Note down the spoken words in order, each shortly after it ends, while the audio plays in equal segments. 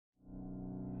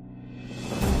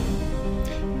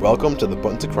Welcome to the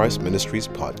Button to Christ Ministries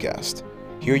podcast.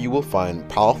 Here you will find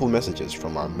powerful messages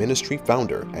from our ministry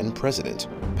founder and president,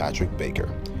 Patrick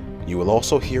Baker. You will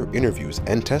also hear interviews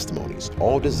and testimonies,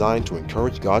 all designed to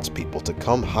encourage God's people to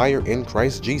come higher in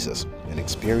Christ Jesus and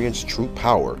experience true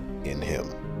power in Him.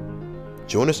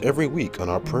 Join us every week on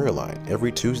our prayer line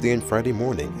every Tuesday and Friday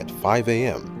morning at 5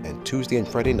 a.m. and Tuesday and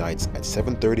Friday nights at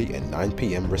 7:30 and 9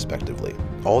 p.m. respectively.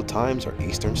 All times are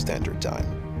Eastern Standard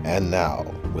Time. And now,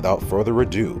 without further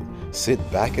ado, sit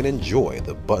back and enjoy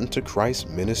the Button to Christ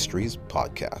Ministries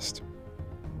podcast.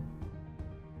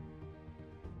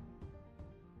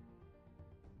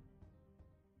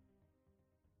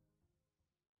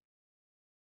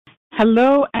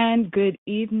 Hello and good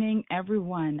evening,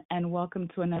 everyone, and welcome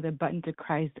to another Button to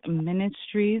Christ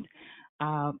Ministries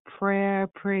prayer,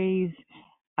 praise,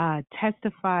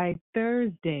 testify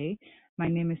Thursday. My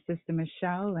name is Sister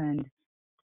Michelle, and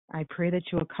I pray that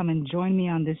you will come and join me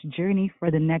on this journey for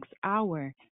the next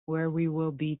hour, where we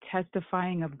will be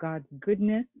testifying of God's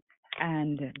goodness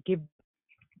and give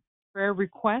prayer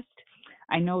request.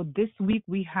 I know this week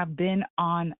we have been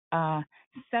on a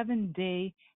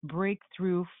 7-day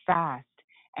breakthrough fast,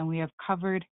 and we have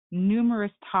covered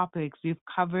numerous topics. We've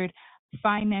covered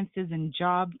finances and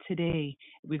job today.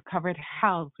 We've covered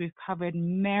health. We've covered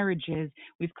marriages.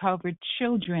 We've covered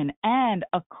children and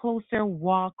a closer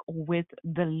walk with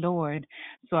the Lord.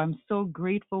 So I'm so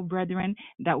grateful, brethren,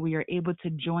 that we are able to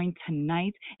join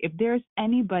tonight. If there's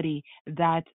anybody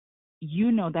that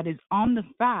you know that is on the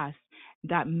fast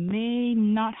that may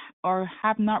not or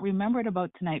have not remembered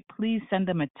about tonight, please send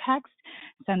them a text,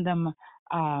 send them,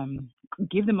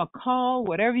 give them a call,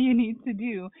 whatever you need to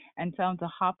do, and tell them to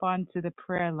hop on to the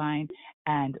prayer line,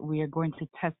 and we are going to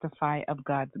testify of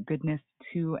God's goodness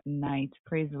tonight.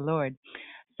 Praise the Lord.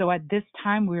 So at this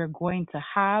time, we are going to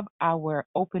have our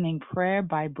opening prayer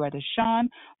by Brother Sean,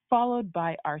 followed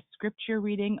by our scripture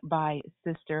reading by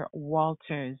Sister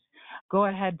Walters. Go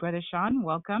ahead, Brother Sean.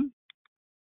 Welcome.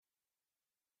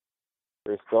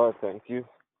 Praise God, thank you.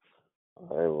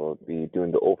 I will be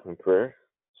doing the open prayer,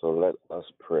 so let us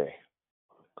pray.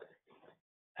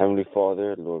 Heavenly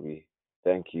Father, Lord, we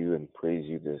thank you and praise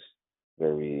you this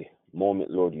very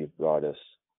moment, Lord, you've brought us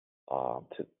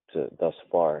to thus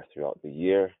far throughout the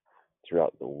year,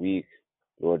 throughout the week.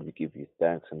 Lord, we give you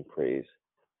thanks and praise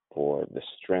for the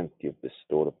strength you've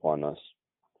bestowed upon us.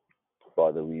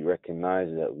 Father, we recognize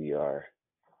that we are,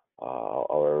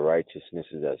 our righteousness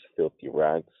is as filthy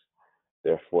rags.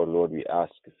 Therefore, Lord, we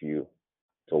ask of you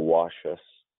to wash us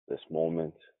this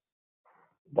moment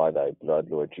by thy blood,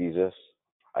 Lord Jesus.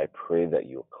 I pray that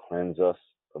you cleanse us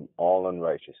from all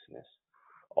unrighteousness,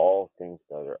 all things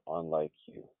that are unlike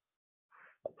you.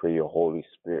 I pray your Holy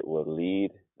Spirit will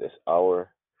lead this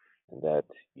hour and that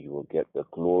you will get the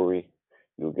glory,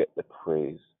 you will get the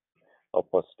praise.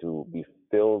 Help us to be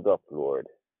filled up, Lord,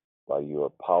 by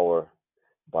your power,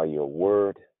 by your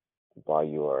word, by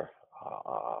your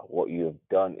what you have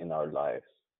done in our lives.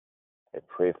 I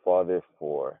pray, Father,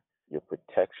 for your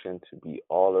protection to be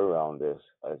all around us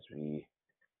as we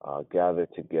gather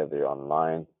together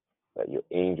online, that your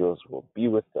angels will be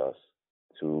with us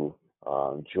to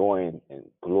join and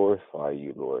glorify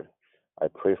you, Lord. I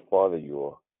pray, Father, you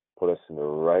will put us in the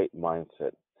right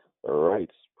mindset, the right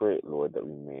spirit, Lord, that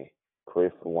we may pray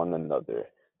for one another,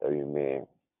 that we may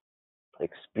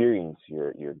experience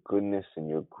your goodness and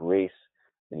your grace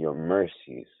and your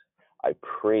mercies. I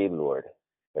pray, Lord,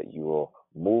 that you will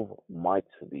move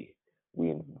mightily. We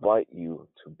invite you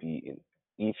to be in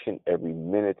each and every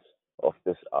minute of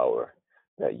this hour,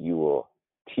 that you will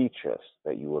teach us,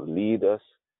 that you will lead us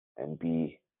and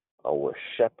be our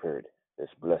shepherd this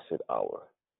blessed hour.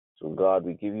 So, God,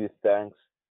 we give you thanks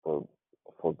for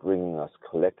bringing us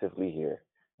collectively here,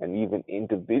 and even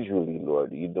individually,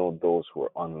 Lord. You know those who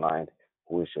are online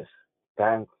who is just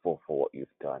thankful for what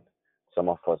you've done. Some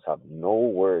of us have no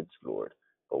words, Lord,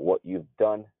 for what you've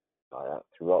done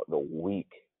throughout the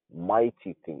week.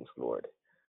 Mighty things, Lord.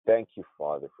 Thank you,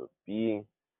 Father, for being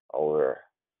our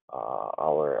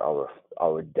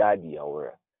daddy,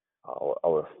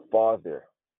 our Father.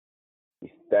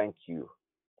 We thank you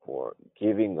for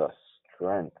giving us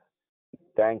strength. We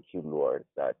thank you, Lord,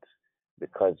 that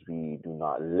because we do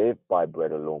not live by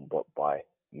bread alone, but by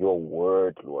your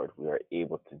word, Lord, we are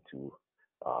able to do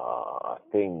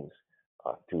things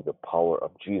through the power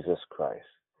of Jesus Christ.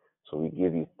 So we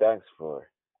give you thanks for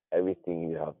everything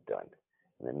you have done.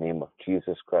 In the name of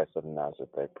Jesus Christ of Nazareth,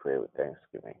 I pray with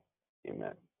thanksgiving.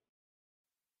 Amen.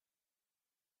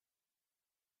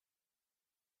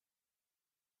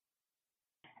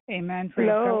 Amen.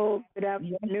 Hello, good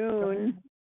afternoon.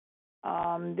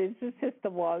 This is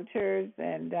Sister Walters,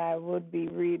 and I would be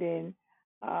reading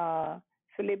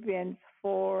Philippians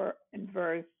 4 and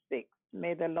verse 6.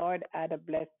 May the Lord add a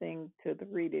blessing to the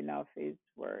reading of his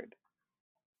word.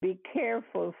 Be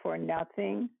careful for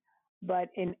nothing, but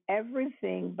in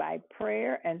everything by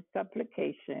prayer and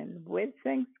supplication with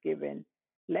thanksgiving,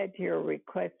 let your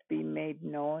requests be made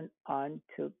known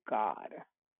unto God.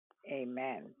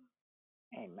 Amen.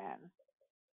 Amen.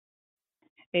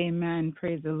 Amen.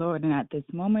 Praise the Lord. And at this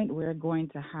moment, we're going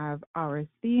to have our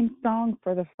theme song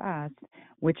for the fast,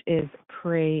 which is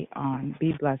Pray On.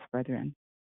 Be blessed, brethren.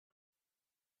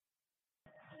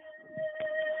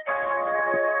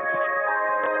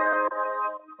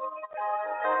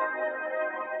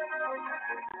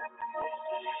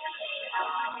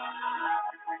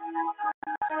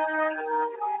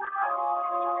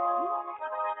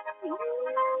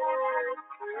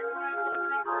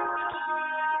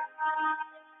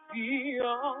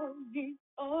 Beyond the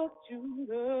of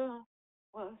Judah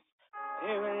was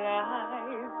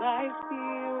paralyzed by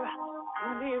fear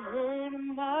when they heard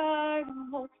my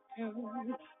multitude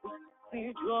was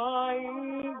quickly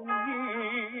drawing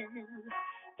near.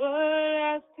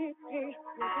 But as they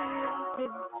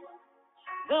tasted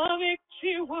the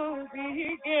victory will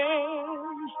begin.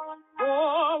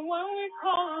 For when we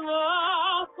call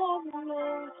upon the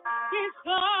Lord, He's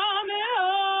coming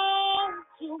on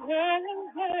to heaven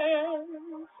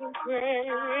to pray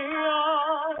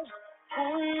on.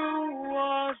 For you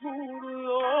are who the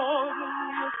Lord is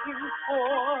looking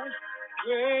for.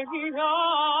 Pray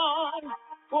on.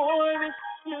 For this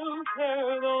to tear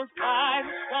those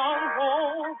mighty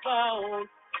strongholds down.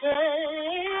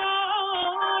 Pray on.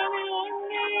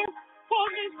 For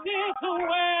this is the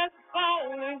way the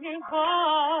battle is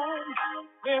won.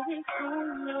 Very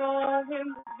soon you're in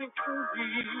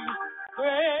victory.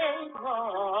 Pray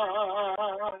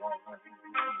on.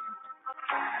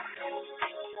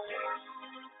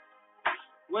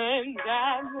 When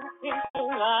Daniel faced the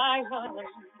lion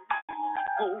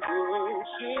for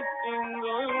worshiping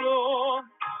the Lord,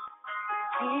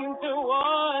 seems there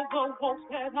was a hope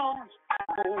set on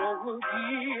for would be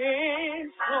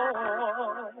in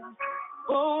store.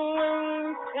 Oh, when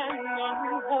we stand on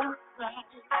both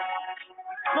sides,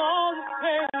 all the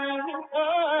pain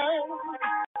hurt.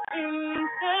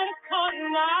 Instead of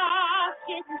calling our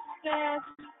circumstance,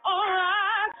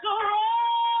 alright, so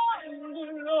run the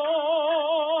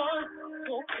Lord.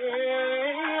 So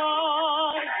pray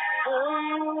on, for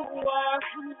you are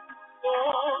who the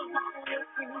Lord is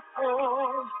looking for.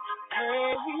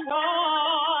 Pray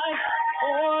on,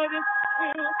 for this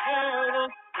will tear the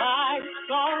mighty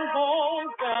stronghold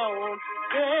down.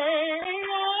 Pray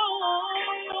on,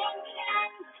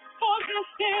 for this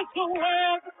is the way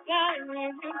the battle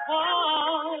is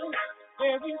won.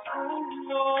 Very soon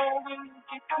you're in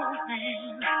victory.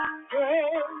 Pray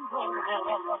on.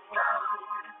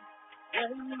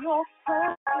 And your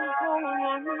soul is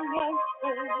going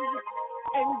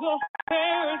and your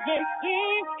prayers they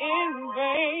seem in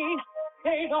vain.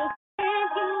 They don't seem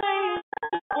to make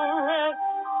for rest.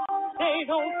 They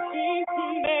don't seem to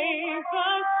make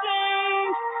us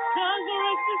change. Cause the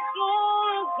rest is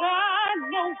Lord, God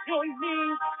knows your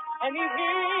needs, and He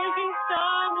hears you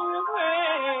sound of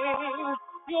rain.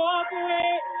 Your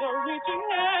prayers are reaching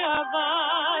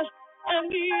heaven, and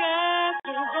the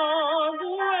answer's on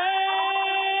the way.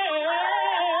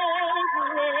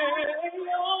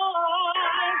 Pray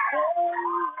on, for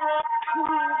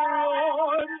the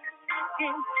Lord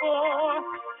looking for.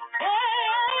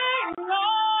 Hey,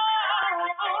 Lord,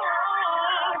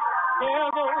 there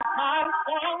those mighty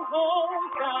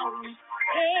strongholds down.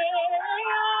 Hey,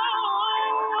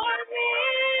 Lord,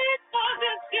 for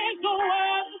this is the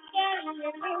word the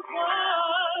standing is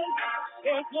one.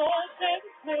 There's no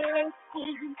sense to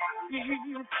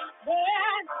you.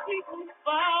 That secret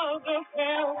Father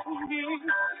fell to me.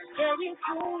 Very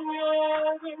soon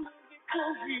you're in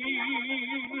victory.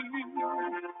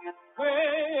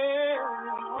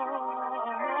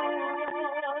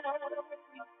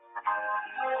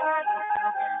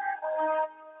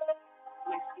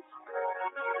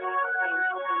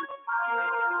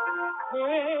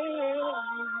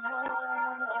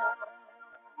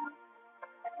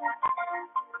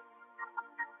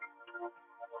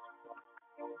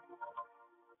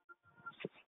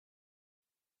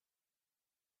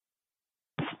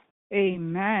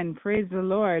 Amen. Praise the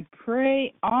Lord.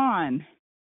 Pray on.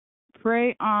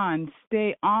 Pray on.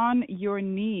 Stay on your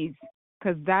knees,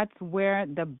 because that's where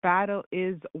the battle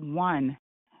is won.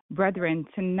 Brethren,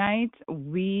 tonight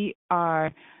we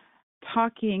are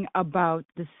talking about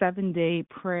the 7-day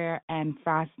prayer and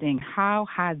fasting. How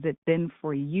has it been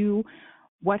for you?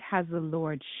 What has the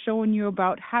Lord shown you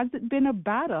about? Has it been a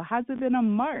battle? Has it been a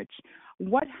march?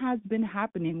 What has been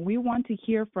happening? We want to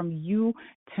hear from you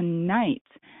tonight.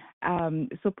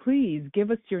 So please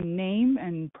give us your name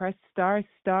and press star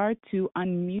star to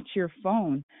unmute your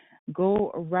phone.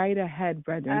 Go right ahead,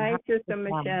 brethren. Hi, Have Sister the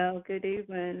floor. Michelle. Good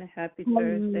evening. Happy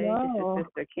Thursday. This Hello. is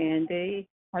Sister Candy.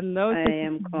 Hello, I Sister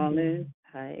am Candy. calling.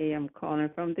 I am calling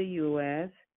from the U.S.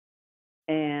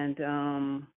 And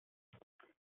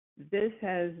this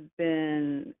has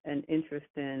been an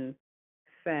interesting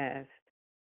fast,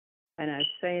 and I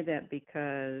say that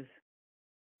because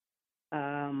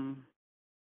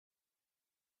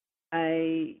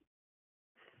I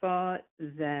thought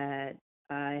that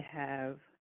I have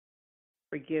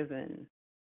forgiven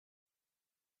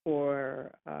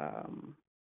for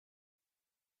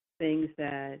things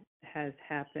that has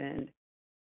happened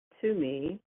to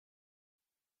me,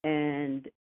 and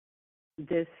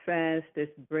this fast, this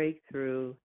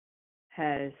breakthrough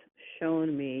has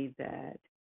shown me that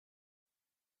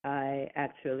I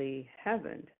actually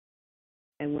haven't.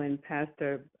 And when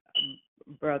Pastor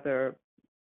Brother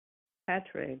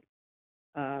Patrick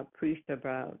preached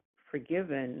about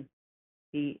forgiven,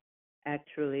 he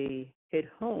actually hit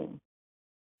home.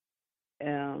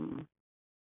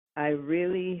 I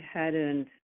really hadn't,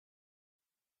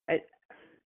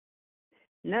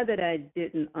 not that I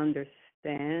didn't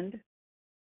understand,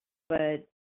 but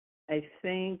I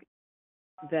think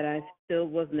that I still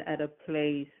wasn't at a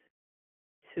place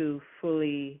to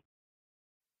fully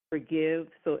forgive.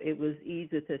 So it was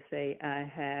easy to say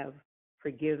I have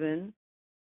forgiven,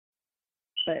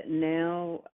 but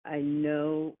now I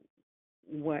know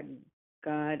what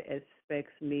God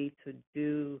expects me to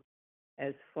do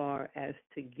as far as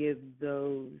to give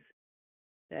those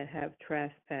that have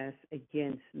trespassed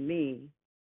against me,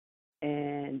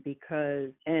 and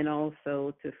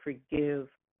also to forgive.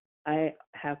 I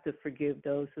have to forgive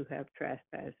those who have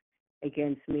trespassed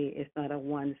against me. It's not a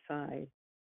one-side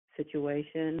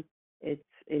situation. It's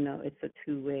it's a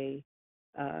two-way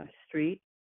street,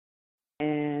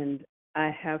 and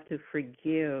I have to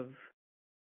forgive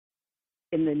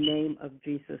in the name of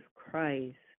Jesus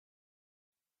Christ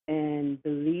and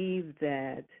believe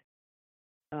that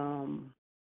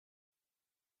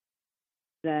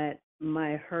that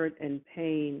my hurt and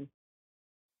pain,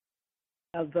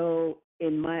 although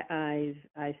in my eyes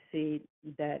I see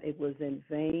that it was in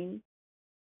vain,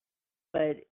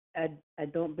 but I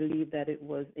don't believe that it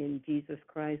was in Jesus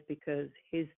Christ, because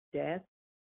his death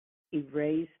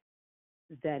erased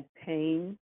that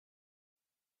pain,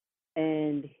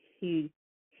 and he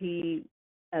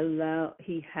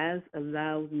has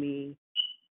allowed me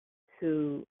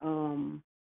to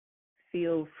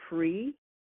feel free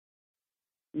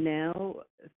now.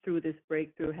 Through this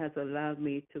breakthrough has allowed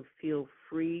me to feel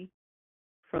free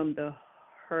from the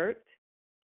hurt,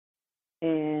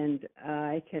 and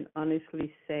I can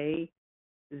honestly say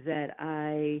that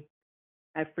I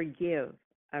forgive.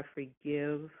 I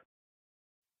forgive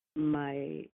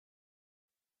my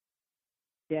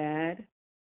dad,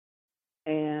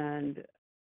 and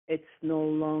it's no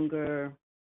longer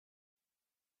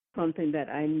something that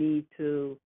I need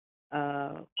to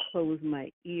close my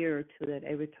ear to, that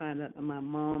every time that my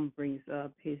mom brings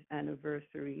up his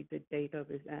anniversary, the date of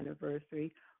his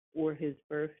anniversary or his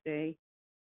birthday,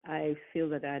 I feel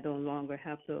that I no longer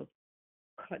have to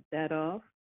cut that off.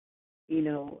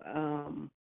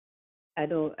 I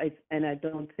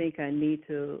don't think I need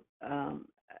to.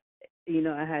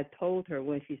 I had told her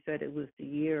when she said it was the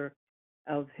year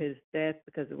of his death,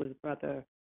 because it was Brother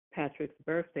Patrick's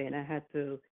birthday, and I had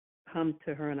to come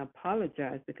to her and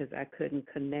apologize because I couldn't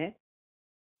connect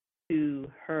to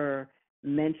her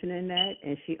mentioning that,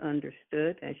 and she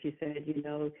understood, and she said,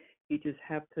 you just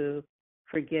have to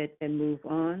forget and move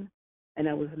on. And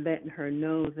I was letting her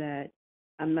know that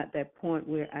I'm not that point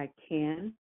where I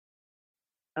can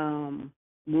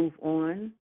move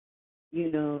on.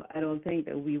 I don't think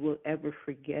that we will ever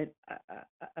forget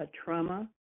a trauma,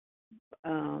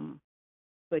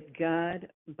 but God,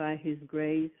 by his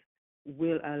grace,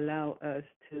 will allow us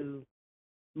to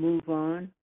move on,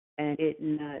 and it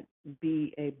not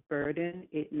be a burden,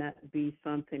 it not be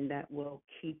something that will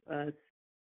keep us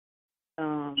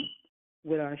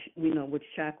with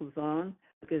shackles on,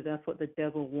 because that's what the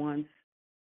devil wants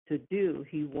to do.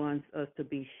 He wants us to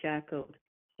be shackled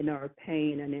in our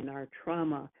pain and in our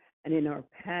trauma and in our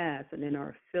past and in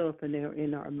our filth and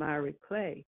in our miry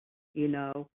clay,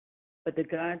 But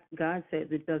God says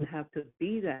it doesn't have to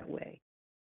be that way.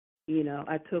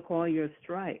 I took all your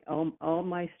stripes. All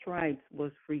my stripes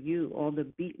was for you. All the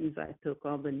beatings I took,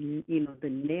 all the the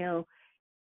nail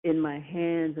in my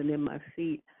hands and in my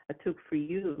feet, I took for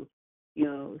you.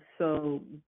 So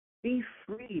be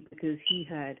free because he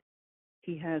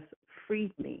has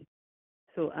freed me.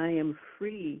 So I am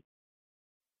free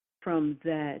from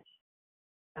that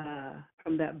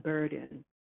burden.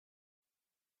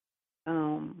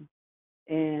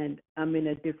 And I'm in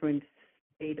a different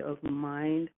state of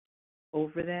mind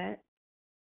over that.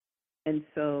 And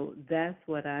so that's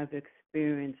what I've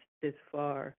experienced this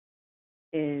far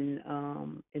in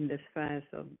this fast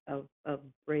of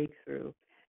breakthrough.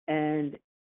 And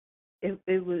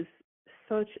it was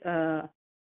such a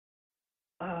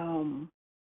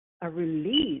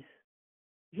release,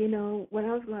 when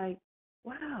I was like,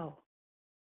 wow,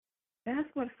 that's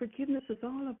what forgiveness is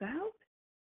all about?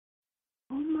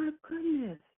 Oh my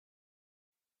goodness.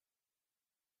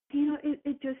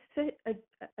 It just set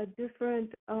a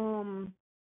different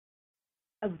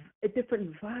a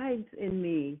different vibes in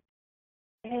me.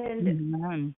 And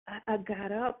Amen. I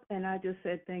got up and I just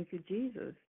said, thank you,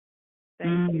 Jesus.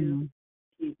 Thank you,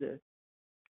 Jesus.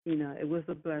 It was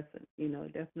a blessing.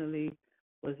 Definitely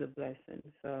was a blessing.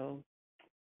 So,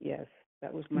 yes,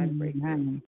 that was my breakthrough.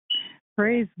 Amen.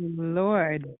 Praise the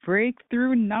Lord.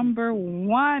 Breakthrough number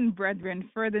 1, brethren,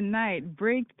 for the night.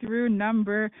 Breakthrough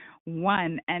number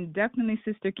 1. And definitely,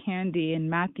 Sister Candy, in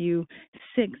Matthew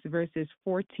 6, verses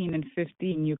 14 and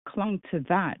 15, you clung to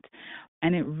that.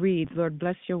 And it reads, Lord,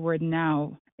 bless your word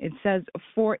now. It says,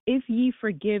 for if ye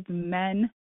forgive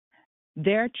men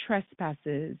their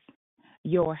trespasses,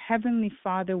 your heavenly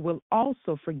Father will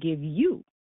also forgive you.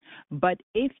 But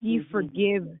if ye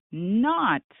forgive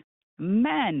not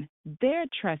men their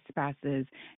trespasses,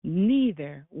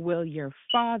 neither will your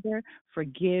Father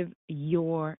forgive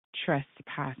your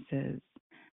trespasses.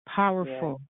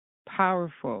 Powerful,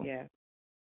 powerful.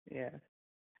 Yes.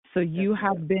 So you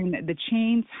have been, the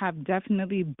chains have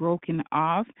definitely broken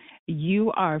off.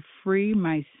 You are free,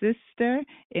 my sister,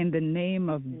 in the name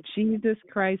of Jesus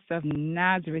Christ of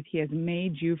Nazareth. He has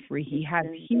made you free. He has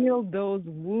healed those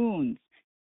wounds.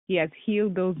 He has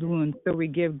healed those wounds. So we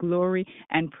give glory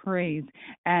and praise.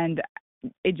 And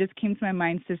it just came to my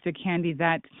mind, Sister Candy,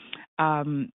 that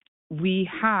we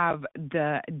have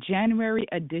the January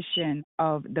edition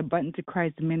of the Button to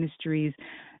Christ Ministries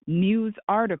news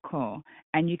article,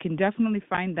 and you can definitely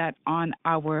find that on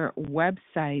our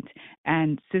website.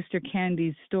 And Sister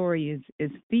Candy's story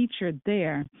is featured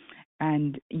there.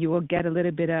 And you will get a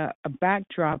little bit of a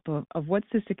backdrop of what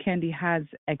Sister Candy has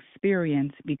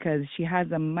experienced, because she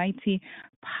has a mighty,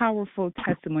 powerful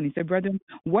testimony. So, brethren,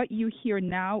 what you hear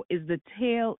now is the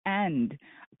tail end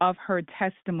of her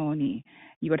testimony.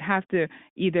 You would have to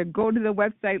either go to the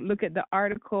website, look at the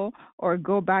article, or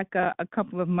go back a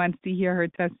couple of months to hear her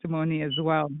testimony as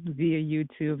well via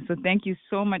YouTube. So thank you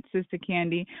so much, Sister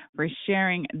Candy, for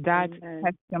sharing that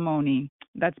testimony.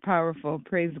 That's powerful.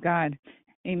 Praise God.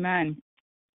 Amen.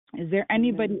 Is there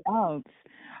anybody else?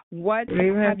 What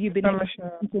have you been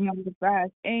thinking of the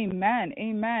fast? Amen.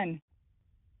 Amen.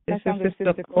 This is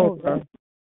Sister Cobra.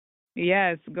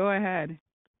 Yes, go ahead.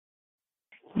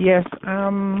 Yes,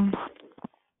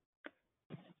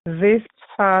 this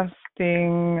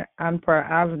fasting and prayer,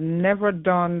 I've never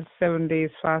done 7 days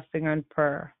fasting and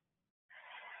prayer.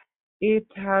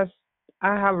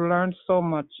 I have learned so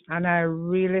much, and I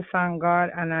really thank God,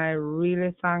 and I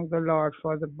really thank the Lord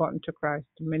for the Button to Christ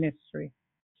ministry.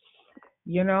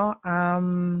 I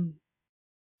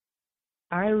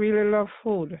really love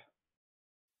food,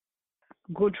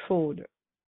 good food.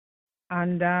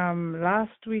 And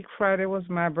last week, Friday, was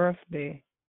my birthday,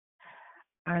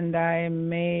 and I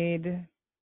made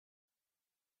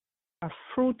a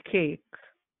fruit cake,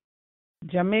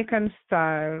 Jamaican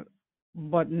style,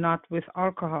 but not with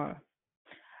alcohol.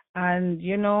 And,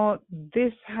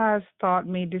 this has taught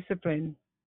me discipline.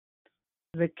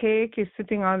 The cake is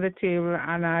sitting on the table,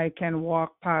 and I can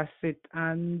walk past it,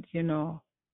 and, the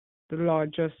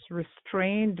Lord just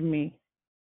restrained me.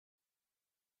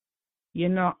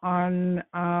 On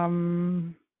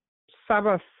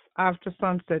Sabbath after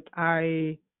sunset,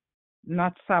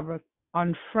 not Sabbath,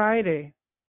 on Friday,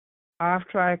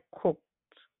 after I cooked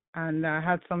and I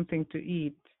had something to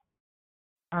eat,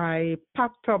 I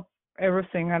packed up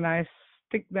everything and I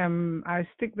stick the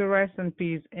rice and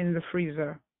peas in the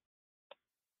freezer.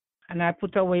 And I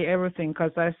put away everything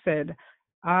because I said,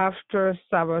 after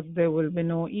Sabbath, there will be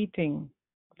no eating.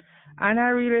 And I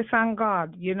really thank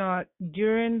God,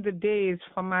 during the days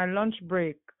for my lunch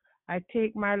break, I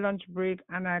take my lunch break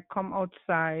and I come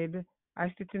outside,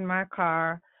 I sit in my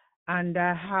car, and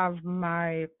I have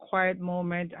my quiet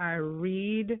moment. I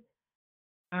read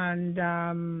and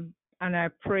I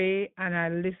pray and I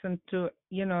listen to,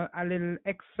 a little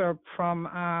excerpt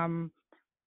from,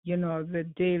 the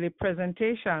daily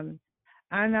presentation.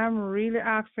 And I'm really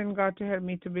asking God to help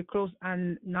me to be close.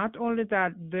 And not only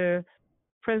that, the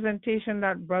presentation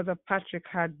that Brother Patrick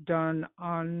had done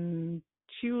on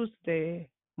Tuesday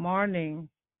morning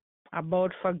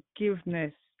about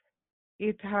forgiveness,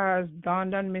 it has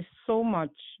dawned on me so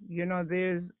much.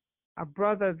 There's a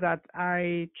brother that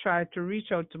I tried to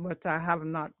reach out to, but I have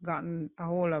not gotten a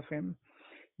hold of him.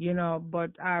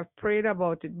 But I've prayed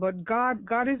about it. But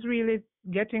God is really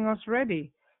getting us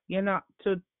ready,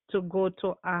 to go to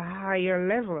a higher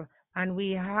level. And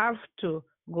we have to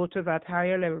go to that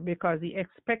higher level because He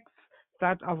expects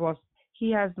that of us.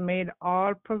 He has made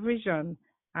all provision.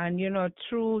 And,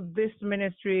 through this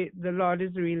ministry, the Lord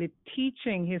is really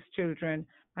teaching His children.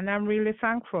 And I'm really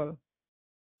thankful.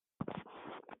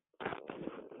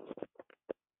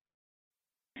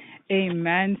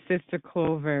 Amen, Sister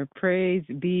Clover. Praise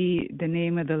be the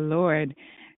name of the Lord.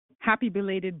 Happy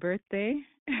belated birthday.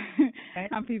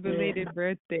 Happy belated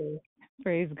birthday.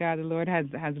 Praise God. The Lord has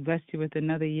blessed you with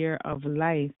another year of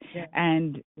life. Yes.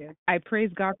 And Yes. I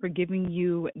praise God for giving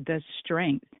you the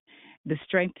strength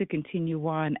to continue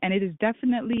on. And it is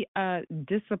definitely a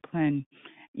discipline,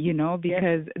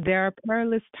 because there are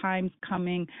perilous times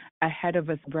coming ahead of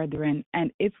us, brethren.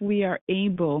 And if we are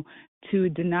able to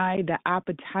deny the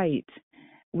appetite,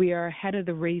 we are ahead of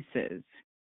the races,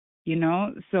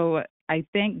 So I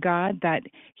thank God that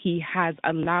He has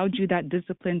allowed you that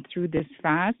discipline through this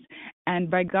fast. And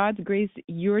by God's grace,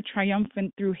 you're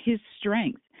triumphant through His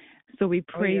strength. So we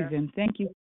praise Him. Thank you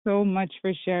so much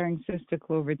for sharing, Sister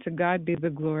Clover. To God be the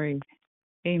glory.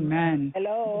 Amen.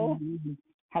 Hello.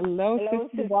 Hello,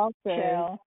 Sister Walter.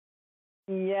 Michelle.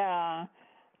 Yeah.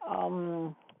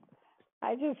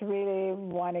 I just really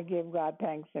want to give God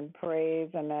thanks and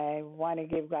praise, and I want to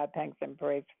give God thanks and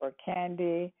praise for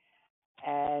Candy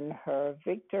and her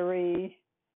victory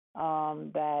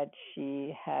that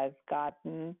she has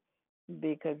gotten,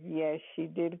 because yes, she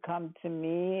did come to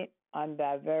me on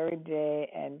that very day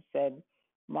and said,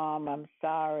 "Mom, I'm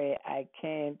sorry, I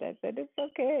can't." I said, "It's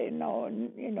okay, no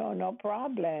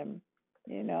problem,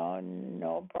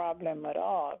 no problem at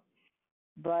all."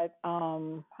 But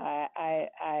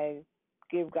I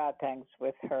give God thanks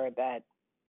with her that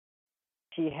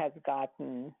she has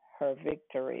gotten her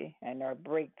victory and her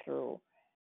breakthrough,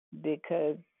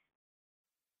 because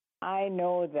I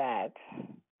know that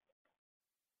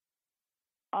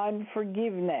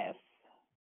unforgiveness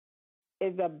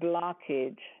is a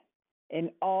blockage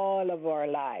in all of our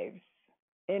lives,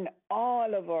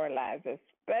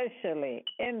 especially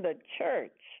in the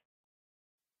church.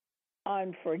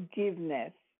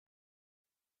 Unforgiveness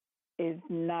is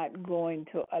not going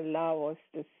to allow us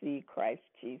to see Christ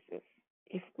Jesus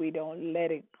if we don't let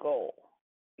it go.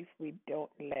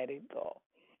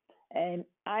 And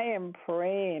I am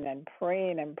praying and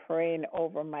praying and praying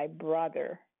over my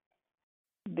brother,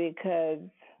 because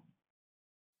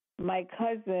my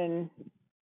cousin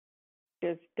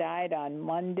just died on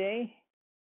Monday,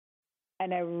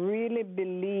 and I really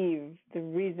believe the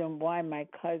reason why my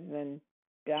cousin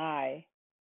died,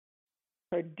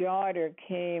 her daughter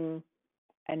came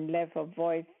and left a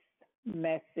voice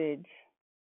message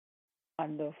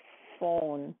on the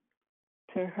phone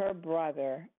to her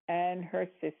brother and her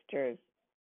sisters.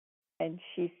 And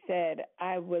she said,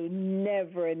 "I will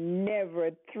never,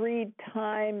 never," 3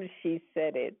 times she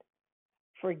said it,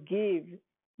 "forgive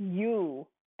you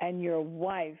and your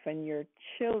wife and your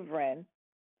children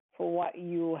for what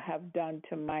you have done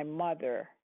to my mother."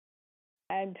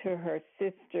 And to her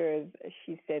sisters,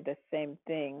 she said the same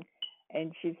thing.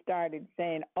 And she started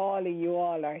saying, "All of you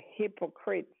all are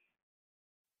hypocrites."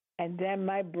 And then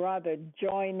my brother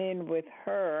joined in with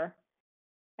her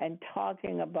and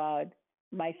talking about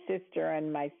my sister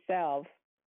and myself,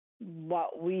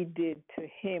 what we did to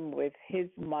him with his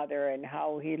mother and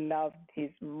how he loved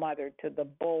his mother to the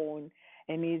bone.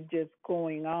 And he's just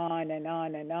going on and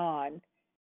on and on,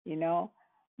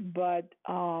 But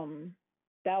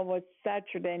that was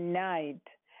Saturday night.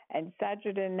 And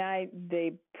Saturday night,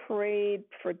 they prayed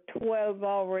for 12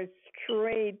 hours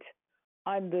straight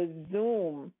on the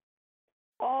Zoom.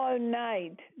 All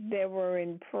night, they were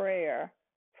in prayer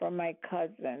for my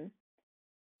cousin.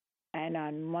 And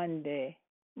on Monday,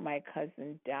 my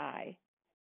cousin died.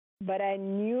 But I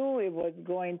knew it was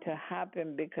going to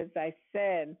happen, because I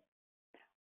said,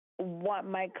 what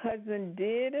my cousin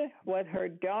did, what her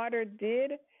daughter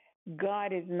did,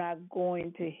 God is not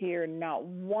going to hear not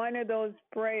one of those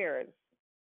prayers,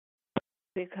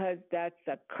 because that's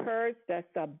a curse,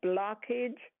 that's a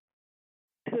blockage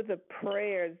to the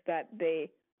prayers that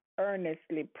they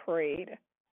earnestly prayed.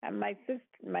 And my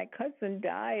cousin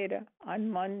died on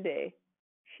Monday.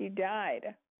 She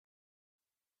died.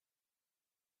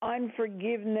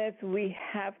 unforgiveness, we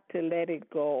have to let it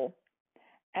go.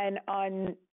 And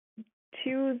on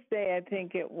Tuesday, I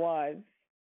think it was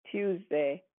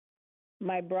Tuesday,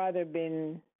 my brother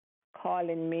been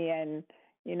calling me, and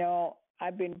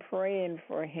I've been praying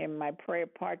for him. My prayer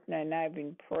partner and I've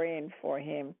been praying for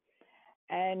him,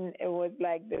 and it was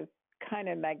like this kind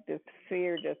of like this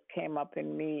fear just came up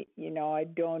in me. I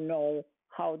don't know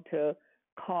how to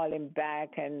call him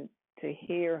back and to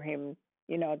hear him,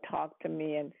 talk to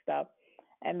me and stuff.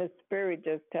 And the Spirit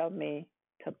just told me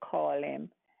to call him.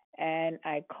 And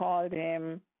I called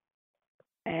him.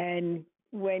 And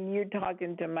when you're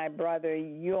talking to my brother,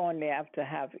 you only have to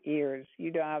have ears.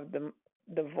 You don't have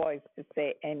the voice to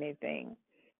say anything.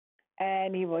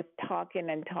 And he was talking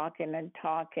and talking and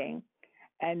talking.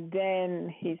 And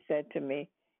then he said to me,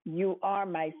 "You are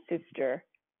my sister,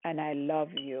 and I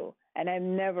love you." And I've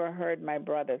never heard my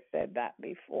brother said that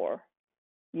before.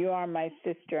 "You are my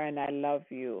sister, and I love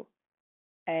you.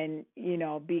 And,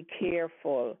 be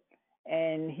careful."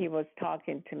 And he was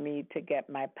talking to me to get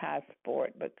my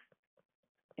passport, but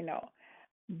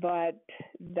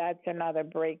that's another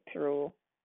breakthrough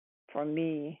for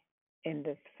me in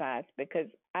this fast, because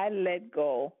I let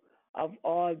go of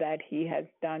all that he has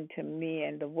done to me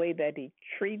and the way that he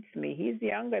treats me. He's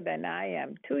younger than I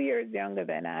am, 2 years younger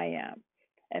than I am.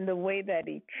 And the way that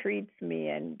he treats me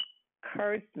and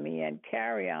curse me and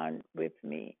carry on with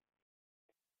me.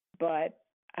 But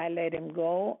I let him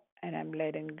go, and I'm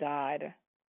letting God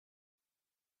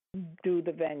do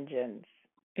the vengeance.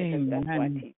 Because that's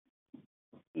what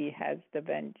he has, the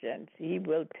vengeance. He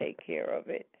will take care of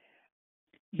it.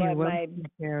 But my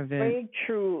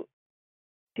breakthrough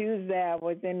Tuesday, I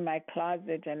was in my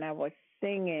closet and I was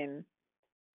singing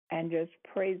and just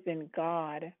praising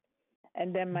God.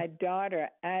 And then my daughter,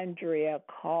 Andrea,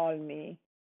 called me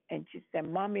and she said,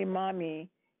 Mommy,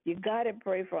 you got to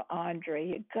pray for Andre.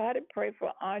 You got to pray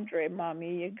for Andre,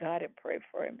 Mommy. You got to pray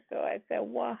for him. So I said,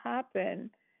 what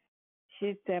happened?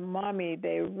 She said, Mommy,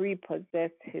 they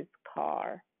repossessed his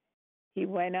car. He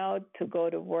went out to go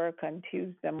to work on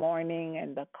Tuesday morning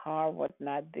and the car was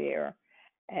not there.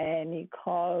 And he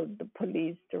called the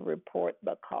police to report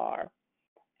the car.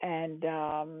 And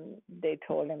they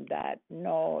told him that,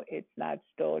 no, it's not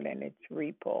stolen, it's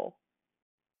repo.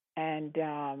 And,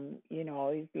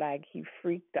 he's like, he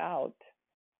freaked out.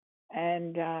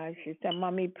 And she said,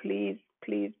 Mommy, please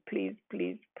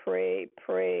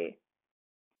pray.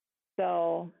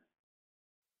 So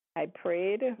I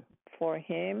prayed for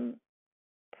him,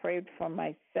 prayed for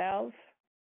myself,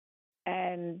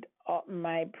 and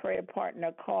my prayer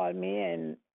partner called me,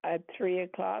 and at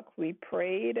 3:00 we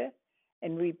prayed,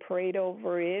 and we prayed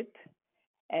over it.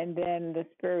 And then the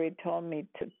Spirit told me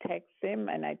to text him,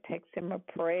 and I text him a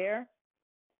prayer,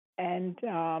 and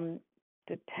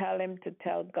to tell him to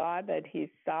tell God that he's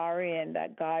sorry and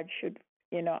that God should,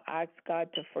 ask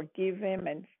God to forgive him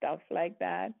and stuff like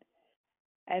that.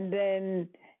 And then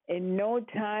in no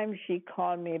time, she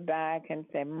called me back and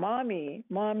said, Mommy,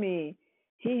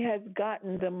 he has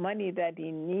gotten the money that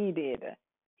he needed.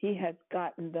 He has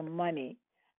gotten the money.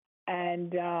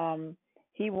 And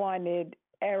he wanted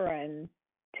Aaron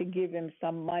to give him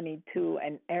some money too.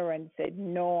 And Aaron said,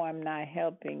 no, I'm not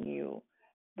helping you.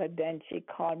 But then she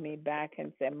called me back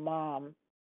and said, Mom,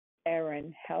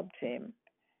 Aaron helped him.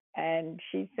 And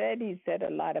she said he said a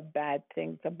lot of bad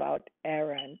things about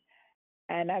Aaron.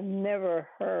 And I've never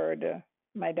heard,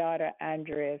 my daughter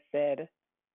Andrea said,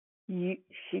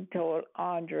 she told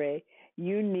Andre,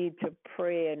 you need to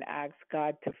pray and ask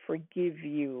God to forgive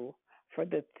you for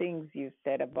the things you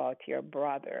said about your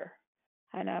brother.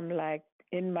 And I'm like,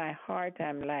 in my heart,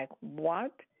 I'm like,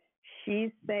 what?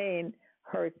 She's saying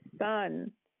her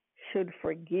son should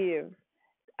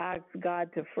ask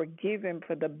God to forgive him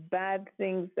for the bad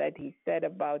things that he said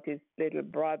about his little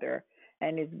brother,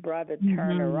 and his brother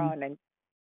turned around and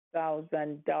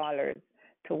 $1,000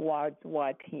 towards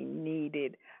what he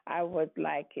needed. I was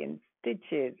like in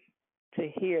stitches to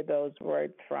hear those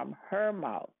words from her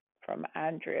mouth, from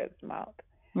Andrea's mouth.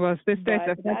 Well, sister,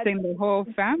 it's affecting the whole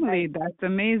family. That's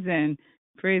amazing.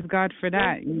 Praise God for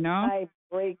that, I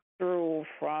break through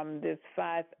from this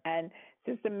fast. And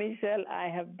Sister Michelle, I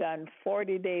have done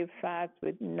 40-day fast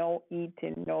with no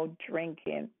eating, no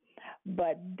drinking.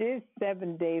 But this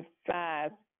 7-day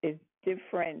fast is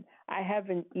different. I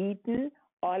haven't eaten.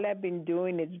 All I've been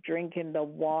doing is drinking the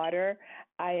water.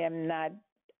 I am not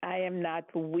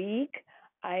weak.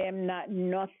 I am not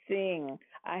nothing.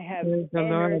 I have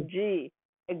energy.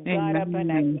 I got up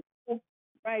and I cooked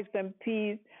rice and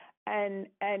peas and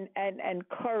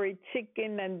curry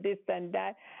chicken and this and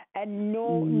that, and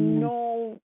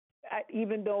no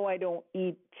even though I don't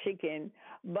eat chicken,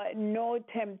 but no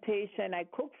temptation. I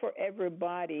cook for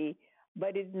everybody,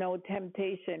 but it's no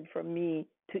temptation for me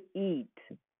to eat.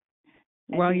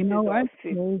 Well, you know what?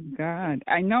 Praise God.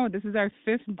 I know this is our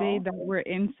 5th day that we're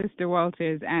in Sister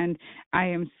Walters, and I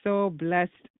am so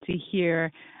blessed to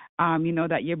hear,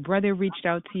 that your brother reached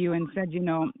out to you and said,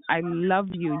 I love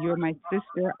you. You're my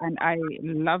sister, and I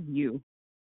love you.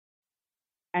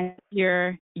 And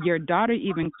your daughter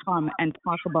even come and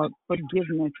talk about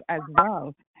forgiveness as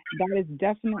well. That is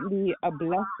definitely a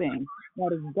blessing.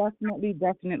 That is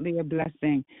definitely a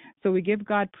blessing. So we give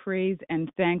God praise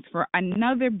and thanks for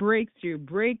another breakthrough.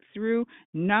 Breakthrough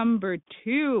number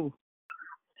 2.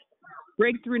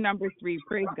 Breakthrough number 3.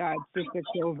 Praise God, Sister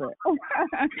Clover.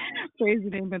 Praise the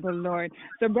name of the Lord.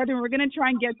 So, brethren, we're going to try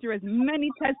and get through as many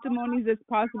testimonies as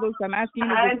possible. So I'm asking you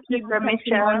to keep the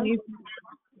testimonies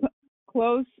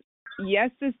close.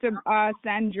 Yes, Sister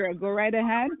Sandra, go right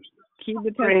ahead. Keep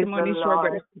the testimony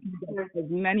short, but as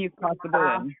many as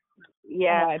possible.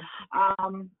 Yeah.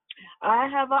 I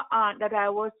have an aunt that I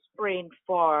was praying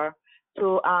for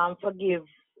to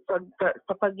for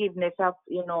forgiveness of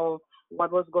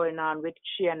what was going on with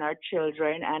she and her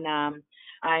children, and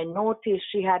I noticed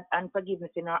she had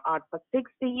unforgiveness in her heart for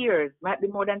 60 years, might be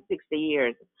more than 60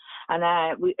 years, and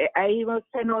I even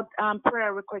sent out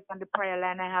prayer requests on the prayer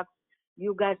line. I have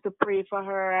you guys to pray for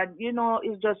her, and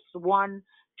it's just one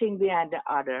thing behind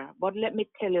the other. But let me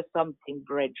tell you something,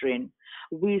 brethren.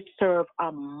 We serve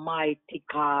a mighty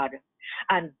God,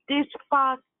 and this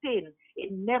fasting,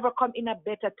 it never come in a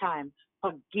better time.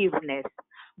 Forgiveness.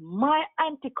 My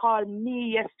auntie called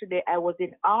me yesterday. I was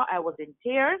in awe. I was in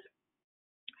tears.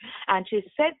 And she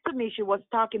said to me, she was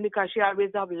talking because she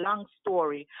always have long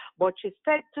story, but she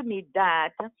said to me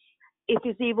that it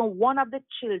is even one of the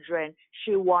children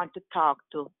she want to talk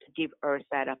to give her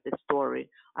side of the story.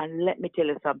 And let me tell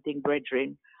you something,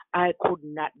 brethren. I could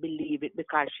not believe it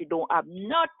because she don't have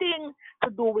nothing to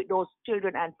do with those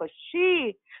children. And for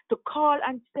she to call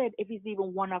and said, if it's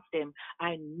even one of them,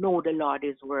 I know the Lord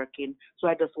is working. So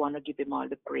I just want to give him all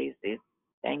the praises.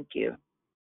 Thank you.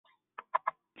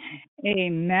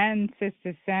 Amen,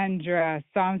 Sister Sandra.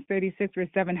 Psalms 36, verse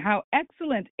 7. How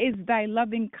excellent is thy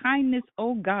loving kindness,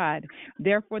 O God.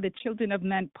 Therefore the children of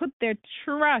men put their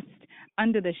trust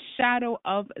under the shadow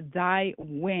of thy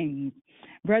wings.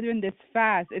 Brethren, this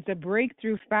fast, it's a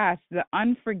breakthrough fast. The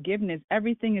unforgiveness,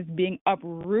 everything is being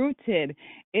uprooted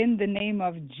in the name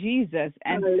of Jesus.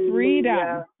 And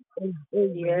freedom is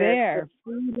there.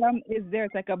 Freedom is there.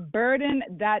 It's like a burden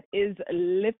that is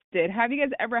lifted. Have you guys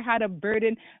ever had a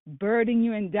burden burdening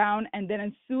you and down, and then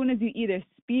as soon as you either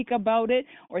speak about it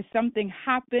or something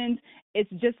happens,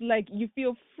 it's just like you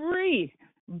feel free?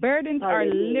 Burdens are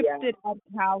lifted at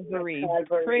Calvary.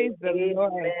 Praise the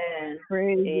Lord.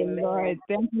 Praise the Lord.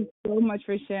 Thank you so much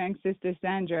for sharing, Sister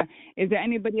Sandra. Is there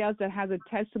anybody else that has a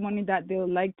testimony that they would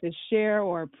like to share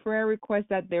or a prayer request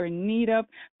that they're in need of?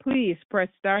 Please press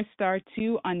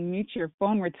 *2, unmute your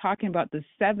phone. We're talking about the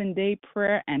 7-day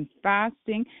prayer and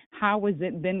fasting. How has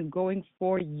it been going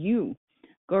for you?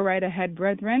 Go right ahead,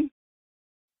 brethren.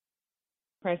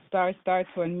 Press *2 to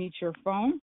unmute your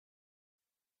phone.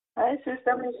 Hi,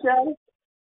 Sister Michelle.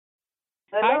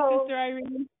 Hello. Hi, Sister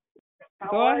Irene.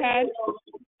 Go ahead.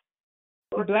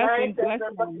 Blessings,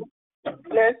 blessings.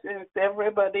 Blessings,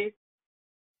 everybody.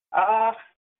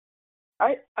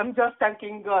 I'm just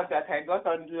thanking God that I got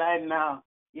online now,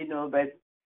 but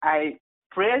I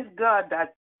praise God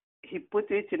that He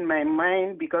put it in my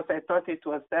mind because I thought it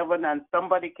was 7 and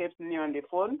somebody kept me on the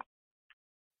phone.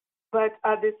 But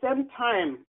at the same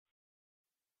time,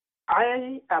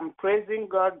 I am praising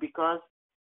God because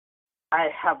I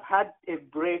have had a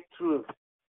breakthrough,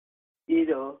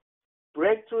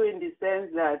 breakthrough in the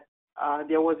sense that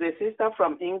there was a sister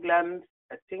from England,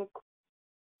 I think,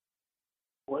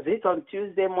 was it on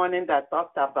Tuesday morning, that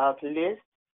talked about list.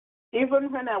 Even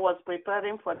when I was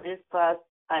preparing for this fast,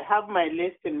 I have my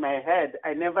list in my head.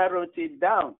 I never wrote it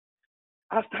down.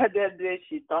 After that day,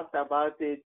 she talked about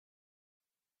it.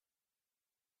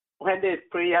 When the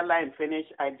prayer line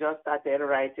finished, I just started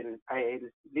writing. I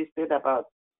listed about,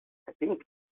 I think,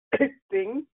 8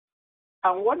 things.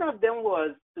 And one of them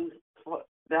was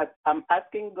that I'm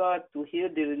asking God to heal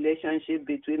the relationship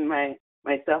between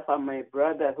myself and my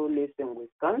brother who lives in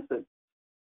Wisconsin.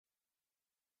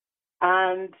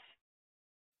 And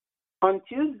on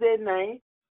Tuesday night,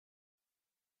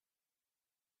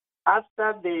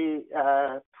 after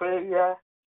the prayer,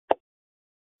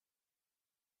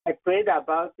 I prayed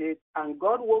about it, and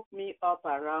God woke me up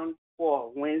around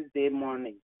 4 Wednesday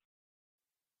morning.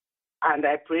 And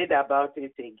I prayed about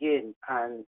it again.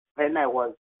 And when I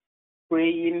was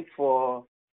praying for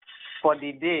for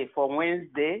the day, for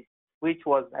Wednesday, which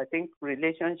was, I think,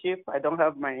 relationship. I don't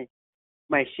have my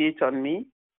sheet on me.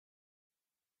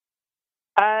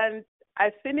 And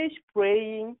I finished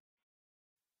praying.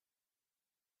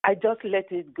 I just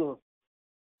let it go.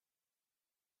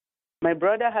 My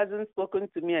brother hasn't spoken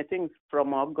to me, I think,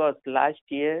 from August last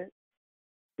year,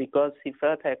 because he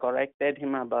felt I corrected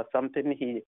him about something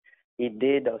he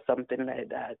did or something like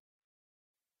that.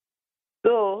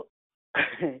 So,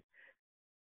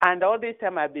 and all this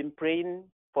time I've been praying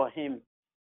for him.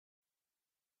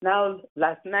 Now,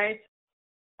 last night,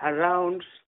 around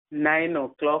 9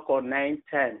 o'clock or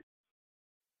 9:10,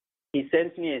 he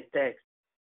sent me a text,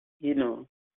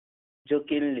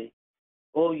 jokingly.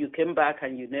 Oh, you came back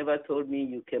and you never told me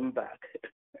you came back.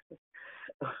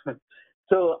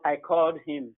 So I called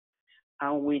him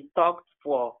and we talked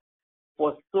for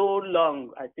so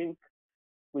long. I think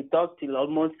we talked till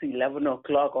almost 11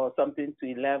 o'clock or something to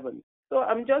 11. So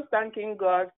I'm just thanking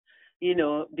God,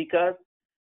 because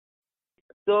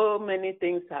so many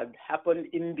things have happened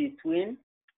in between,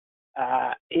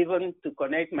 even to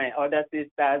connect my other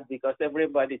sisters, because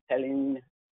everybody telling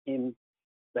him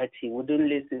that he wouldn't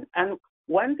listen. And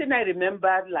one thing I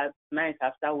remembered last night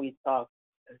after we talked,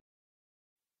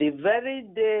 the very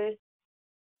day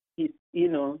he,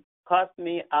 cussed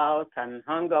me out and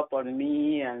hung up on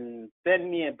me and sent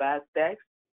me a bad text.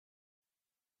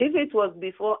 If it was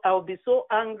before, I would be so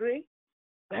angry,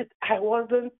 but I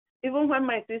wasn't. Even when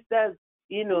my sisters,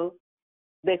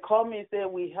 they call me and say,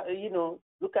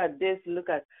 look at this, look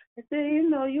at. I say,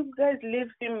 you guys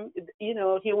leave him. He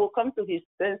will come to his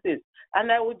senses.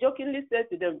 And I would jokingly say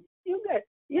to them, you guys,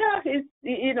 yeah, he's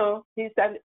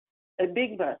a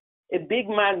big man. A big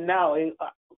man now.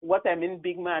 What I mean,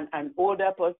 big man, an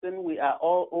older person. We are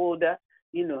all older.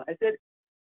 I said,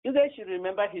 you guys should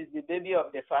remember he's the baby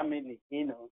of the family.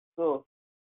 So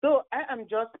I am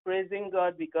just praising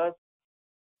God, because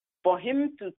for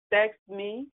him to text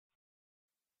me,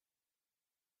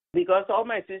 because all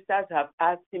my sisters have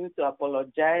asked him to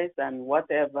apologize and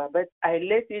whatever, but I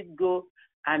let it go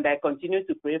and I continue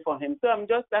to pray for him. So I'm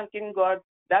just thanking God.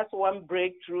 That's one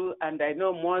breakthrough, and I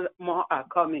know more are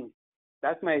coming.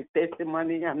 That's my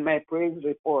testimony and my praise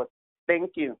report.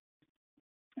 Thank you.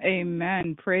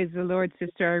 Amen. Praise the Lord,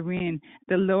 Sister Irene.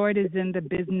 The Lord is in the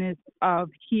business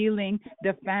of healing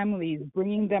the families,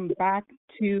 bringing them back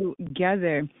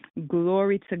together.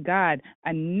 Glory to God.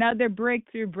 Another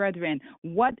breakthrough, brethren.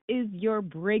 What is your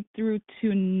breakthrough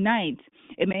tonight?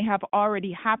 It may have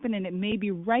already happened and it may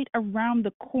be right around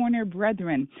the corner,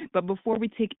 brethren. But before we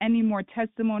take any more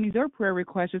testimonies or prayer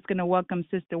requests, just going to welcome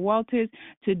Sister Walters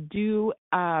to do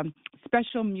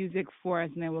special music for us,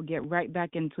 and then we'll get right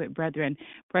back into it, brethren.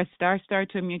 Press star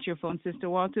to unmute your phone, Sister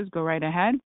Walters. Go right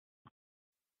ahead.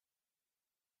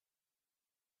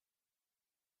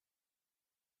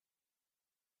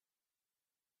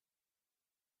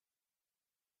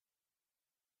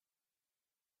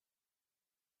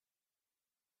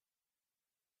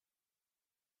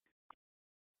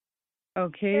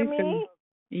 Okay. Me?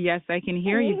 Yes, I can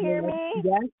hear you. Can you hear me?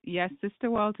 Yes, Sister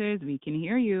Walters, we can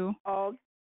hear you. Oh,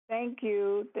 thank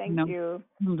you. Thank you.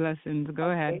 Blessings.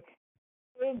 Go ahead.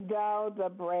 Break thou the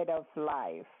bread of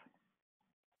life.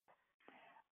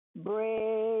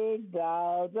 Break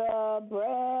thou the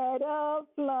bread of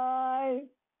life,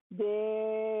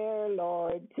 dear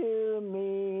Lord, to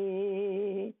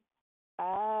me.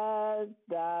 As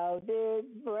thou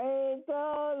didst break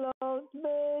the loaves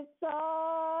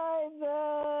beside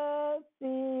the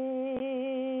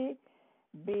sea,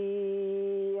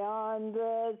 beyond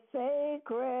the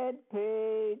sacred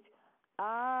page,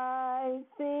 I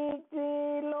seek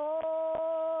thee,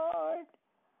 Lord.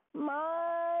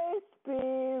 My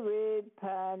spirit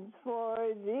pants for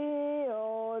thee,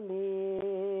 O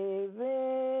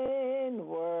living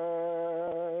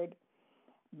word.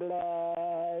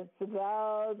 Bless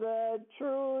thou the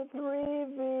truth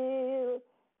reveal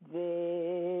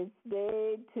this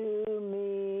day to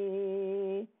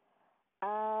me,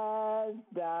 as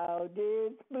thou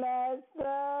didst bless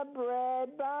the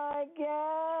bread by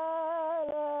Galilee.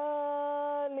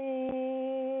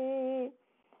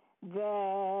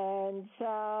 Then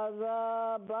shall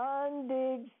the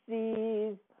bondage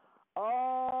cease,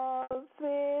 all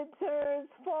fetters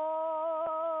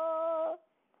fall,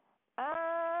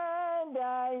 and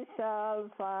I shall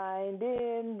find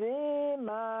in thee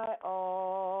my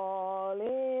all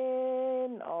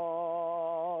in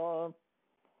all.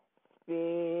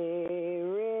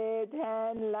 Spirit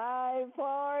and life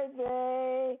are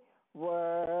they,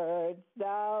 words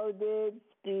thou didst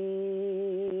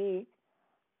speak.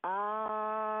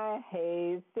 I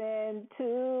hasten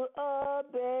to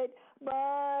obey, but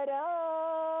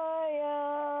I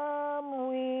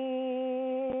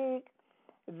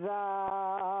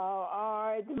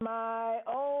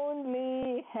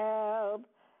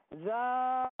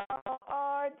thou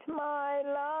art my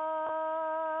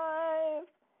life,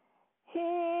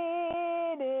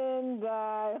 hid in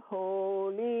thy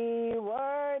holy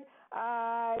word,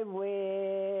 I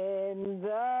win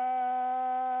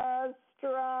the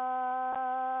strife.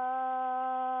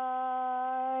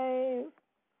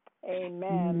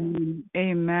 Amen.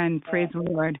 Amen. Praise the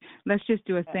Lord. Let's just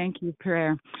do a thank you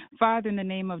prayer. Father, in the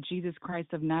name of Jesus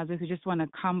Christ of Nazareth, we just want to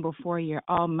come before your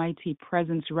almighty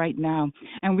presence right now.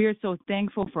 And we are so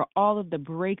thankful for all of the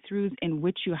breakthroughs in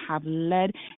which you have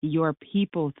led your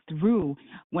people through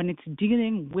when it's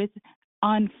dealing with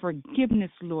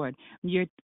unforgiveness, Lord. Your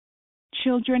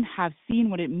children have seen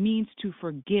what it means to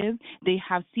forgive. They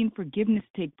have seen forgiveness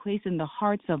take place in the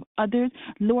hearts of others.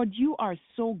 Lord, you are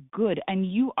so good and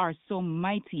you are so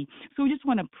mighty. So we just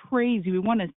want to praise you. We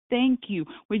want to thank you.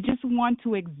 We just want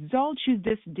to exalt you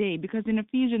this day because in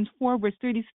Ephesians 4, verse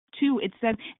 32, it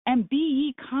says, and be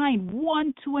ye kind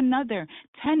one to another,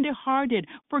 tender-hearted,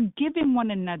 forgiving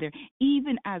one another,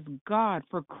 even as God,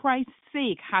 for Christ's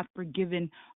sake, hath forgiven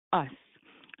us.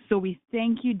 So we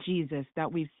thank you, Jesus,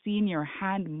 that we've seen your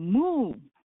hand move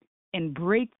in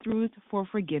breakthroughs for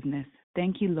forgiveness.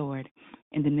 Thank you, Lord.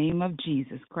 In the name of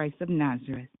Jesus Christ of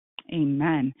Nazareth.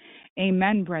 Amen.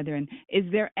 Amen, brethren. Is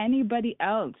there anybody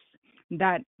else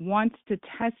that wants to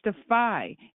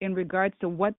testify in regards to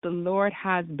what the Lord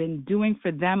has been doing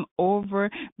for them over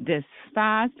this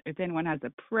fast? If anyone has a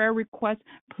prayer request,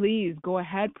 please go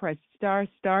ahead, press ** to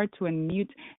unmute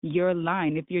your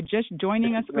line. If you're just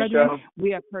joining us, brethren,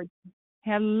 we have heard.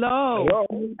 Hello.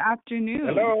 Good afternoon.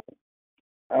 Hello.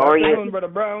 How are you? Brother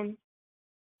Brown.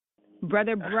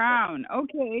 Brother Brown.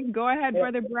 Okay, go ahead,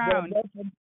 Brother Brown.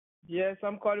 Yes,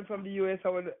 I'm calling from the U.S.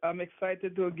 I'm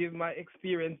excited to give my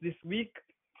experience this week.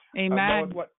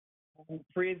 Amen. About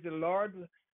praise the Lord,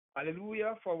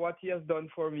 hallelujah, for what he has done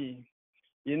for me.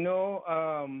 You know,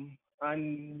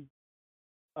 on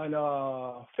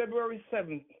February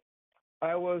 7th,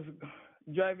 I was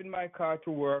driving my car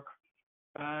to work,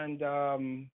 and a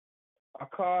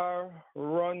car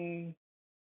run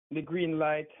the green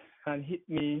light and hit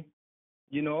me,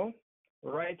 you know,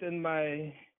 right in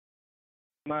my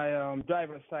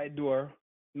driver's side door,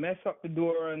 mess up the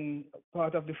door and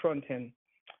part of the front end.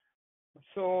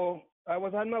 So I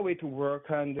was on my way to work,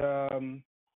 and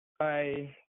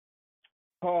I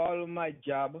called my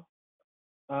job,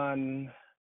 and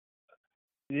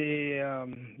they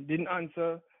didn't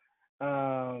answer.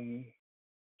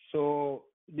 So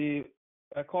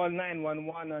I called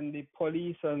 911, and the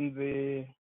police and the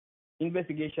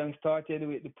investigation started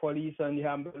with the police and the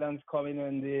ambulance coming,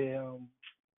 and the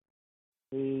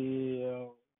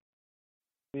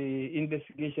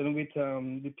investigation with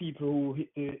the people who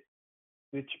hit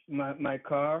my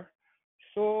car.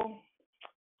 So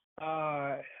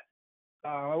I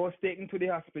was taken to the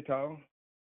hospital,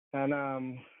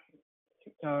 and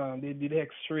they did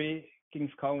X-ray,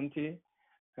 Kings County,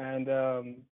 and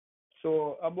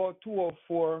so about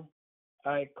 2:04,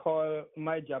 I called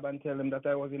my job and tell them that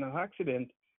I was in an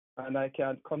accident and I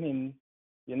can't come in,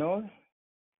 you know.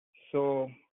 So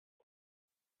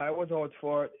I was out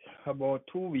for about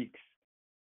 2 weeks.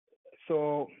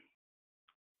 So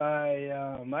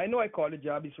I know I called the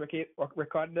job. It's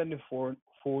recorded on the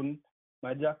phone.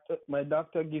 My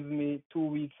doctor gives me 2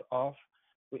 weeks off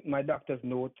with my doctor's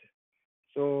note.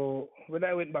 So when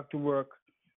I went back to work,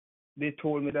 they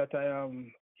told me that I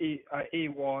am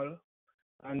AWOL,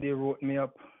 and they wrote me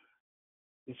up.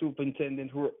 The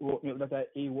superintendent wrote me up that I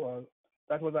AWOL.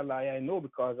 That was a lie, I know,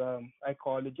 because I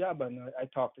called the job and I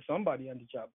talked to somebody on the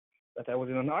job that I was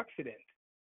in an accident.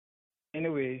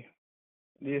 Anyway,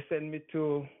 they sent me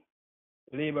to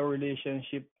labor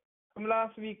relationship from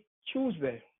last week,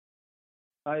 Tuesday.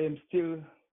 I'm still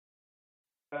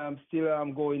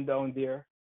going down there.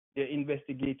 They're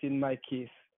investigating my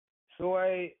case. So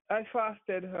I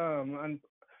fasted and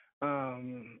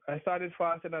I started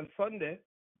fasting on Sunday.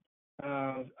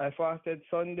 I fasted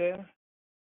Sunday,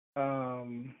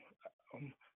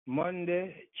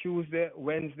 Monday, Tuesday,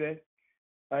 Wednesday.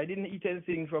 I didn't eat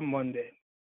anything from Monday.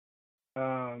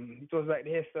 It was like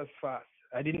the Hester's fast.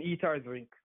 I didn't eat or drink.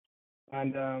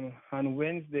 And on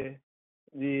Wednesday,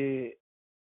 the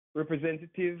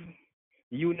representative,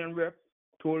 union rep,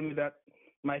 told me that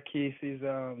my case is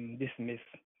dismissed.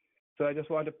 So I just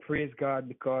want to praise God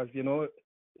because, you know,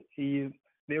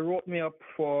 they wrote me up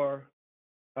for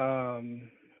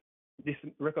this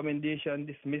recommendation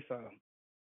dismissal,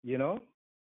 you know.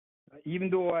 Even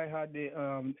though I had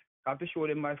I have to show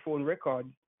them my phone record,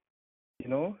 you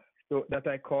know, so that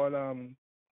I call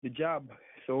the job.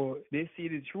 So they see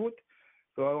the truth.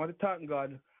 So I want to thank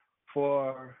God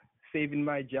for saving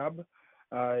my job.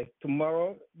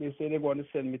 Tomorrow they say they're going to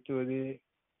send me to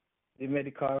the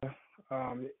medical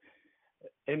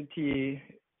MTA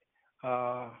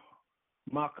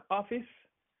MAC office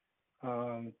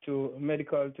to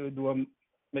medical to do a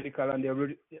medical, and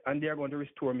they are going to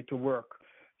restore me to work.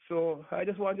 So I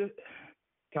just want to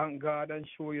thank God and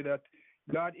show you that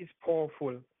God is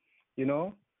powerful. You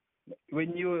know,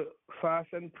 when you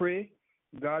fast and pray,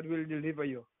 God will deliver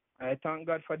you. I thank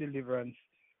God for deliverance,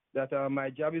 that my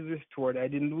job is restored. I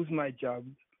didn't lose my job.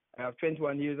 I have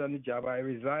 21 years on the job. I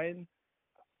resigned.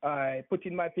 I put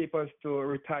in my papers to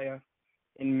retire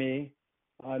in May.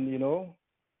 And, you know,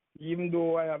 even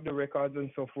though I have the records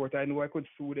and so forth, I know I could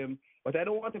sue them. But I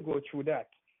don't want to go through that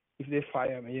if they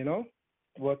fire me, you know.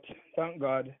 But thank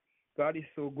God. God is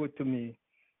so good to me.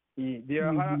 There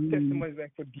are other testimonies I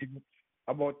could give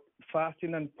about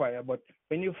fasting and prayer. But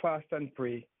when you fast and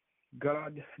pray,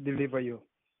 God deliver you.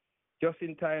 Just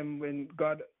in time when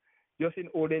God, just in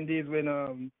olden days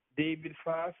when David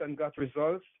fasted and got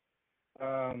results,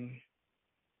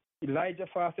 Elijah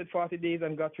fasted 40 days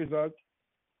and got results.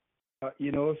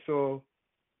 You know, so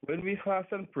when we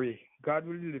fast and pray, God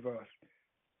will deliver us.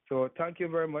 So thank you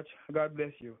very much. God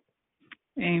bless you.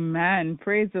 Amen.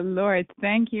 Praise the Lord.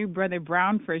 Thank you, Brother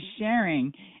Brown, for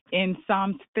sharing. In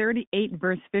Psalms 38,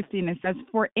 verse 15, it says,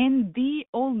 "For in thee,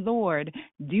 O Lord,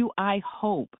 do I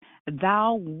hope.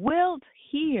 Thou wilt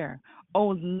hear,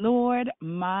 O Lord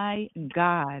my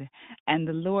God." And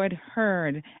the Lord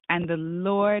heard, and the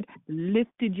Lord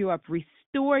lifted you up,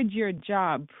 restored your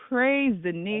job. Praise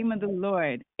the name of the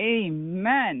Lord.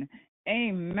 Amen.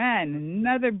 Amen.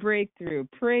 Another breakthrough.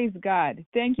 Praise God.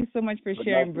 Thank you so much for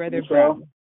sharing, Brother Brown.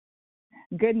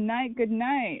 Good night. Good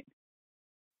night.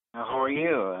 How are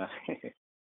you?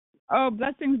 Oh,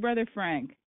 blessings, Brother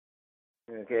Frank.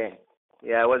 Okay.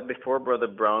 Yeah, I was before Brother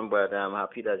Brown, but I'm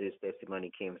happy that his testimony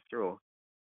came through.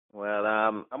 Well,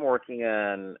 I'm working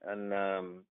on a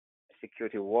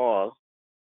security wall,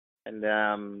 and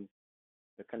the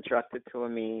contractor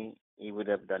told me he would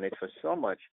have done it for so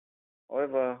much.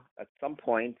 However, at some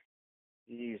point,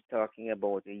 he's talking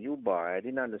about a U-bar. I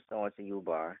didn't understand what's a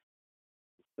U-bar.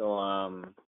 So,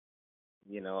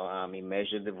 he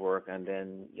measured the work, and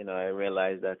then, I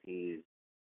realized that he's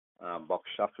box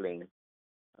shuffling.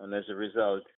 And as a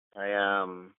result, I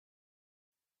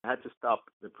had to stop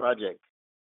the project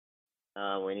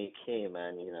when he came,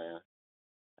 and,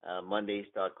 Monday he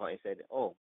started calling. He said,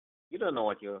 "Oh, you don't know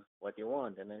what you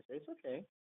want." And I said, "It's okay."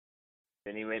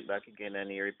 Then he went back again,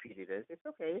 and he repeated it. It's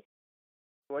okay.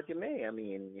 What you may. I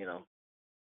mean,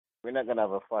 we're not gonna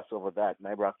have a fuss over that.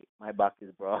 My back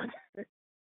is broad.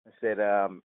 I said,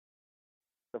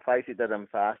 suffice it that I'm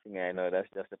fasting. I know that's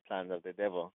just the plan of the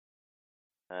devil,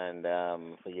 and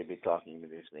for you to be talking to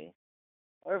me this way.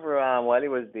 However, while he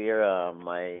was there,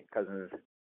 my cousin's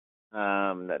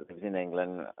that lives in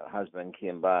England husband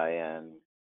came by, and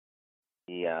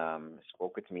he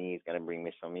spoke with me. He's gonna bring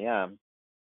me some yam,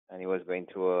 and he was going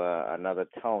to another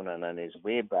town, and on his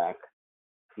way back,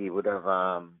 he would have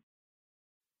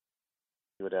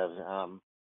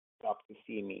stopped to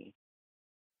see me,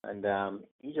 and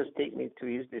he just take me to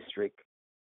his district,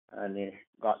 and he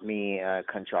got me a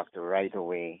contractor right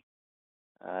away,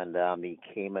 and he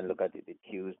came and looked at it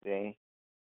Tuesday,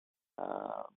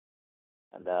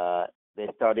 and they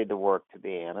started the work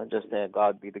today, and I just said,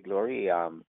 God be the glory.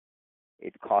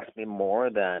 It cost me more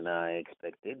than I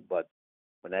expected, but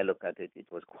when I look at it, it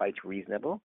was quite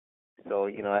reasonable. So,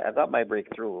 I got my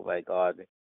breakthrough by God,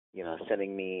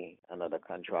 sending me another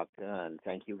contractor. And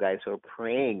thank you guys for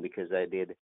praying, because I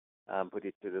did put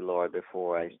it to the Lord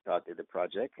before I started the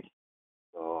project.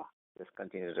 So just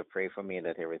continue to pray for me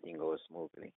that everything goes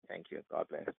smoothly. Thank you. God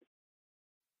bless.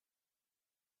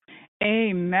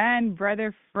 Amen,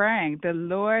 Brother Frank. The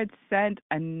Lord sent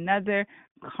another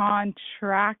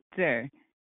contractor.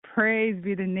 Praise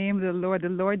be the name of the Lord. The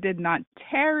Lord did not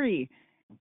tarry.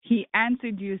 He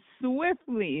answered you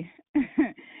swiftly.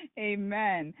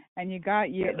 Amen. And you got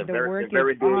the work is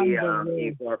on the way.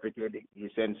 He forfeited, he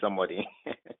sent somebody.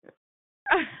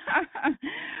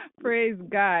 Praise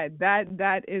God.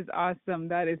 That is awesome.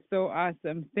 That is so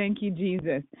awesome. Thank you,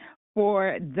 Jesus,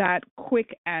 for that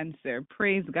quick answer.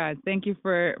 Praise God. Thank you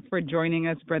for joining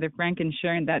us, Brother Frank, and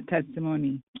sharing that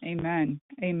testimony. Amen.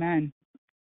 Amen.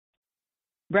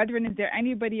 Brethren, is there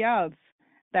anybody else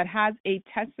that has a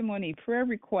testimony, prayer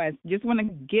request, just want to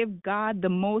give God the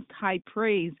most high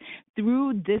praise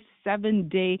through this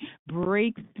 7-day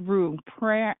breakthrough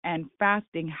prayer and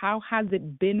fasting. How has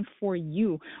it been for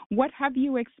you? What have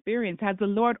you experienced? Has the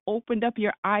Lord opened up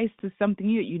your eyes to something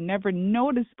you never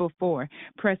noticed before?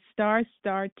 Press star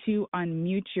star to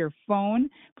unmute your phone.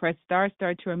 Press star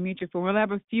star to unmute your phone. We'll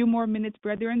have a few more minutes,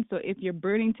 brethren. So if you're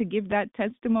burning to give that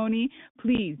testimony,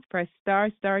 please press star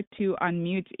star to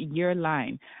unmute your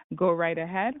line. Go right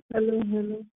ahead. Hello,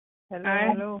 hello. Hello,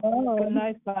 hello. Oh. Good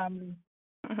night, family.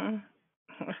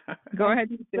 Go ahead,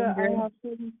 So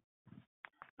Ingrid.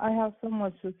 I have so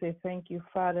much to say. Thank you,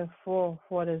 Father, for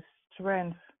the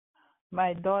strength.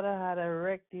 My daughter had a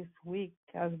wreck this week,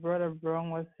 as Brother Brown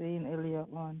was saying earlier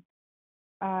on,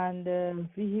 and the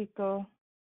vehicle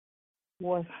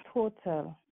was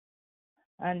total.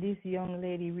 And this young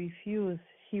lady refused.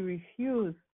 She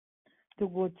refused to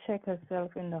go check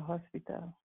herself in the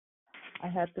hospital. I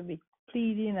had to be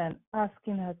pleading and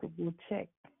asking her to go check.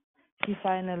 She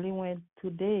finally went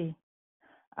today,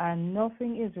 and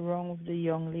nothing is wrong with the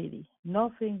young lady.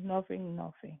 Nothing, nothing,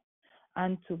 nothing.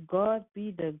 And to God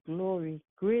be the glory.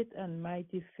 Great and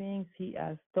mighty things He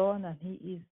has done and He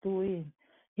is doing.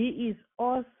 He is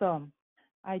awesome.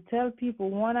 I tell people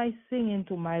when I sing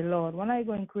into my Lord, when I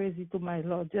going crazy to my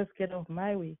Lord, just get off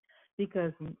my way.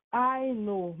 Because I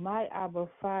know my Abba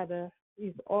Father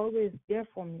is always there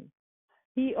for me.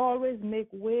 He always make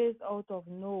ways out of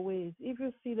no ways. If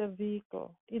you see the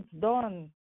vehicle, it's done.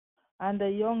 And the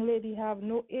young lady have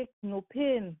no ache, no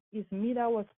pain. It's me that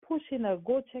was pushing her.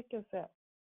 Go check yourself.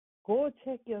 Go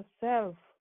check yourself.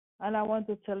 And I want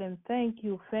to tell him, thank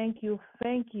you, thank you,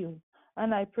 thank you.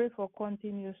 And I pray for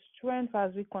continuous strength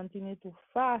as we continue to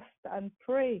fast and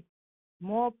pray.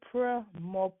 More prayer,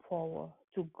 more power.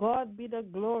 To God be the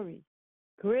glory.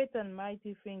 Great and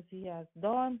mighty things He has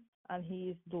done and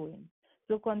He is doing.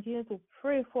 So continue to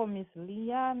pray for Miss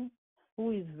Leanne,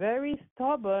 who is very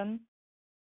stubborn.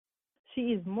 She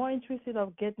is more interested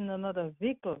of getting another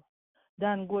vehicle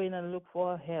than going and look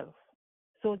for her health.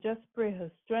 So just pray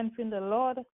her strength in the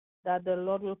Lord, that the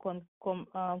Lord will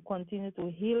continue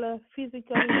to heal her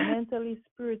physically, mentally,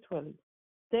 spiritually.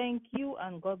 Thank you,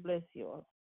 and God bless you all.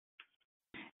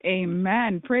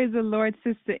 Amen. Praise the Lord,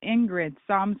 Sister Ingrid.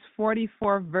 Psalms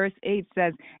 44 verse 8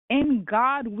 says, in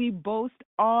God we boast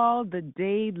all the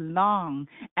day long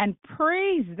and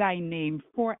praise thy name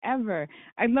forever.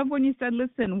 I love when you said,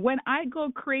 listen, when I go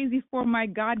crazy for my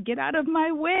God, get out of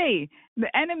my way.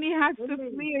 The enemy has to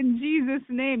flee in Jesus'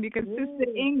 name, because Sister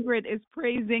Ingrid is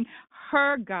praising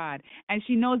her God. And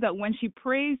she knows that when she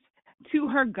prays to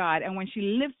her God, and when she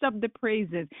lifts up the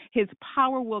praises, His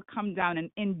power will come down.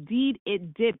 And indeed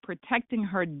it did, protecting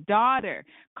her daughter.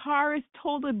 Car is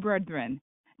totaled, brethren.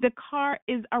 The car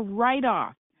is a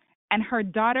write-off, and her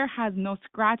daughter has no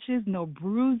scratches, no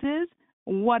bruises.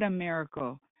 What a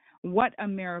miracle. What a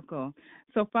miracle.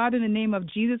 So, Father, in the name of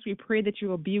Jesus, we pray that you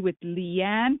will be with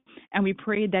Leanne, and we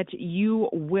pray that you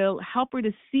will help her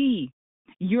to see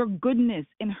your goodness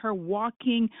in her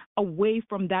walking away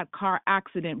from that car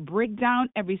accident. Break down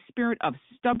every spirit of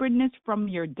stubbornness from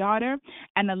your daughter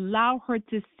and allow her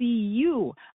to see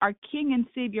you, our King and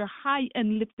Savior, high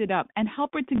and lifted up, and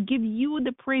help her to give you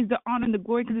the praise, the honor, and the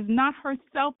glory, because it's not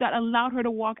herself that allowed her to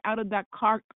walk out of that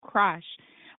car crash,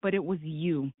 but it was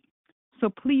you. So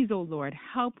please, oh Lord,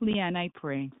 help Leanne, I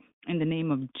pray, in the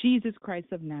name of Jesus Christ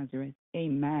of Nazareth.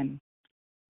 Amen.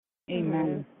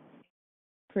 Amen.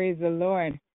 Praise the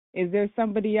Lord. Is there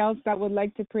somebody else that would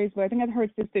like to praise? Well, I think I've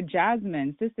heard Sister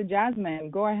Jasmine. Sister Jasmine,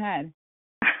 go ahead.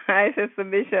 Hi, Sister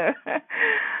Bishop. I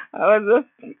was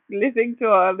just listening to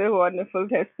all the wonderful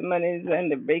testimonies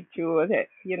and the breakthrough.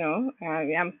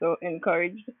 I'm so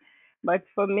encouraged. But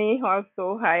for me,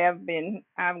 also, I've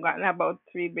gotten about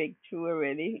 3 breakthrough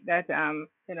already. That I'm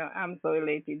so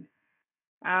elated.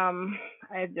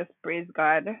 I just praise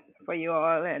God for you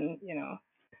all, and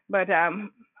but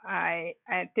I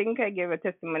think I gave a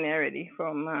testimony already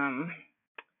from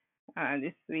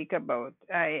this week about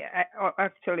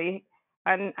actually,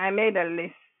 and I made a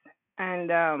list, and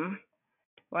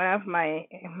one of my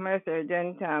most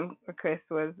urgent requests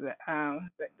was that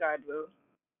God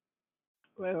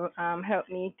will help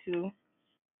me to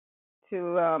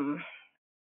um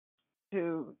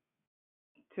to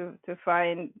to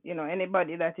find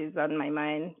anybody that is on my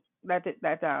mind that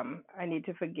I need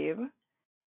to forgive,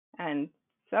 and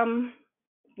some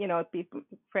people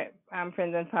friends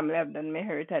and family have done me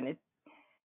hurt, and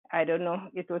I don't know,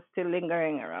 it was still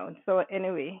lingering around. So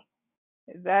anyway,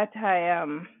 that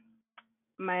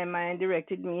my mind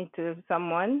directed me to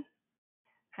someone,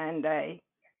 and I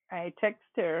text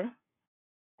her,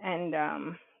 and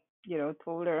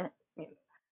told her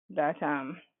that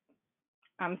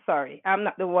I'm sorry. I'm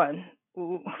not the one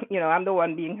who, I'm the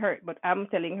one being hurt, but I'm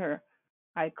telling her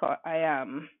I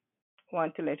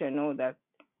want to let her know that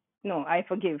no, I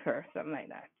forgive her, something like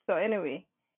that. So anyway,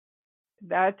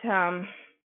 that um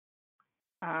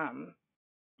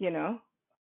you know,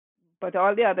 but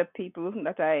all the other people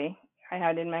that I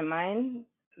had in my mind,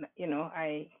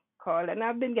 I called and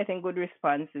I've been getting good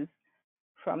responses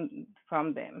from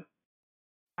them,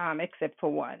 except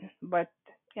for one. But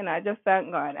I just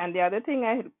thank God. And the other thing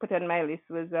I put on my list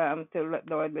was to let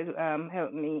Lord will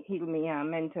help me heal me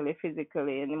mentally,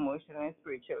 physically, and emotionally and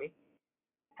spiritually.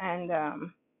 And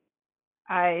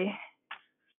I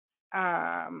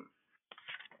um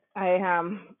I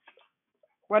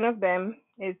one of them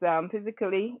is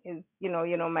physically is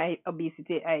my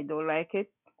obesity. I don't like it,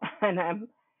 and I'm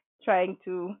trying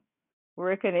to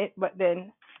work on it. But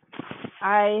then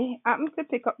I happened to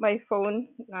pick up my phone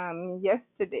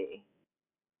yesterday,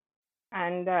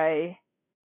 and I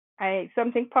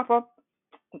something pop up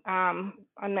on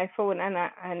my phone, and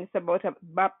it's about a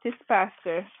Baptist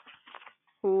pastor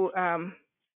who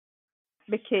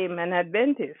became an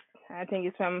Adventist. I think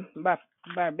it's from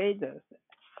Barbados,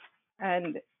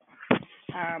 and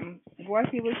what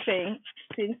he was saying,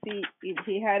 since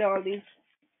he had all these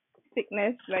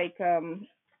sickness like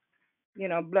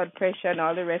blood pressure and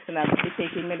all the rest, and I was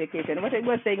taking medication. What he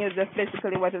was saying is just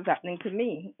basically what is happening to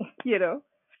me,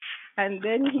 And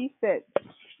then he said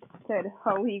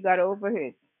how he got over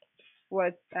it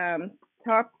was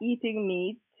stop eating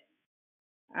meat,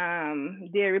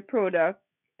 dairy products,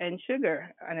 and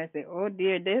sugar. And I said, oh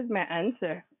dear, there's my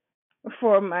answer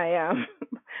for my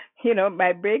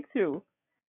my breakthrough.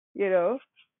 You know,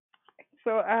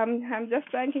 So I'm just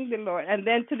thanking the Lord. And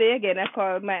then today again, I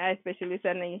called my eye specialist,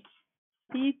 and I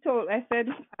said,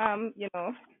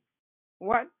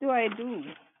 what do I do?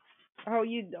 How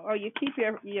you keep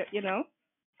your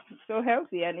so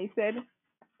healthy? And he said,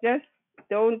 just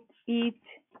don't eat,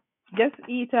 just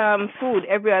eat food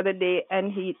every other day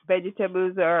and eat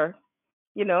vegetables, or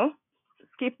you know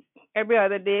skip every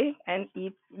other day and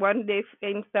eat one day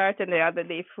in starch and the other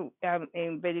day fruit,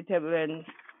 in vegetable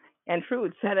and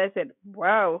fruits. And I said,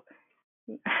 wow,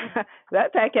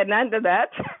 that I can handle that.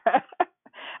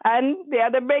 And the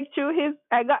other breakthrough is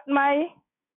I got my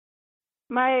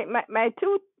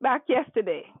tooth back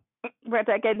yesterday, but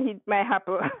I can eat my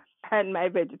apple and my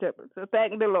vegetables. So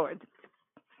thank the Lord.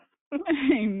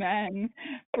 Amen.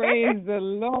 Praise the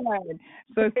Lord.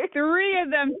 So three of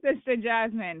them, Sister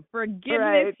Jasmine.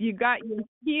 Forgiveness, Right. you got your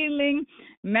healing,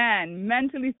 man,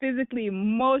 mentally, physically,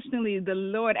 emotionally, the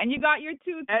Lord, and you got your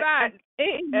tooth back.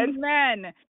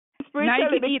 Amen. Now you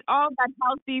can eat all that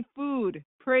healthy food.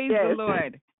 Praise the Yes.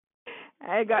 Lord.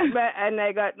 I got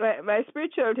my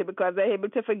spirituality, because I'm able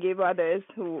to forgive others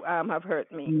who have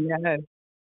hurt me.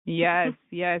 Yes.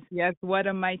 What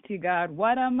a mighty God.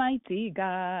 What a mighty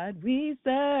God we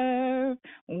serve.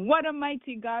 What a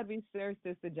mighty God we serve,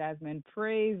 Sister Jasmine.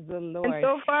 Praise the Lord. And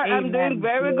so far, Amen. I'm doing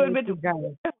very good with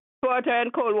water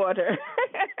and cold water.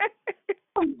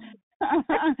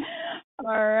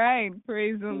 All right.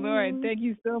 Praise the Lord. Thank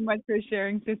you so much for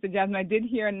sharing, Sister Jasmine. I did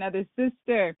hear another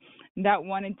sister that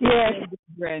wanted to share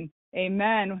different.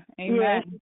 Amen. Yes.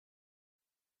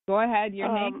 Go ahead.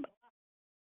 Your name?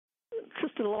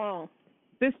 Sister Long.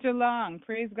 Sister Long.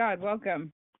 Praise God.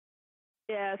 Welcome.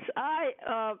 Yes, I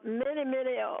many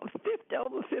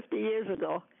over 50 years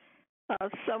ago,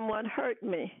 someone hurt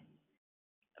me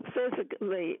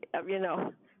physically, and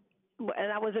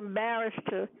I was embarrassed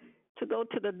to go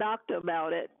to the doctor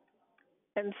about it,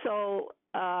 and so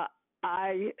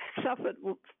I suffered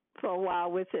for a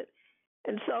while with it,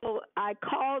 and so I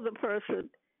called the person,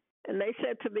 and they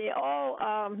said to me,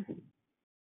 "Oh,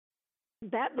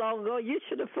 that long ago, you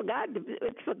should have forgotten.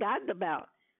 It's forgotten about."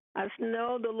 I said,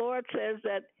 "No, the Lord says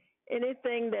that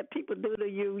anything that people do to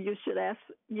you,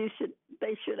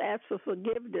 they should ask for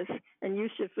forgiveness, and you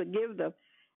should forgive them."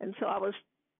 And so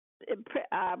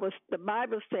the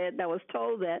Bible said, and I was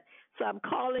told that. So I'm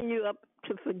calling you up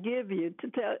to forgive you,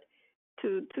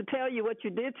 to tell you what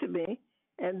you did to me,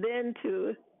 and then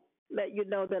to let you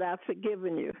know that I've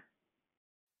forgiven you.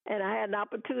 And I had an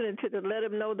opportunity to let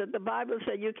him know that the Bible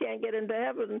said you can't get into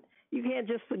heaven. You can't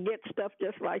just forget stuff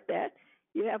just like that.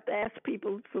 You have to ask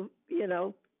people to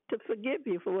forgive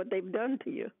you for what they've done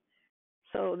to you.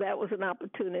 So that was an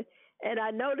opportunity. And I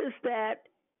noticed that,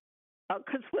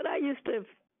 because when I used to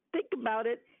think about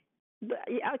it,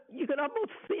 you could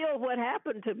almost feel what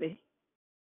happened to me.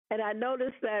 And I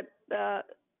noticed that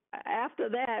after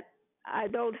that, I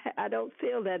don't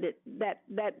feel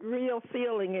that real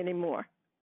feeling anymore.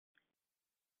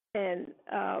 And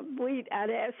I'd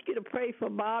ask you to pray for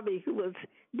Bobby, who was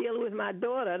dealing with my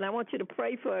daughter, and I want you to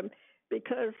pray for him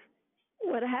because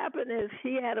what happened is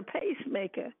he had a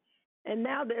pacemaker, and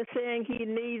now they're saying he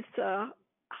needs a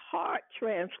heart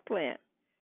transplant.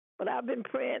 But I've been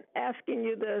praying, asking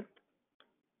you to,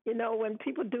 when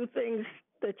people do things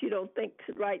that you don't think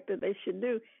is right that they should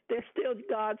do, they're still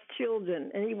God's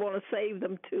children, and He want to save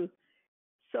them too.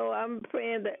 So I'm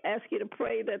praying to ask you to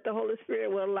pray that the Holy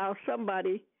Spirit will allow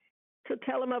somebody to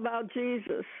tell them about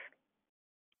Jesus,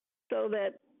 so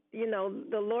that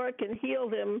the Lord can heal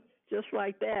him just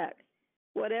like that.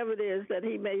 Whatever it is, that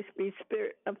he may be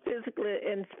physically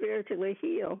and spiritually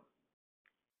healed.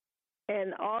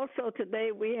 And also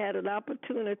today we had an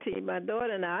opportunity, my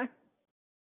daughter and I,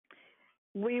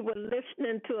 we were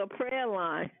listening to a prayer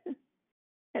line,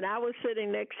 and I was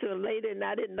sitting next to a lady, and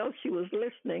I didn't know she was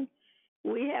listening.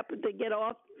 We happened to get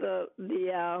off the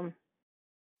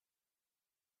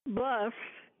bus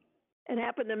and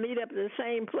happened to meet up at the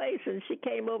same place, and she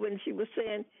came over and she was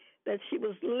saying that she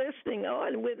was listening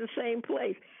and we're the same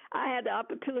place. I had the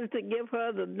opportunity to give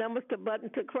her the numbers to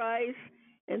Button to Christ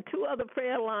and 2 other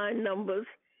prayer line numbers,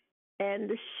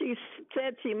 and she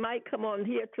said she might come on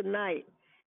here tonight.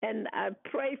 And I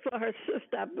pray for her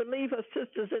sister. I believe her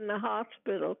sister's in the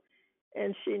hospital,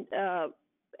 and she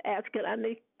asked her, I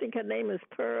think her name is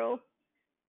Pearl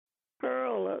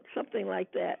or something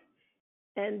like that.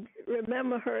 And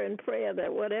remember her in prayer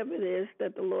that whatever it is,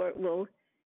 that the Lord will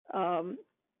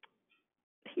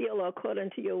heal her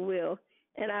according to your will.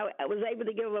 And I was able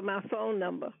to give her my phone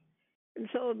number. And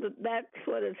so that's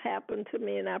what has happened to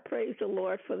me, and I praise the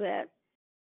Lord for that.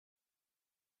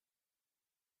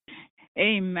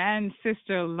 Amen,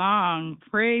 Sister Long.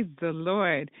 Praise the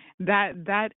Lord.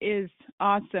 That is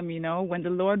awesome, when the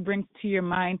Lord brings to your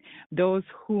mind those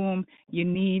whom you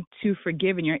need to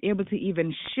forgive, and you're able to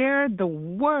even share the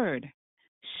word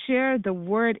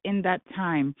in that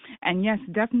time. And yes,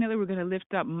 definitely we're going to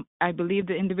lift up, I believe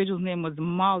the individual's name was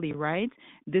Molly, right?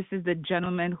 This is the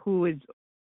gentleman who is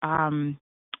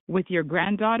with your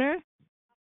granddaughter?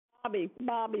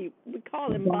 Bobby. We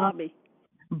call him Bobby.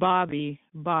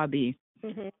 Bobby.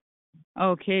 Mm-hmm.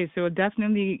 Okay, so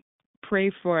definitely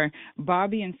pray for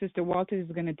Bobby, and Sister Walters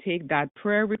is going to take that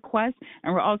prayer request,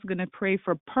 and we're also going to pray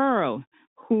for Pearl,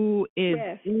 who is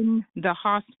in the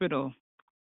hospital.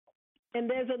 And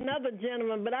there's another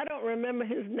gentleman, but I don't remember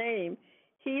his name.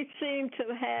 He seemed to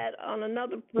have had on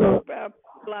another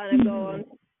line going.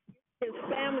 His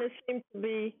family seemed to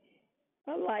be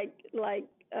like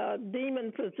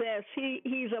demon possessed.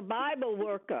 He's a Bible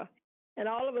worker, and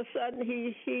all of a sudden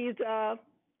he's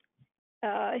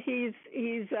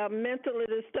mentally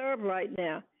disturbed right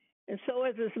now, and so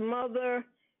is his mother,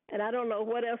 and I don't know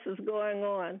what else is going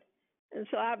on. And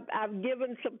so I've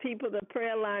given some people the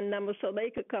prayer line number so they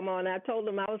could come on. I told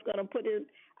them I was going to put in,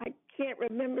 I can't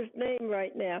remember his name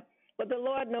right now, but the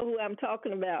Lord knows who I'm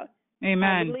talking about. Amen.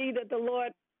 I believe that the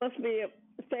Lord must be a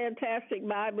fantastic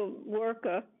Bible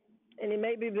worker, and he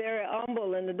may be very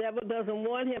humble, and the devil doesn't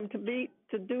want him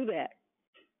to do that.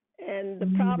 And the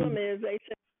problem is, they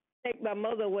said, take my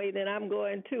mother away, then I'm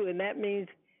going too, and that means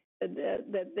that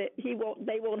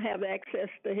they won't have access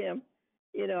to him,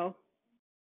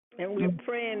 And we're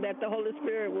praying that the Holy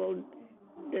Spirit will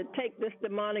take this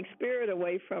demonic spirit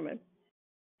away from him.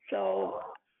 So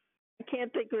I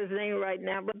can't think of his name right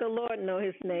now, but the Lord knows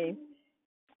his name.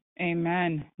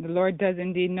 Amen. The Lord does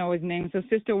indeed know his name. So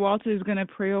Sister Walter is going to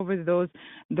pray over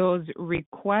those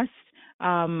requests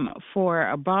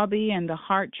for Bobby and the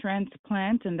heart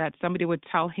transplant, and that somebody would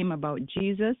tell him about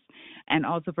Jesus, and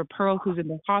also for Pearl, who's in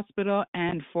the hospital,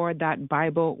 and for that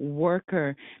Bible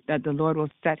worker, that the Lord will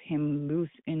set him loose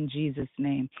in Jesus'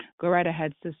 name. Go right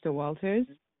ahead, Sister Walters.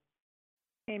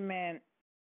 Amen.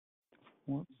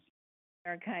 Whoops.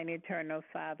 Our kind eternal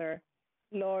Father,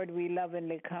 Lord, we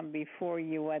lovingly come before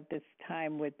you at this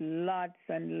time with lots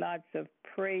and lots of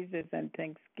praises and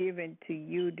thanksgiving to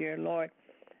you, dear Lord,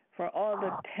 for all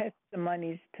the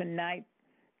testimonies tonight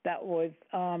that was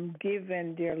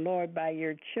given, dear Lord, by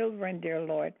your children, dear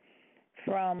Lord,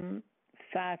 from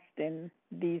fasting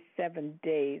these 7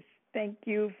 days. Thank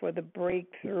you for the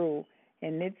breakthrough.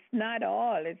 And it's not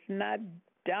all. It's not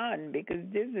done, because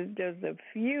this is just a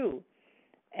few.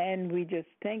 And we just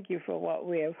thank you for what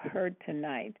we have heard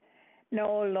tonight.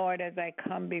 No, Lord, as I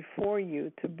come before you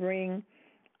to bring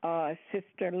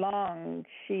Sister Long,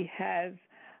 she has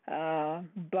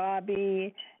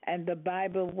Bobby and the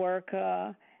Bible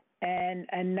worker and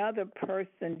another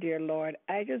person, dear Lord.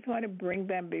 I just want to bring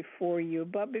them before you.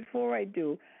 But before I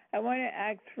do, I want to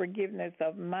ask forgiveness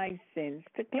of my sins,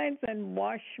 to cleanse and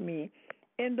wash me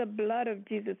in the blood of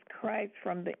Jesus Christ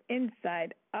from the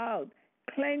inside out.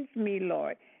 Cleanse me,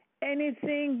 Lord.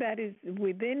 Anything that is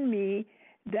within me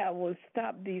that will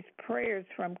stop these prayers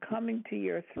from coming to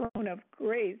your throne of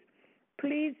grace,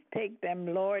 please take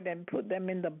them, Lord, and put them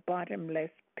in the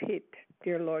bottomless pit,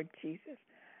 dear Lord Jesus.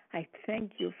 I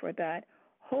thank you for that.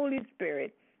 Holy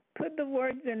Spirit, put the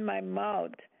words in my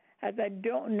mouth as I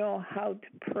don't know how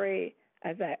to pray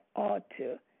as I ought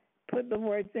to. Put the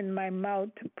words in my mouth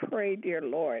to pray, dear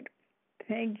Lord.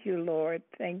 Thank you, Lord.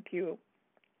 Thank you.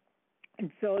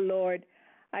 And so, Lord,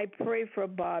 I pray for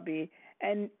Bobby,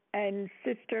 and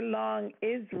Sister Long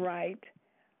is right.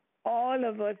 All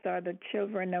of us are the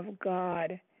children of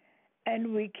God,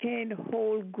 and we can't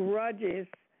hold grudges.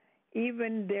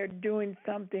 Even they're doing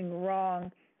something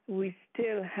wrong, we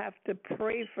still have to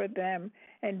pray for them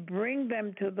and bring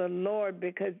them to the Lord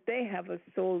because they have a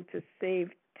soul to save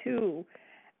too.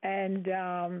 And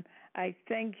I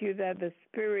thank you that the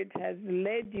Spirit has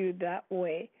led you that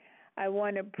way. I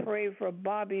want to pray for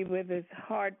Bobby with his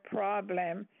heart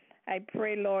problem. I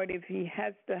pray, Lord, if he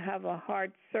has to have a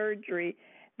heart surgery,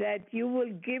 that you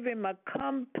will give him a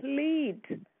complete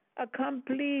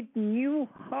new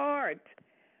heart.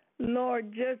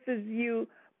 Lord, just as you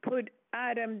put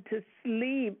Adam to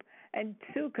sleep and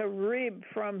took a rib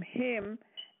from him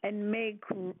and make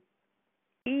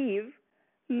Eve,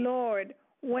 Lord,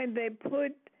 when they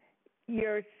put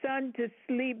your son to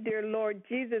sleep, dear Lord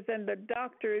Jesus, and the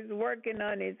doctor is working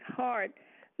on his heart,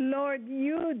 Lord,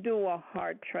 you do a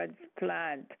heart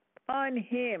transplant on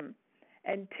him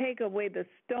and take away the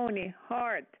stony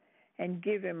heart and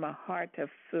give him a heart of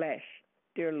flesh,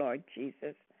 dear Lord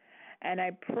Jesus. And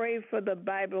I pray for the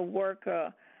Bible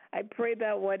worker. I pray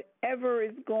that whatever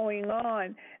is going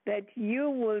on, that you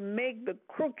will make the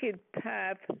crooked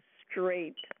path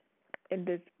straight in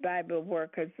this Bible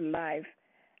worker's life,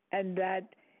 and that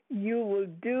you will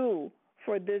do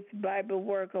for this Bible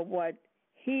worker what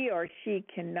he or she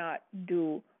cannot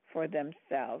do for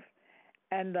themselves.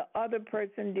 And the other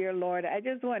person, dear Lord, I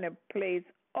just want to place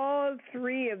all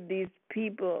three of these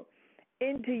people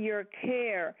into your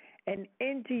care and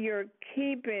into your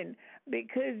keeping,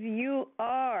 because you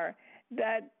are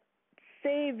that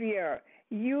Savior.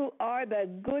 You are the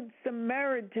Good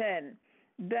Samaritan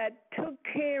that took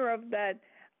care of that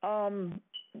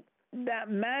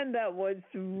man that was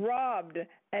robbed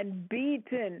and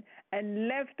beaten and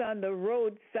left on the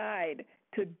roadside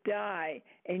to die.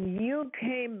 And you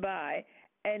came by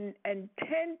and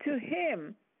tend to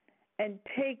him and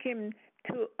take him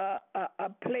to a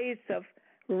place of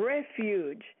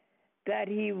refuge that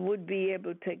he would be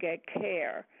able to get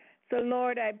care. So,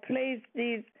 Lord, I place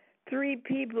these three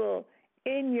people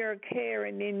in your care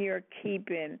and in your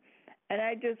keeping. And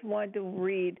I just want to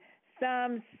read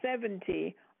Psalm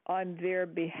 70 on their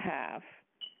behalf.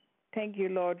 Thank you,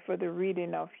 Lord, for the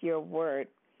reading of your word.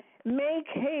 Make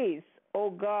haste, O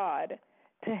God,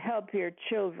 to help your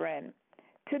children,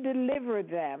 to deliver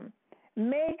them.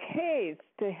 Make haste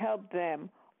to help them,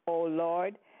 O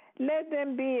Lord. Let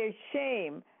them be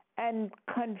ashamed and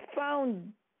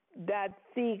confound that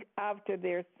seek after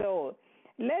their soul.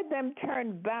 Let them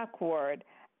turn backward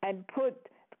and put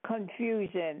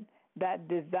confusion that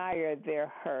desire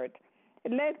their hurt.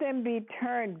 Let them be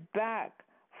turned back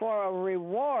for a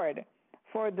reward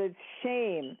for the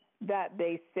shame that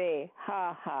they say,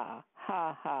 ha, ha,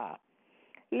 ha, ha.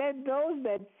 Let those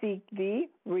that seek thee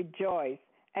rejoice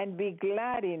and be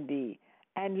glad in thee,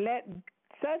 and let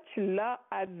such love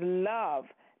as love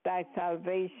thy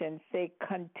salvation say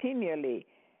continually,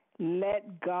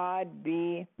 let God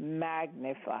be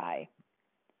magnified.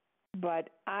 But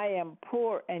I am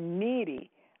poor and needy.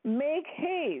 Make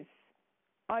haste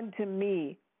unto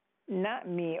me, not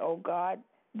me, O God,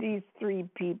 these three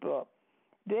people.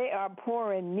 They are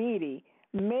poor and needy.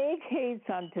 Make haste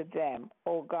unto them,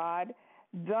 O God.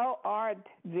 Thou art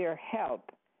their help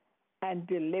and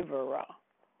deliverer.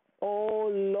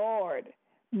 O Lord,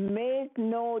 make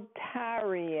no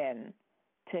tarrying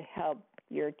to help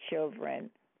your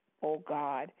children, O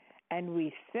God. And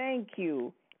we thank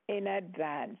you in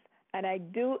advance. And I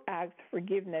do ask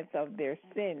forgiveness of their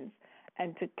sins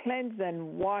and to cleanse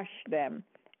and wash them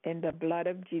in the blood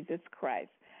of Jesus Christ.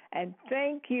 And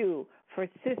thank you for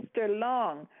Sister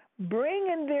Long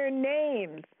bringing their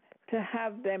names to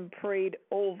have them prayed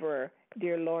over,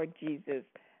 dear Lord Jesus.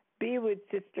 Be with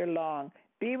Sister Long,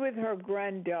 be with her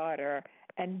granddaughter,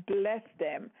 and bless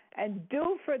them, and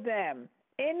do for them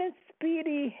in a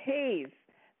speedy haste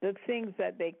the things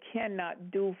that they cannot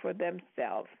do for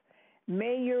themselves.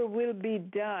 May your will be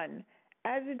done,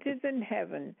 as it is in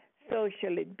heaven, so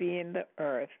shall it be in the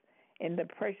earth. In the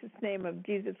precious name of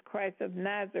Jesus Christ of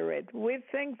Nazareth, with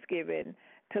thanksgiving,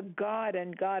 To God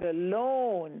and God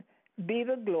alone be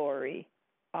the glory.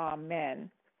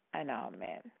 Amen and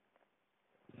amen.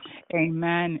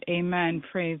 Amen. Amen.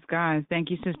 Praise God. Thank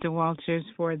you, Sister Walters,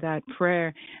 for that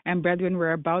prayer. And brethren,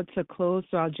 we're about to close,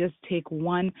 so I'll just take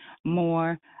one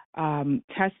more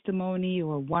testimony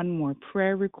or one more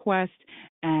prayer request,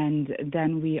 and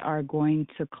then we are going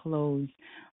to close.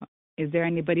 Is there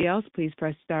anybody else? Please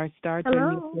press star to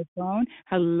unmute your phone.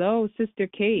 Hello, Sister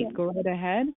Kate. Yes. Go right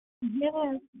ahead.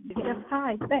 Yes. Yes.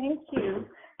 Hi. Thank you.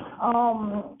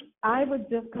 I would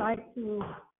just like to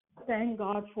thank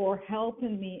God for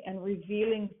helping me and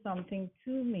revealing something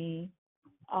to me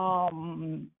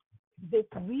this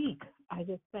week. I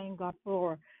just thank God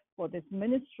for this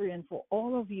ministry and for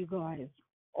all of you guys.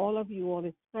 All of you all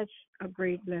is such a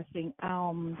great blessing.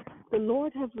 The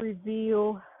Lord has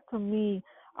revealed to me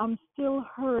I'm still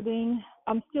hurting.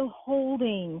 I'm still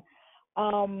holding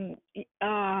pain.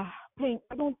 I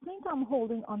don't think I'm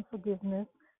holding unforgiveness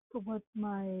towards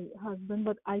my husband,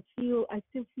 but I still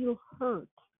feel hurt.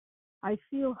 I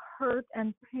feel hurt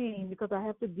and pain because I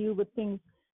have to deal with things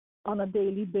on a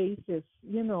daily basis,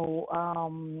 and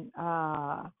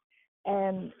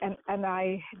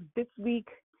I this week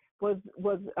was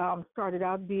started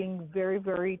out being very,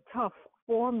 very tough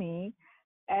for me,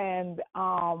 and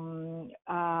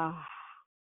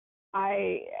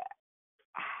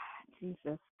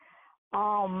Jesus,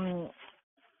 I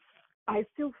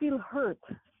still feel hurt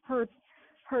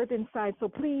inside. So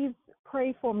please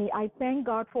pray for me. I thank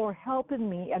God for helping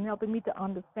me and helping me to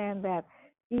understand that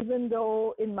even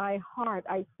though in my heart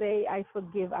I say I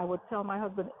forgive, I would tell my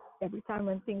husband every time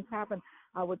when things happen,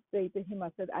 I would say to him,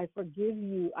 I said, I forgive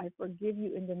you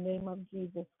in the name of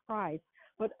Jesus Christ.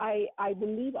 But I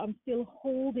believe I'm still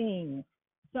holding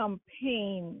some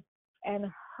pain and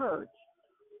hurt.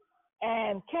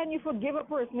 And can you forgive a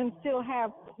person and still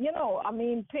have,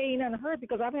 pain and hurt?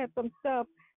 Because I've had some stuff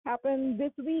happen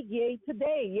this week, yay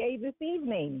today, yay this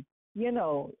evening,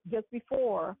 just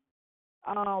before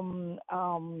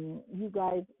you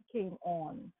guys came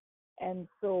on. And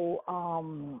so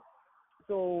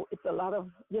it's a lot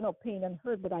of, pain and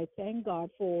hurt, but I thank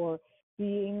God for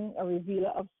being a revealer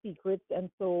of secrets. And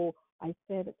so I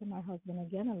said to my husband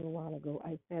again a little while ago,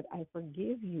 I said, I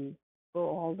forgive you for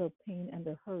all the pain and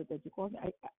the hurt that you caused me.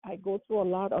 I go through a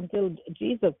lot until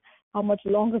Jesus, how much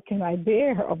longer can I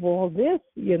bear of all this,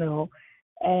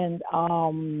 And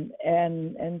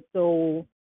so,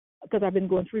 because I've been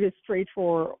going through this straight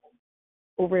for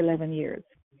over 11 years.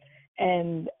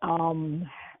 And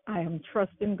I am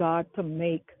trusting God to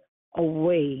make a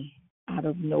way out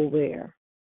of nowhere.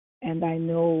 And I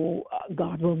know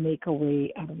God will make a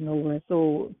way out of nowhere.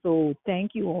 So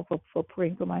thank you all for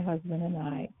praying for my husband and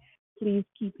I. Please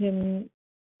keep him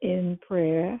in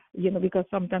prayer, because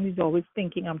sometimes he's always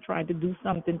thinking I'm trying to do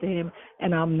something to him,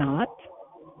 and I'm not.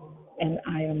 And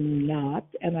I am not.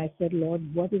 And I said,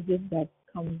 Lord, what is it that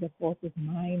comes across his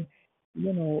mind?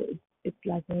 It's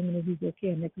like one minute he's okay,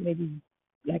 and next minute he's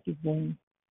like he's going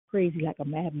crazy, like a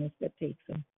madness that takes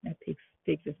him, that takes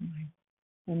his mind.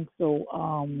 And so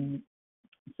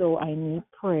I need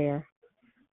prayer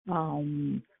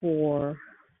for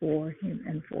him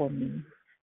and for me.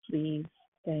 Please,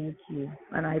 thank you.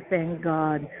 And I thank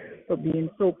God for being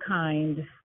so kind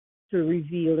to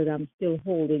reveal that I'm still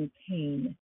holding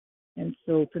pain. And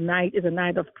so tonight is a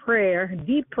night of prayer,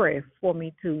 deep prayer, for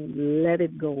me to let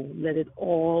it go, let it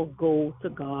all go to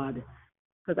God,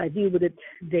 because I deal with it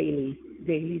daily.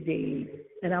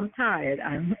 And I'm tired.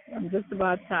 I'm just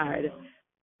about tired,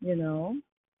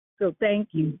 So thank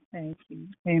you.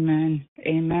 Amen.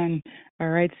 All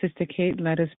right, Sister Kate,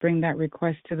 let us bring that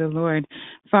request to the Lord.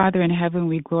 Father in heaven,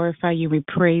 we glorify you, we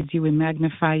praise you, we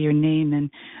magnify your name. And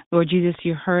Lord Jesus,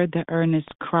 you heard the earnest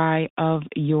cry of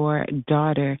your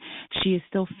daughter. She is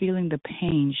still feeling the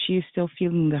pain. She is still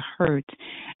feeling the hurt.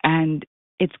 And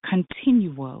it's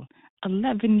continual.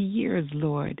 11 years,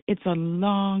 Lord. It's a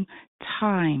long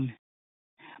time.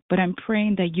 But I'm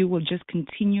praying that you will just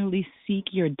continually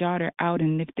seek your daughter out.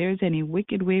 And if there's any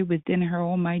wicked way within her,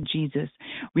 oh my Jesus,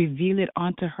 reveal it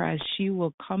unto her as she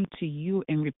will come to you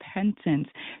in repentance.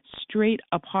 Straight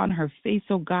upon her face,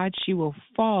 oh God, she will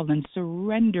fall and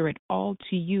surrender it all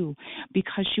to you,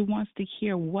 because she wants to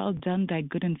hear, well done, thy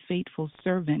good and faithful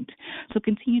servant. So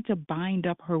continue to bind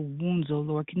up her wounds, oh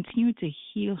Lord. Continue to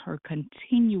heal her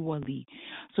continually,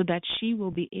 so that she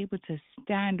will be able to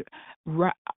stand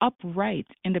upright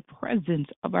in the presence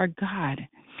of our God.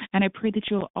 And I pray that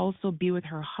you'll also be with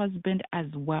her husband as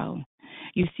well.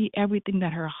 You see everything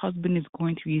that her husband is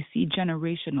going through. You see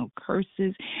generational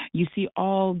curses. You see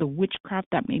all the witchcraft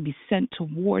that may be sent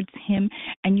towards him.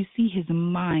 And you see his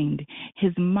mind.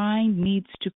 His mind needs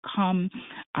to come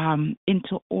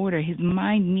into order. His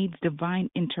mind needs divine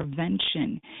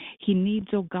intervention. He needs,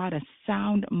 oh God, a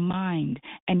sound mind.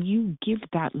 And you give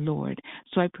that, Lord.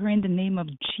 So I pray in the name of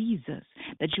Jesus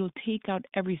that you'll take out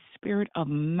every spirit of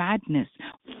madness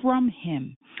from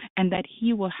him, and that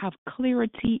he will have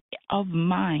clarity of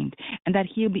mind, and that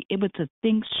he'll be able to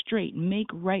think straight, make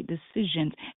right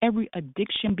decisions, every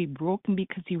addiction be broken,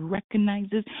 because he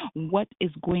recognizes what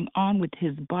is going on with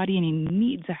his body and he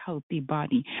needs a healthy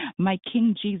body. My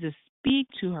King Jesus, speak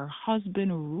to her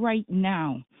husband right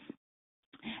now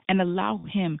and allow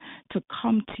him to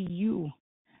come to you.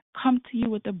 Come to you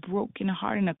with a broken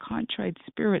heart and a contrite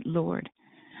spirit, Lord,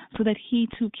 so that he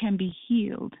too can be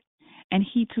healed, and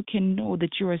he too can know that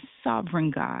you're a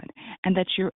sovereign God and that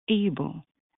you're able,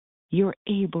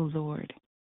 Lord,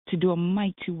 to do a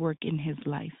mighty work in his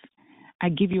life. I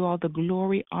give you all the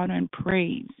glory, honor, and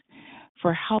praise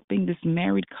for helping this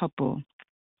married couple,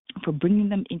 for bringing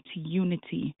them into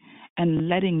unity and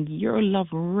letting your love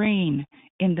reign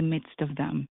in the midst of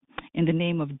them. In the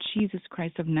name of Jesus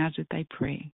Christ of Nazareth, I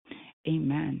pray.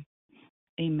 Amen.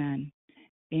 Amen.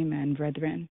 Amen,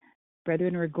 brethren.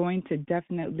 Brethren, we're going to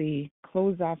definitely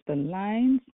close off the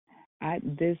lines at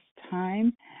this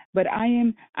time, but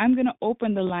I'm going to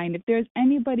open the line. If there's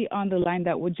anybody on the line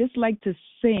that would just like to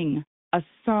sing a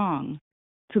song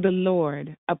to the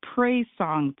Lord, a praise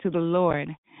song to the Lord,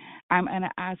 I'm going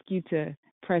to ask you to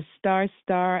press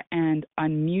star and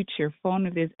unmute your phone.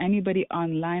 If there's anybody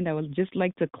online that would just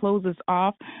like to close us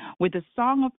off with a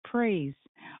song of praise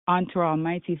unto our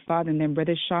Almighty Father, and then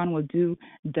Brother Sean will do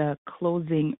the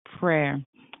closing prayer.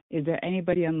 Is there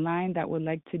anybody online that would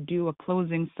like to do a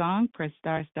closing song? Press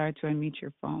star to unmute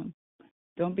your phone.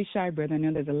 Don't be shy, brother. I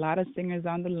know there's a lot of singers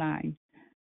on the line.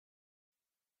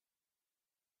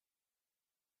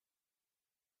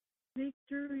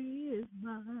 Victory is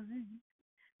mine.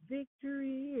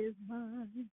 Victory is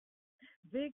mine.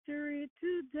 Victory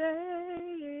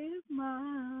today is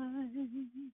mine.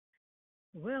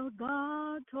 Well,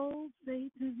 God told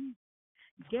Satan,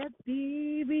 get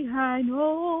thee behind.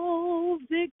 Oh,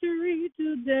 victory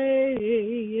today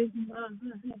is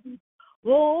mine.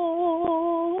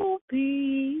 Oh,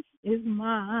 peace is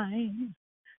mine.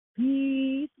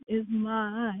 Peace is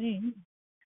mine.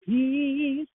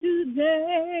 Peace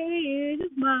today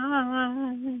is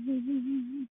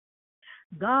mine.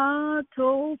 God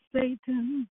told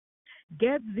Satan,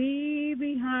 get thee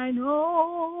behind.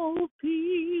 Oh,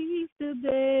 peace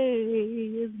today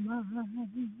is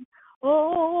mine.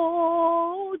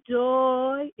 Oh,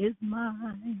 joy is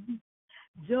mine.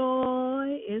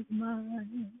 Joy is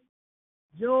mine.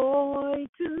 Joy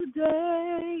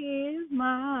today is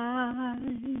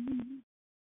mine.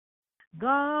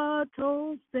 God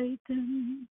told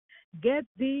Satan, get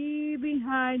thee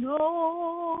behind.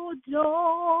 Oh,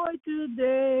 joy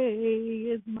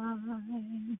today is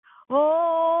mine.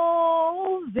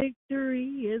 Oh,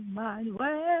 victory is mine.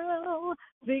 Well,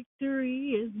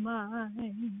 victory is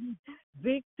mine.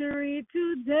 Victory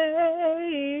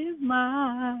today is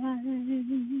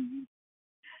mine.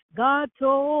 God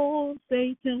told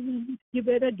Satan, you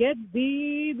better get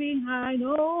thee behind.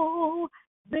 Oh,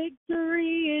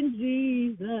 victory in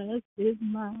Jesus is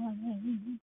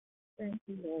mine. Thank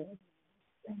you, Lord.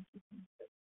 Thank you, Jesus.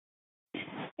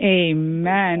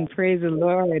 Amen. Praise the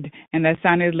Lord. And that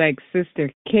sounded like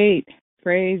Sister Kate.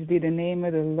 Praise be the name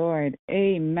of the Lord.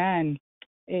 Amen.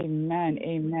 Amen.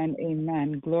 Amen.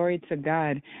 Amen. Glory to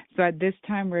God. So at this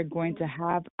time, we're going to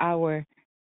have our.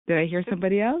 Did I hear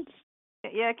somebody else?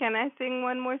 Yeah, can I sing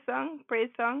one more song? Praise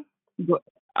song?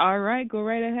 All right, go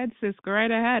right ahead, sis. Go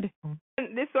right ahead.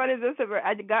 This one is just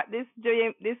I got this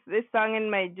dream, this song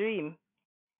in my dream,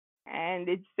 and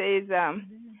it says,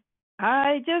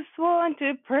 I just want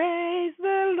to praise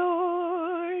the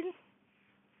Lord.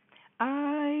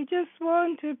 I just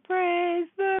want to praise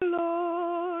the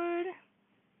Lord.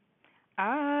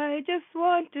 I just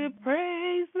want to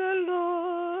praise the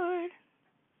Lord.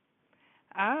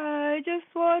 I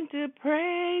just want to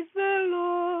praise the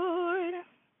Lord.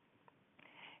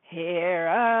 Here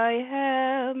I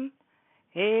am,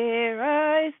 here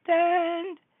I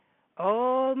stand.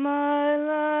 All my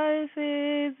life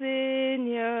is in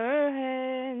your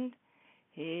hand.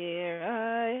 Here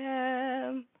I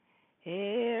am,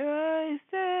 here I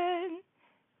stand.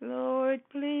 Lord,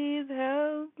 please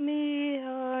help me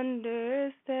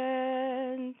understand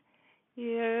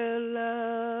your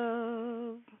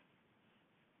love.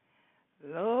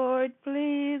 Lord,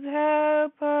 please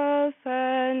help us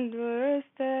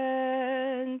understand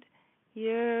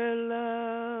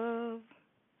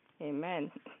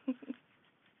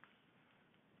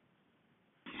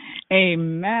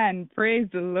Amen. Praise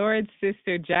the Lord,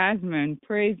 Sister Jasmine.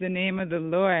 Praise the name of the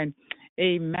Lord.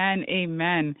 Amen.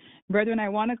 Amen. Brethren, I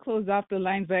want to close off the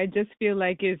lines, but I just feel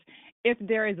like if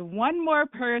there is one more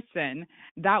person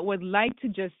that would like to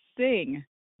just sing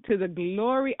to the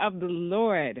glory of the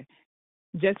Lord,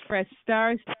 just press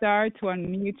star to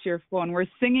unmute your phone. We're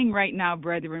singing right now,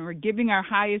 brethren. We're giving our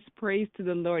highest praise to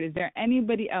the Lord. Is there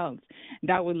anybody else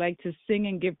that would like to sing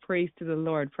and give praise to the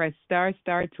Lord? Press star to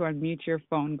unmute your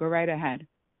phone. Go right ahead.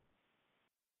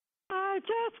 I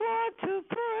just want to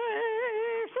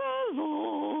praise the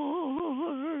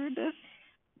Lord.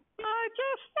 I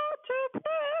just want to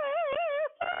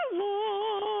praise the Lord.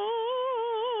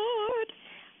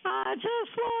 I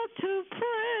just want to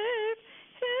praise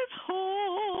His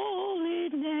holy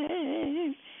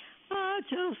name. I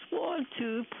just want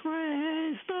to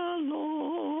praise the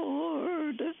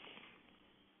Lord.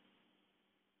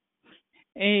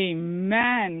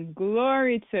 Amen.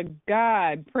 Glory to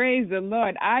God. Praise the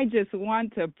Lord. I just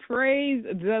want to praise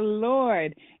the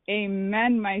Lord.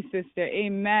 Amen, my sister.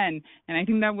 Amen. And I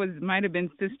think that might have been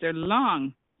Sister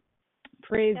Long.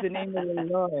 Praise the name of the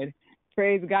Lord.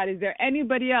 Praise God. Is there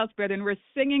anybody else, brethren? We're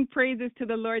singing praises to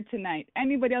the Lord tonight.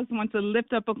 Anybody else want to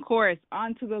lift up a chorus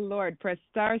onto the Lord? Press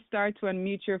star to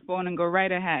unmute your phone and go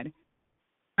right ahead.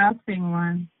 I'll sing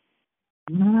one.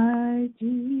 My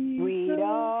Jesus. Sweet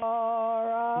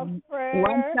hour of prayer.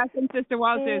 1 second, Sister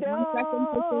Walters. 1 second,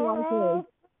 Sister Walters.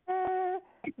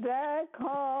 That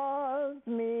calls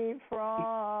me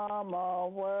from a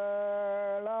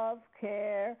world of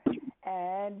care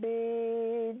and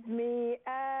bids me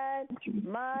at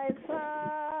my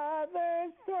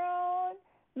Father's throne,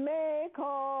 make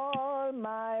all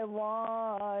my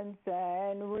wants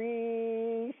and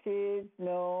wishes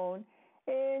known.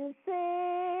 In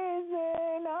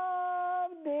season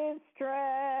of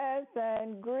distress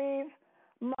and grief,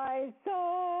 my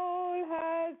soul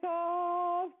has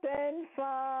often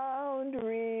found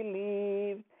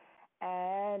relief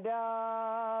and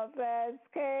of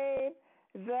escape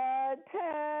the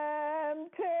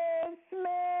tempter's snare.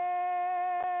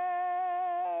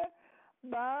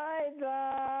 By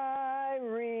thy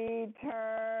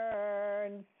return,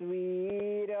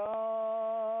 sweet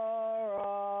hour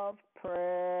of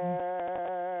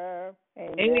prayer.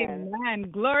 Amen.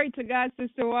 Amen. Glory to God,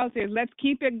 Sister Walters. Let's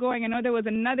keep it going. I know there was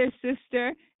another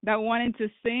sister that wanted to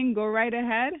sing. Go right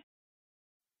ahead.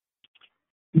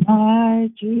 My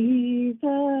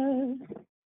Jesus,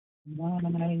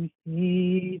 my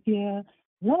Savior,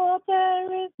 Lord,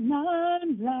 there is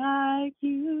none like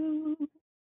you.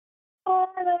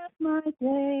 All of my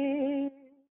days,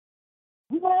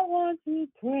 I want to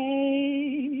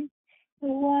praise the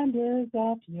wonders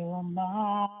of your mighty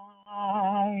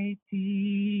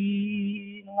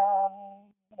love.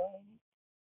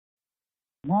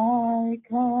 My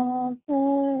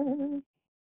comfort,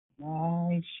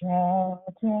 my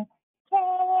shelter,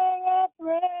 tower of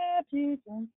refuge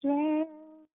and strength.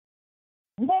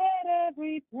 Let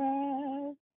every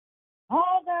breath,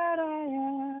 all that I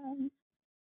am,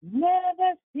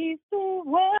 never cease to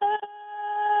worship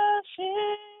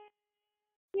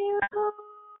you.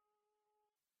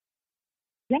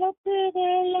 Shout to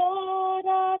the Lord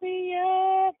of the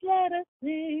earth, let us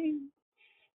sing.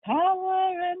 Power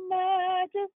and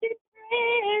majesty,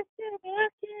 praise to the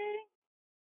King.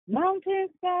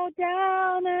 Mountains bow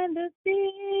down and the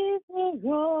seas will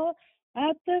roar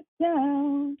at the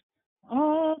sound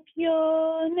of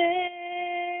your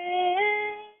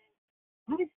name.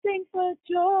 I sing for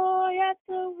joy at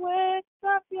the works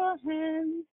of your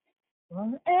hands.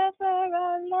 Forever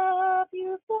I'll love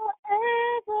you,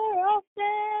 forever I'll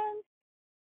stand.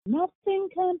 Nothing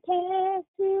compares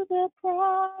to the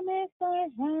promise I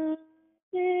have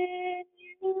in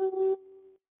you.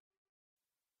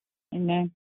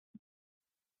 Amen.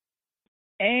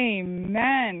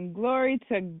 Amen. Glory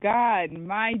to God.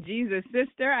 My Jesus.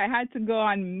 Sister, I had to go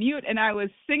on mute and I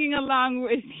was singing along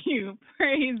with you.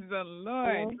 Praise the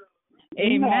Lord.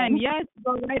 Amen. Yes,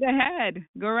 go right ahead.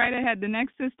 Go right ahead. The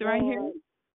next sister right here.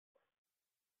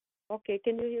 Okay,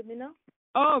 can you hear me now?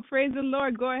 Oh, praise the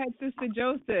Lord. Go ahead, Sister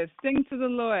Joseph. Sing to the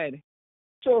Lord.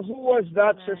 So who was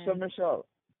that, Sister Michelle?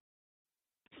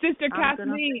 Sister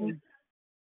Kathleen.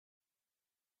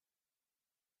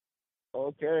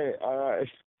 Okay, all right.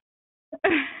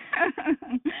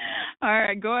 All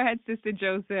right, go ahead, Sister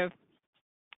Joseph.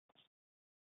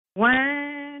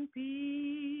 When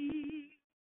peace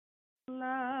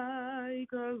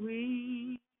like a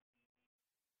river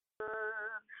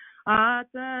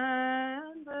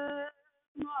attended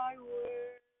my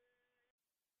way,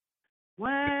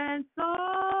 when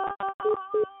sorrow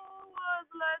was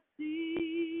let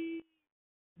see,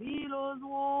 billows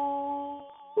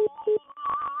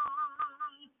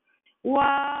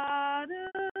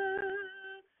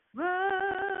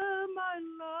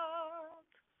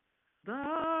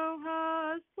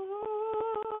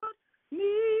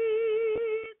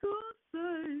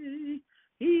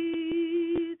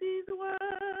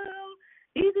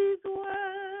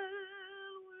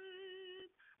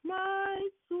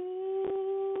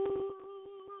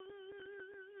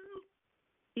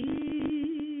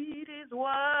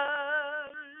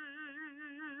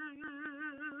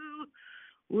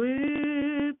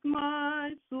with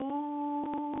my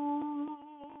soul.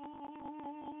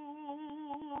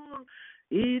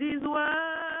 It is well,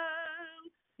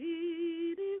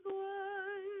 it is well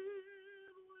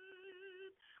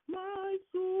with my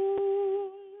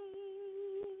soul.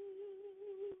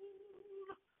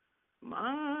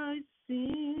 My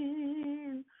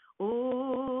sin,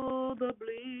 oh, the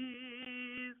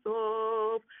bliss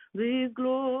of this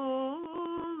glorious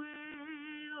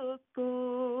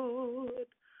thought.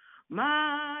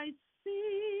 My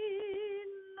sin,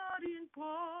 not in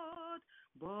part,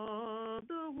 but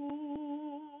the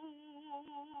whole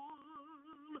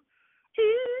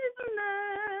is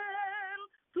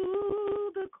nailed to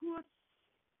the cross,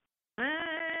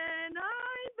 and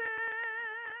I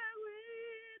bear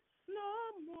it no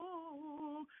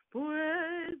more.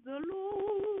 Praise the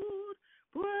Lord,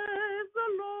 praise the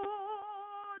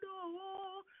Lord,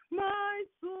 oh my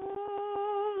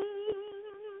soul.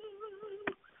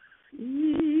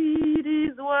 It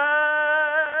is well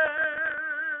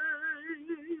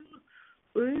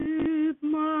with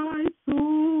my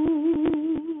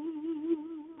soul.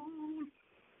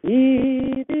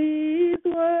 It is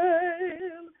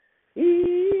well,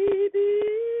 it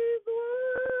is well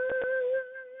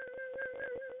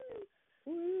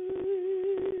with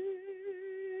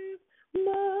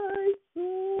my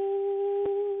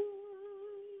soul.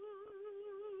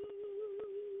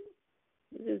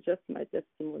 This is just my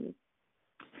testimony.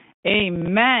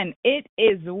 Amen. It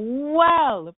is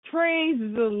well. Praise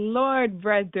the Lord,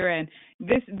 brethren.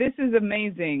 This is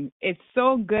amazing. It's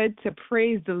so good to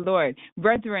praise the Lord.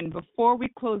 Brethren, before we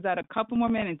close out, a couple more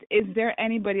minutes. Is there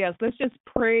anybody else? Let's just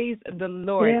praise the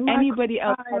Lord. Hear my Anybody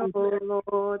else? cry, O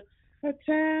Lord,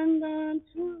 attend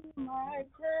unto my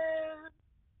prayer.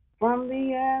 From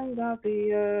the end of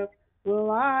the earth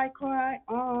will I cry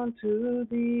unto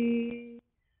thee.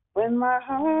 When my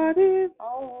heart is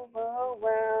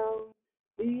overwhelmed,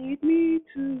 lead me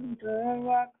to the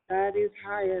rock that is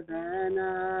higher than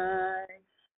I,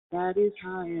 that is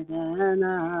higher than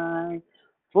I.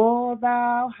 For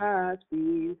thou hast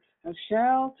been a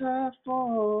shelter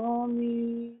for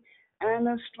me and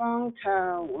a strong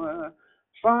tower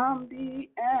from the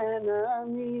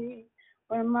enemy.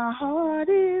 When my heart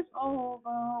is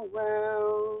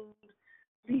overwhelmed,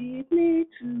 lead me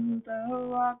to the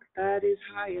rock that is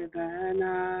higher than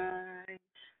I,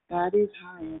 that is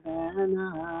higher than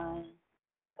I.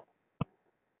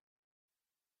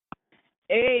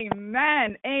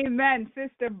 Amen. Amen.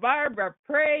 Sister Barbara,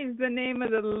 praise the name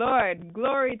of the Lord.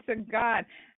 Glory to God.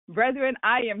 Brethren,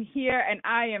 I am here and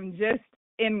I am just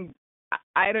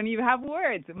I don't even have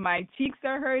words. My cheeks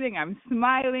are hurting. I'm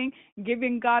smiling,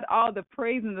 giving God all the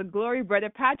praise and the glory. Brother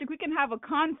Patrick, we can have a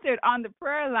concert on the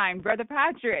prayer line. Brother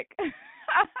Patrick.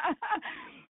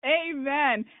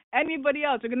 Amen. Anybody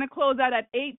else? We're going to close out at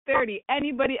 8:30.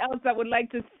 Anybody else that would like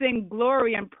to sing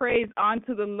glory and praise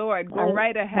unto the Lord? Go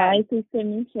right ahead. Hi, Sister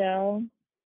Michelle.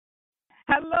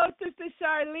 Hello, Sister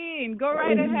Charlene. Go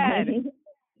right ahead.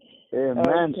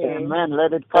 Amen. Okay. Amen.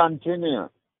 Let it continue.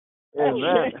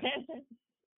 Amen.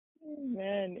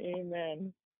 Amen.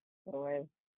 Amen. Oh, well,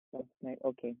 that's nice.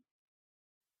 Okay.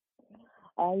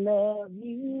 I love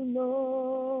you,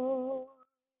 Lord.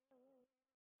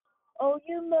 Oh,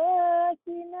 your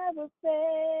mercy never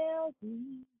fails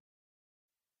me.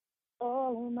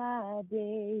 All my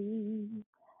days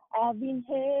I've been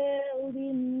held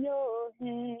in your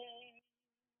hand.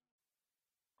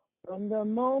 From the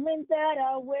moment that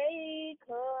I wake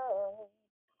up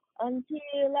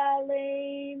until I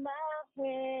lay my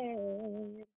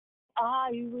head, I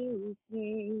will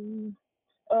sing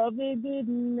of the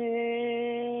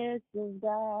goodness of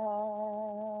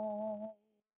God.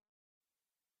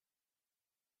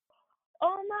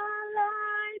 All my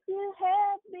life you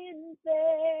have been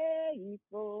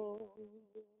faithful.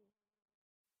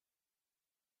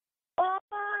 All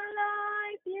my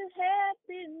life you have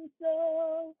been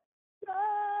so, so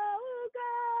good.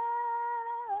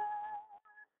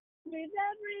 With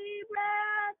every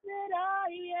breath that I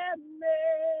am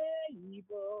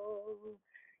able,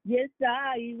 yes,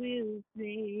 I will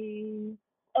sing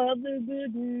of the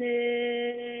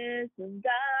goodness of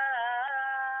God.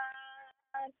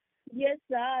 Yes,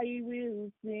 I will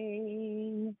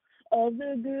sing of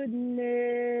the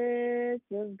goodness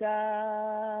of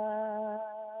God.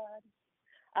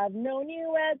 I've known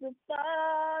you as a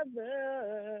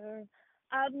father.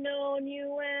 I've known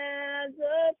you as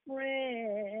a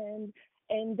friend.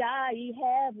 And I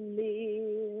have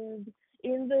lived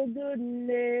in the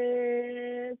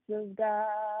goodness of God.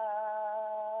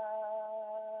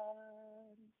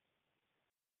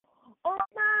 All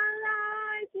my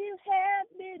life you have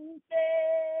been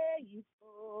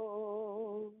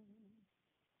faithful.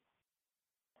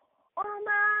 All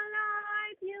my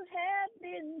life you have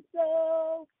been so,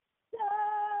 so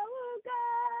good.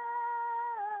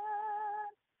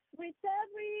 With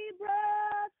every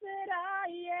breath that I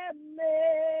am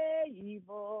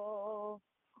able,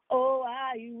 oh,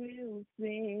 I will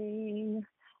sing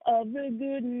of the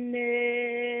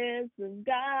goodness of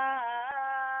God.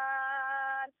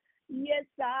 Yes,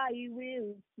 I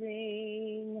will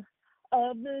sing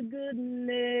of the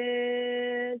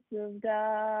goodness of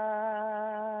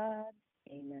God.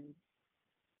 Amen.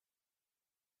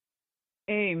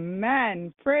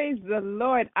 Amen. Praise the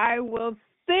Lord. I will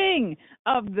sing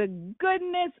of the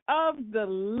goodness of the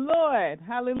Lord.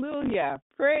 Hallelujah.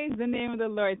 Praise the name of the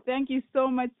Lord. Thank you so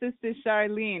much, Sister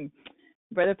Charlene.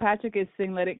 Brother Patrick is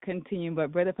saying let it continue,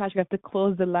 but Brother Patrick, I have to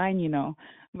close the line, you know.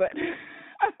 But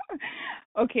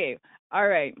okay, all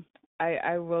right.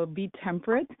 I will be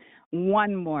temperate.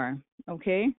 One more,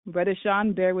 okay? Brother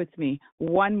Sean, bear with me.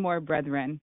 One more,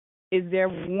 brethren. Is there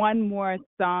one more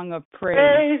song of praise?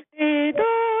 Praise ye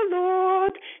the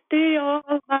Lord, the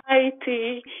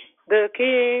Almighty, the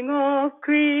King of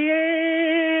creation.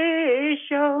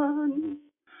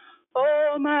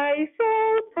 Oh, my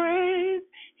soul, praise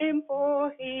him,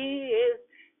 for he is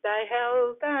thy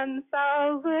health and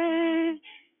salvation.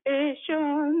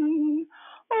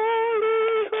 All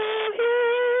ye who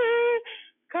hear,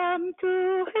 come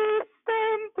to his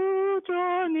temple,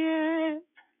 draw near.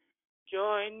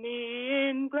 Join me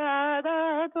in glad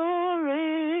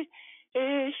adoration.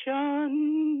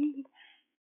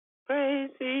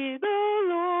 Praise ye the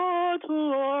Lord,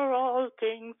 who o'er all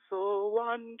things so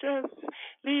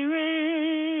wondrously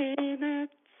reigneth.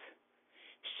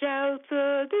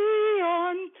 Shelter thee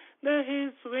under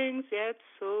his wings, yet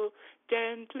so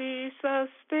gently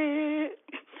sustaineth.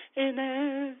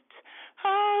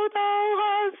 How thou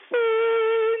hast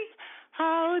seen,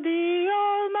 how the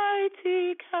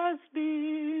Almighty has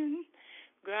been,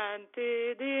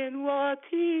 granted in what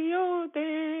he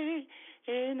ordaineth.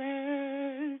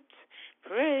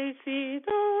 Praise ye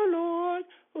the Lord,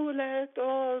 who let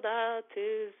all that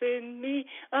is in me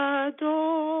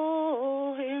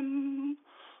adore him.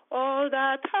 All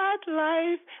that hath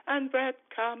life and breath,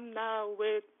 come now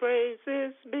with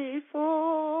praises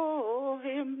before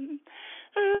him.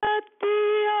 Let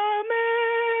the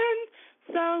amen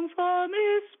sung from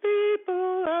his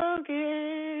people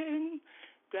again,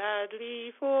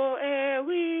 gladly fore'er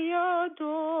we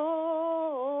adore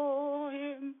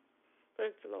him.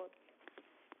 Praise the Lord.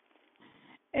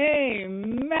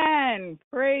 Amen.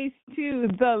 Praise to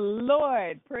the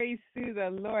Lord. Praise to the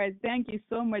Lord. Thank you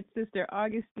so much, Sister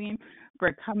Augustine,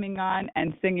 for coming on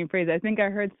and singing praise. I think I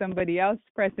heard somebody else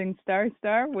pressing star.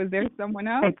 Was there someone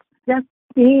else? It's just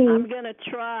me. I'm going to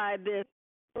try this.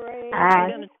 Praise, I'm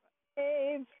gonna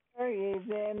praise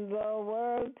in the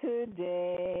world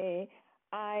today.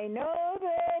 I know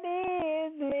that he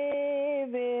is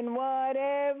living,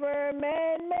 whatever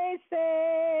men may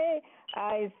say.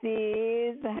 I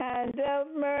see his hand of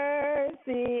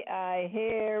mercy, I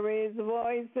hear his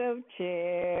voice of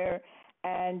cheer,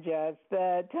 and just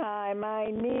the time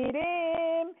I need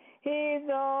him, he's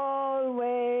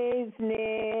always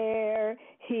near.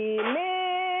 He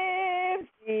lives,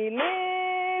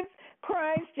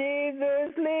 Christ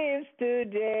Jesus lives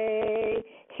today.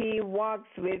 He walks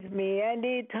with me and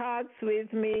he talks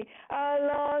with me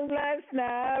along life's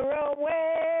narrow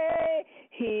way.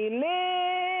 He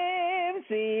lives,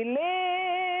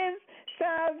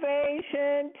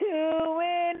 salvation to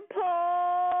impart.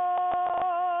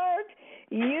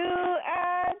 You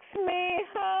ask me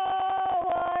how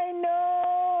I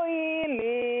know he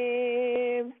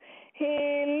lives. He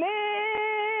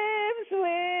lives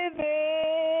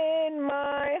within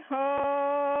my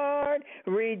heart.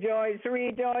 Rejoice,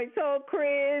 rejoice, O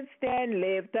Christian,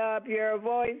 lift up your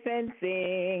voice and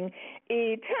sing.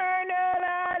 Eternal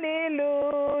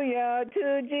hallelujah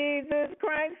to Jesus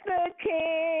Christ the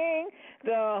King,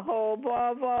 the hope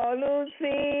of all who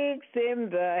seeks him,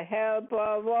 the help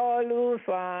of all who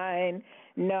find.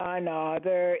 None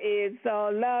other is so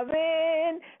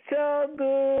loving, so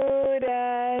good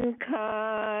and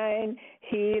kind.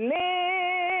 He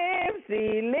lives,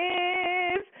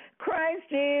 Christ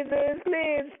Jesus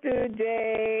lives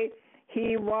today.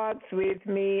 He walks with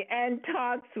me and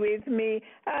talks with me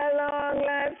along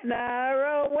life's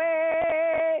narrow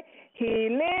way. He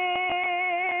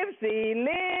lives,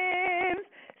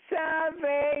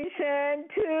 salvation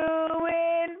to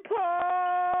impart.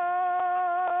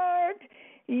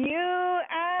 You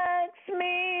ask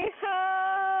me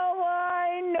how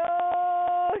I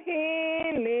know he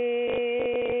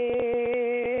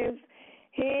lives.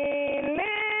 He lives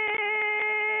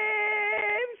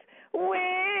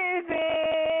within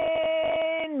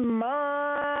my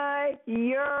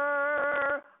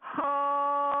your heart.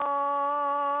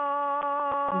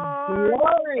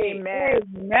 Glory. Amen.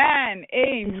 Amen.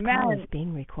 This call is Amen.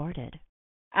 being recorded.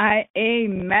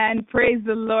 Amen. Praise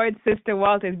the Lord, Sister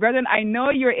Walters. Brethren, I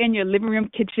know you're in your living room,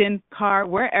 kitchen, car,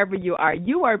 wherever you are.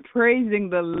 You are praising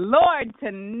the Lord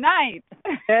tonight.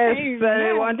 Yes, Amen.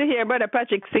 I want to hear Brother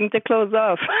Patrick sing to close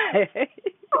off. Yes.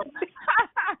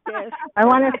 I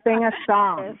want to sing a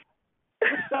song.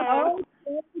 Oh,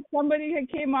 somebody had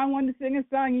came on wanted to sing a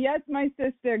song. Yes, my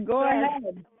sister. Go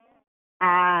ahead.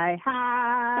 I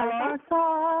have a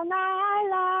song I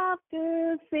love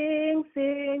to sing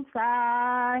since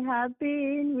I have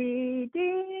been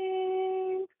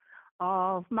redeemed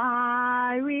of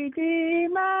my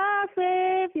Redeemer,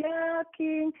 Savior,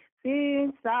 King,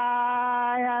 since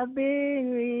I have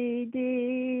been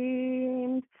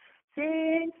redeemed.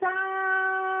 Since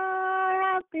I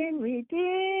have been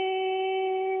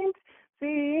redeemed,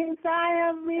 since I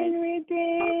have been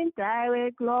redeemed, I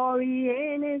will glory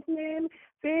in His name.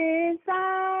 Since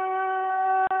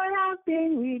I have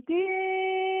been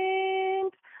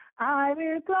redeemed, I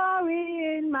will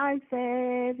glory in my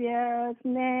Savior's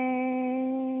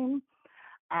name.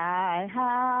 I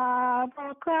have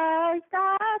a Christ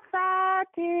that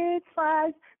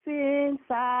satisfies, since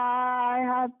I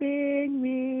have been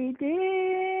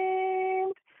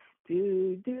redeemed.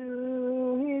 To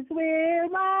do His will,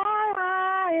 my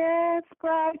highest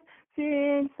prize,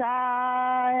 since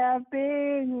I have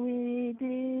been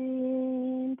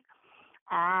redeemed.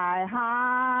 I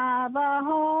have a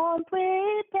home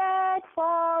prepared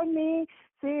for me,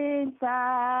 since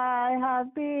I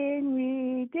have been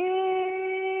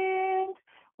redeemed,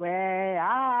 where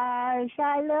I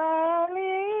shall live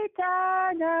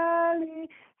eternally,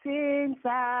 since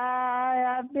I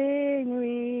have been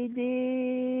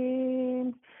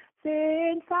redeemed.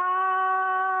 Since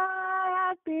I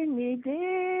have been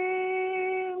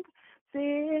redeemed,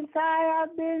 since I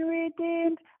have been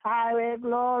redeemed, I will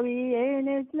glory in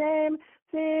His name.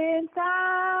 Since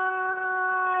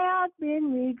I have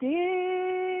been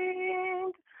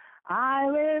redeemed, I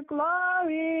will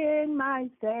glory in my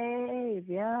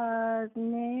Savior's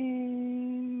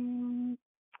name.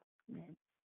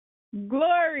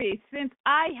 Glory. Since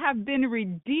I have been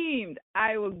redeemed,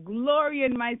 I will glory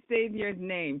in my Savior's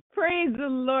name. Praise the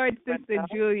Lord, Sister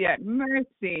Juliet.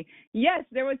 Mercy. Yes,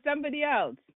 there was somebody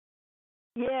else.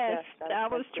 Yes, I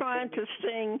was trying to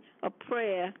sing a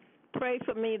prayer. Pray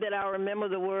for me that I remember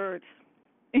the words.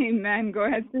 Amen. Go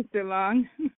ahead, Sister Long.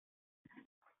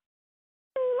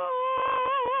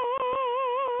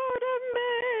 Lord,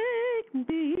 make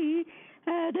me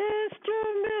an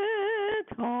instrument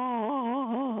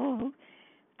of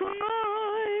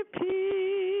Thy peace.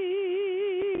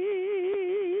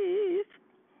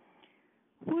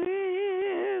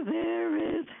 Where there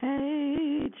is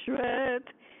hatred,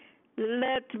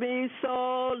 let me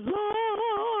sow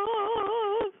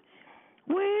love.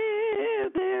 Where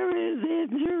there is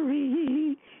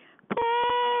injury,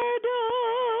 pardon.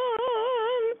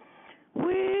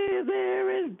 Where there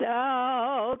is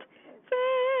doubt, faith.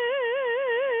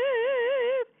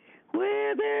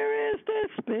 Where there is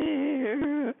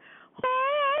despair, hope.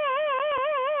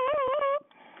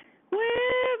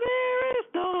 Where there is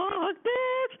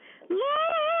darkness,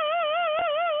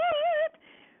 light.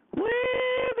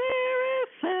 Where there is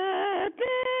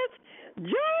sadness,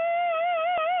 joy.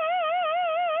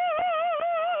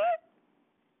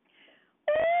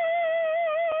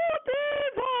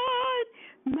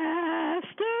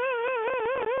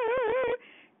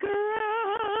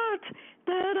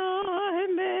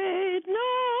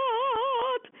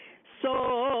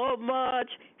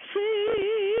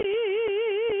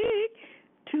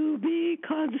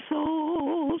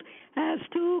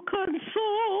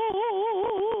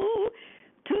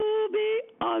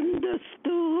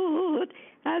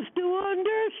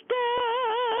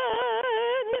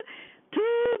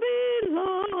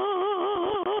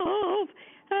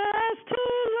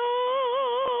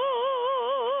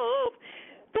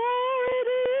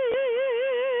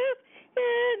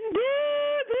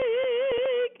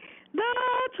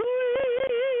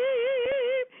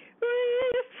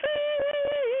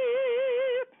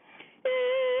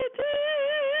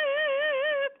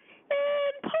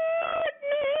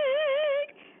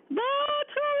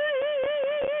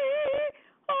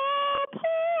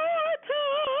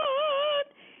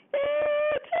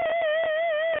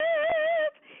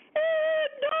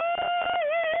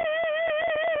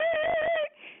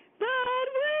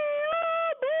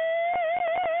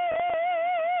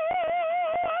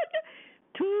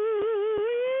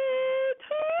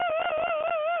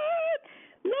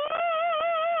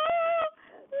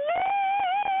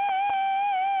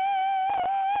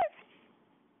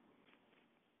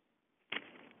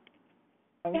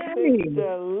 Hey.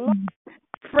 Sister Lord.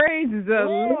 Praise the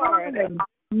Lord. Lord.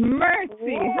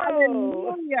 Mercy.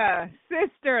 Whoa. Hallelujah.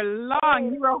 Sister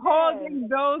Long, you were holding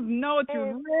those notes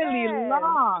really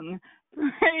long.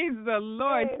 Praise the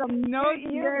Lord. Some notes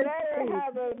You there better too.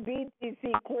 have a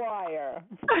BTC choir.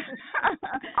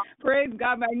 Praise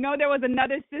God. But I know there was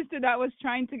another sister that was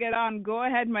trying to get on. Go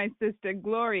ahead, my sister.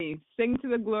 Glory. Sing to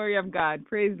the glory of God.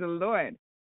 Praise the Lord.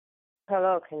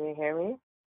 Hello, can you hear me?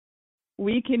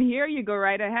 We can hear you. Go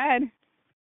right ahead.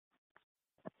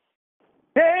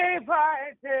 Day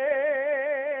by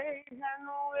day, and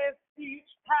with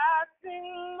each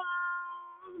passing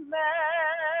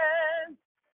moment,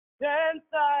 since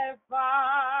I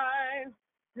find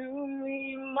to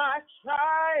me my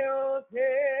child here,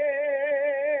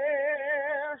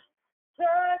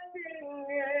 trusting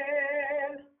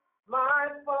in my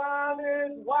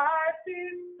Father's wife's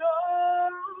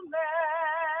stolen,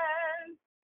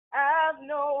 have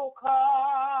no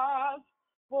cause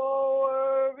for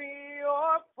worry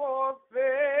or for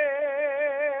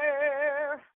fear.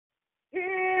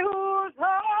 He whose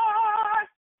heart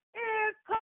is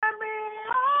climbing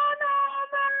on a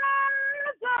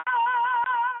mountain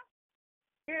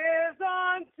gives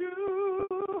unto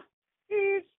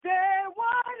each day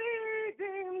what he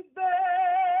deems best.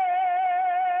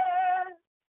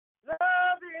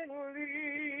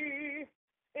 Lovingly,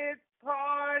 it's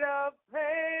part of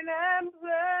pain and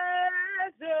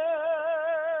pleasure,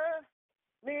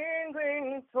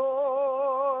 mingling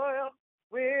toil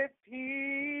with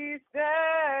peace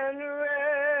and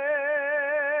rest.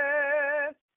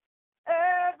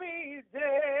 Every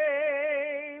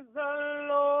day the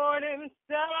Lord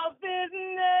himself is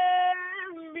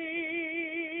near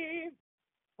me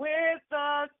with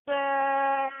a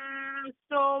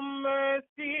special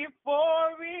mercy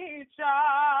for each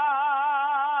hour.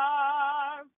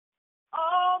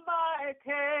 All my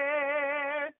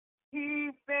cares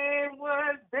he fain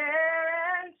would bear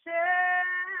and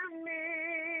share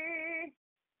me.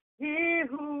 He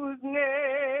whose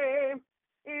name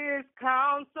is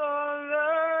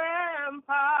Counselor and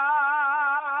Power,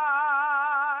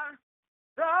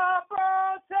 the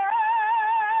protection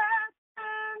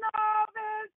of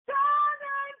his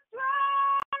children's treasure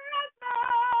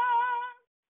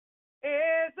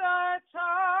is a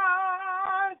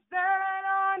charge that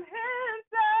on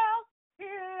himself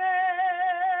he lays.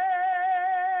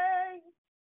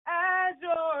 As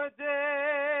your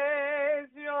days,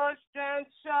 your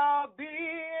strength shall be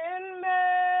in measure.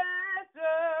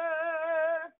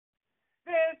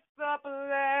 This the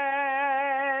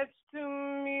pledge to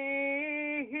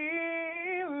me he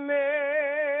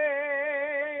made.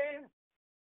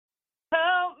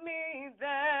 Help me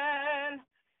then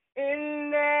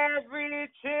in every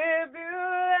tribulation,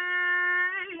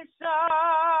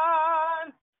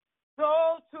 so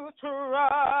to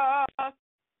trust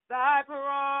thy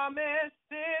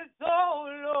promises, O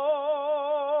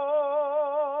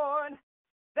Lord,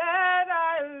 that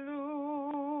I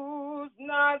lose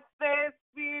not faith,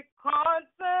 sweet consolation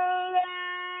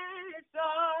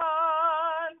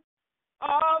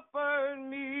offered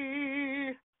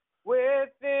me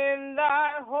within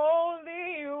thy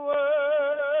holy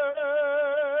word.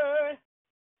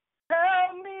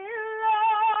 Help me,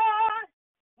 Lord,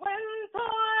 when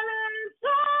toil and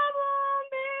trouble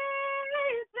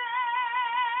meeting,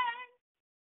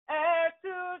 and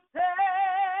to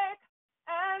take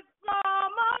as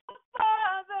from a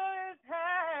father's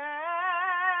hand,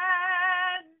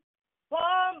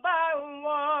 one by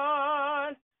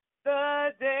one, the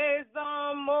days,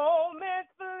 the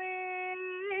moments fleeting,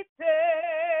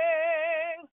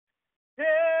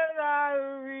 till I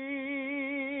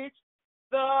reach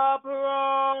the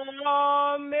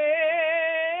promised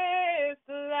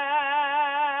land.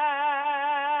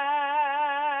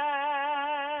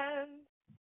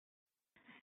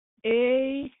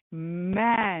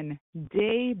 Amen.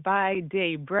 Day by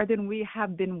day. Brethren, we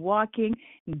have been walking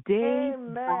day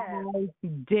by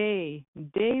day.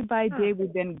 Day by day,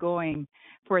 we've been going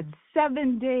for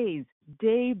 7 days,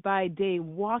 day by day,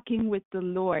 walking with the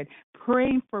Lord,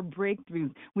 praying for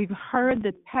breakthroughs. We've heard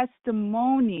the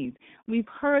testimonies. We've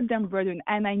heard them, brethren.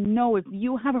 And I know if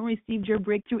you haven't received your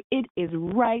breakthrough, it is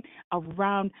right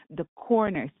around the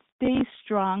corner. Stay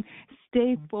strong,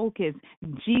 stay focused.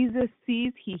 Jesus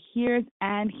sees, he hears,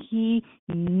 and he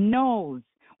knows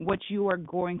what you are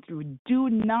going through. Do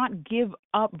not give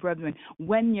up, brethren.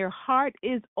 When your heart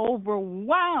is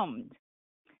overwhelmed,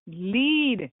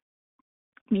 lead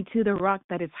me to the rock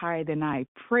that is higher than I.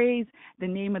 Praise the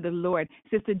name of the Lord.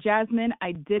 Sister Jasmine,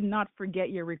 I did not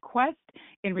forget your request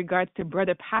in regards to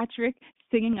Brother Patrick.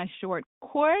 singing a short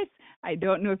chorus. I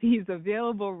don't know if he's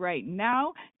available right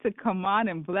now to come on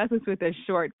and bless us with a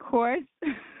short chorus.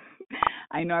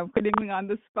 I know I'm putting him on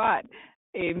the spot.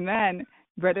 Amen.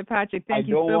 Brother Patrick, thank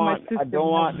you so much. I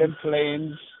don't want the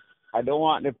planes. I don't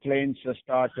want the planes to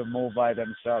start to move by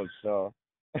themselves. So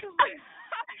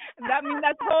that means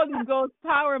that's Holy Ghost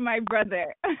power, my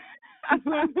brother.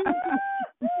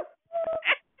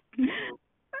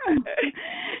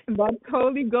 That's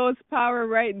Holy Ghost power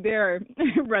right there,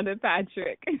 Brother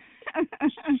Patrick.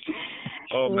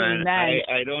 Oh man, Amen.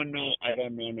 I don't know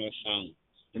no song.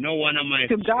 You know, one of my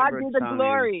To God be favorite the songs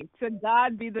glory. To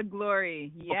God be the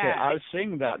glory. Yeah. Okay, I'll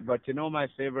sing that, but you know my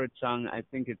favorite song, I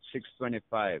think it's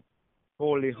 625.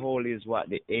 Holy, holy is what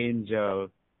the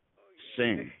angels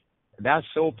sing. That's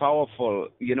so powerful.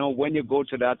 You know, when you go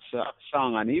to that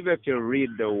song, and even if you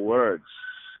read the words,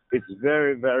 it's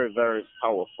very, very, very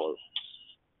powerful.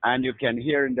 And you can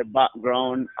hear in the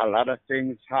background a lot of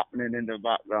things happening in the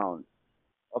background.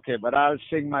 Okay, but I'll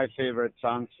sing my favorite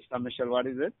song. Sister Michelle, what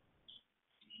is it?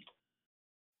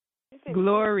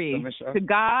 Glory. Sister To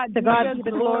God be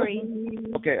the glory.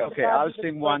 Okay, I'll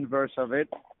sing one verse of it.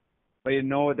 But you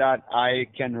know that I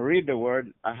can read the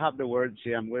word. I have the words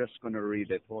here. I'm just going to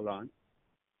read it. Hold on.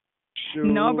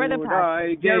 No, Brother Should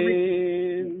Patrick. I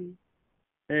gain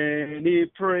any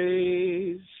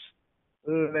praise?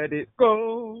 Let it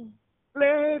go.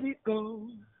 Let it go.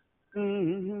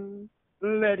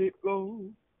 Let it go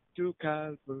to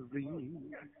Calvary.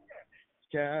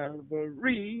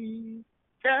 Calvary.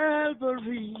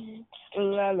 Calvary.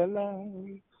 La la la.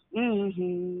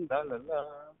 La la la.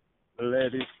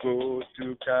 Let it go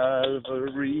to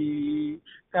Calvary,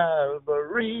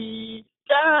 Calvary,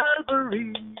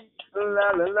 Calvary,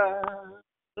 la la la,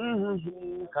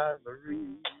 Calvary,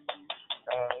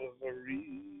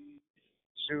 Calvary.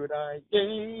 Should I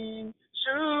gain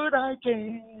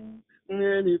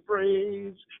any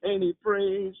praise, let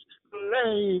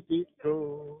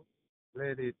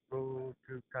it go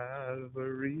to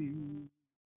Calvary.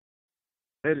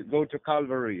 Let it go to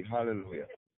Calvary, hallelujah.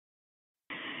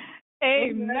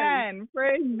 Amen.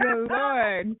 Praise the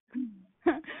Lord.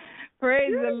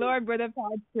 Praise the Lord, Brother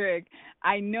Patrick.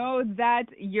 I know that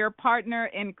your partner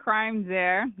in crime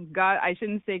there, God, I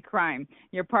shouldn't say crime,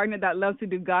 your partner that loves to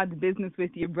do God's business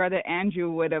with you, Brother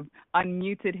Andrew, would have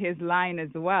unmuted his line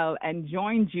as well and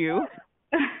joined you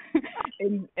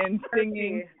in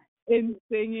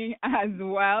singing as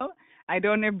well. I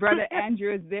don't know if Brother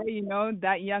Andrew is there. You know,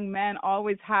 that young man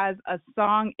always has a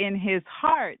song in his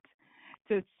heart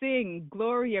to sing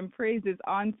glory and praises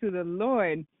unto the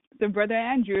Lord. So, Brother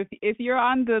Andrew, if you're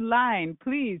on the line,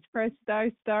 please press **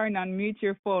 and unmute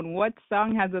your phone. What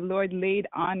song has the Lord laid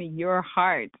on your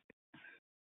heart?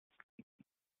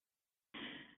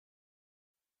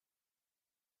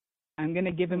 I'm going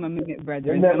to give him a minute,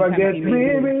 brother. Me never get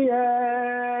weary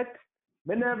yet.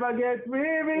 Me never get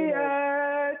weary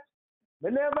yet. Me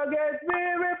never get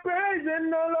weary praising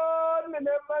the Lord. Me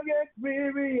never get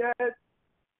weary yet.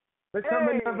 Because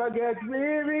me never get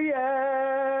weary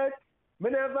yet. Me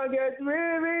never get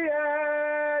weary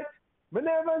yet. Me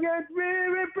never get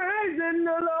weary praising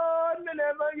the Lord. Me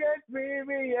never get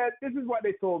weary yet. This is what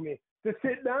they told me. To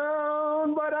sit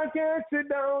down, but I can't sit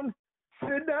down.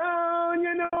 Sit down,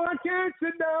 you know I can't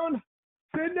sit down.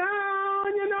 Sit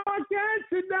down, you know I can't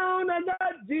sit down. I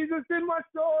got Jesus in my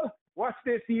soul. Watch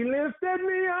this, he lifted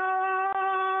me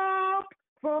up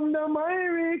from the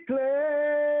mighty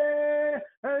clay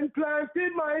and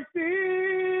planted my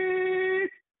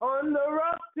feet on the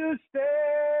rock to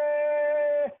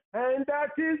stay. And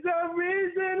that is the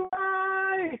reason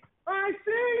why I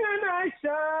sing and I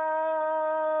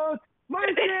shout. My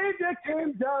Savior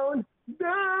came down,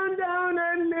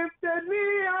 and lifted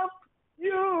me up.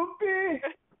 You be.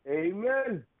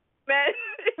 Amen.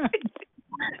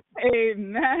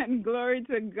 Amen. Glory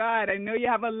to God. I know you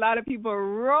have a lot of people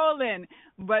rolling,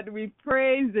 but we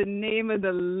praise the name of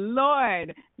the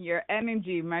Lord. Your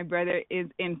energy, my brother, is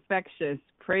infectious.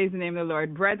 Praise the name of the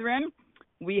Lord. Brethren,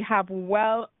 we have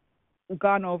well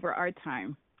gone over our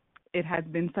time. It has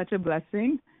been such a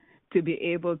blessing to be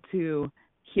able to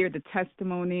hear the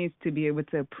testimonies, to be able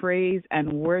to praise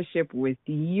and worship with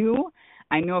you.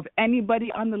 I know if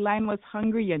anybody on the line was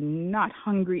hungry, you're not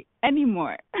hungry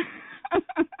anymore.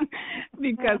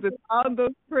 Because with all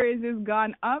those praises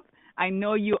gone up, I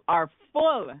know you are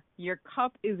full. Your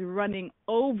cup is running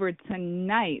over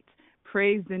tonight.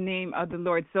 Praise the name of the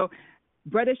Lord. So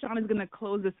Brother Sean is going to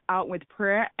close us out with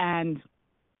prayer, and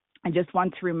I just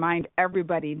want to remind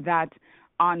everybody that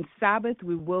on Sabbath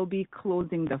we will be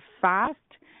closing the fast.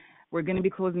 We're going to be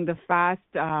closing the fast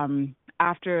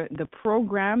after the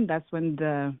program. That's when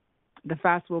the the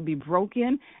fast will be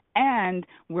broken, and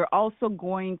we're also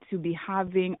going to be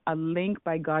having a link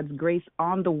by God's grace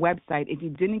on the website. If you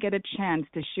didn't get a chance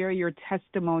to share your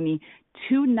testimony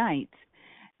tonight,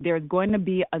 there's going to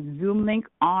be a Zoom link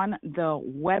on the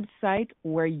website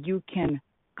where you can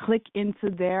click into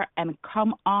there and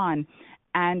come on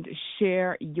and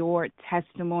share your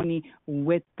testimony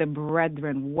with the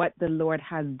brethren, what the Lord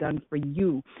has done for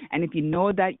you. And if you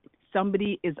know that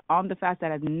somebody is on the fast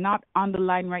that is not on the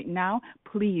line right now,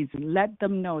 please let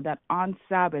them know that on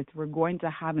Sabbath we're going to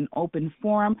have an open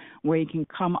forum where you can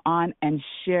come on and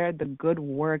share the good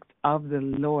works of the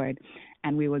Lord.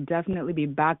 And we will definitely be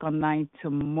back online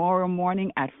tomorrow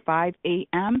morning at 5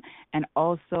 a.m. and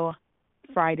also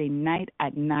Friday night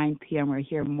at 9 p.m. We'll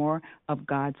hear more of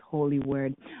God's holy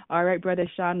word. All right, Brother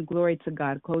Sean, glory to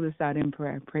God. Close us out in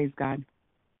prayer. Praise God.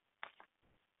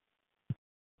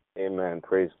 Amen.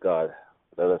 Praise God.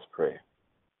 Let us pray.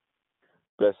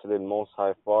 Blessed and most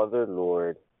high Father,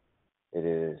 Lord, it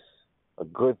is a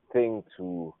good thing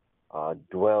to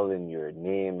dwell in your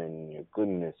name and your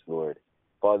goodness, Lord.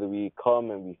 Father, we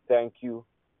come and we thank you,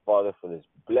 Father, for this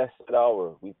blessed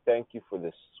hour. We thank you for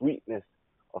the sweetness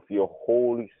of your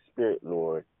Holy Spirit,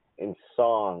 Lord, in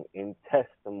song, in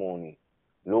testimony.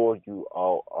 Lord, you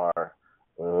are our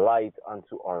light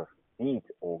unto our feet,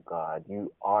 O God.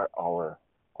 You are our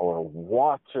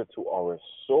water to our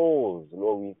souls.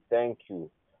 Lord, we thank you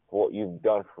for what you've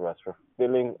done for us, for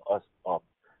filling us up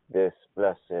this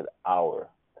blessed hour.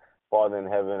 Father in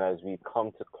heaven, as we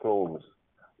come to close,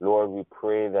 Lord, we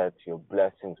pray that your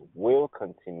blessings will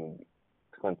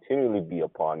continually be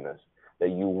upon us, that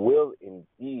you will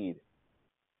indeed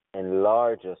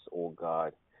enlarge us, O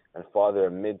God. And Father,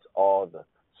 amidst all the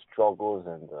struggles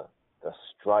and the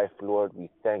strife, Lord,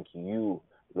 we thank you,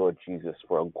 Lord Jesus,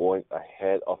 for going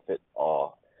ahead of it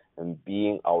all and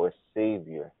being our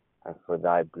Savior, and for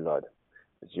thy blood.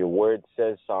 As your word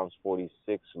says, Psalms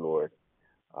 46, Lord,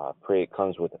 pray it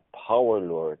comes with power,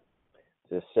 Lord.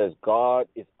 It says, God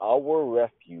is our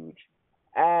refuge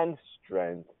and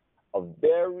strength, a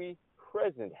very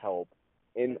present help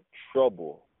in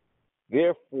trouble.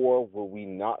 Therefore will we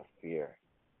not fear,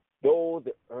 though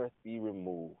the earth be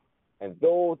removed, and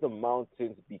though the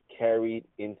mountains be carried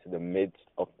into the midst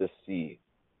of the sea,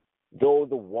 though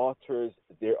the waters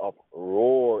thereof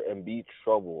roar and be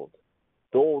troubled,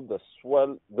 though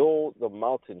the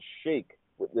mountains shake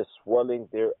with the swelling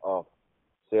thereof,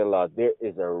 Selah, there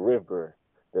is a river,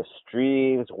 the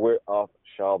streams whereof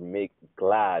shall make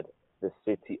glad the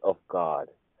city of God,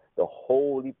 the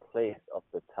holy place of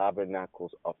the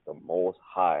tabernacles of the Most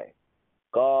High.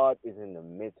 God is in the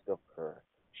midst of her.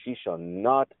 She shall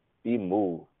not be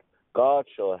moved. God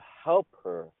shall help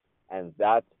her, and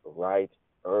that right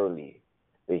early.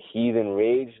 The heathen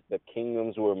raged, the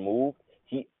kingdoms were moved.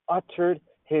 He uttered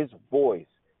his voice,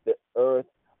 the earth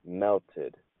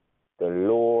melted. The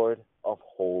Lord of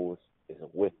hosts is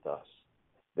with us.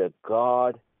 The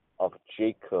God of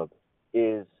Jacob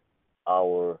is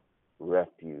our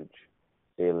refuge.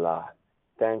 Selah.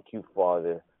 Thank you,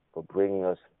 Father, for bringing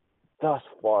us thus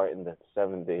far in the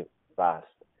 7-day fast.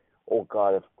 O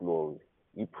God of glory,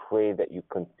 we pray that you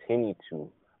continue to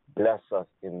bless us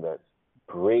in the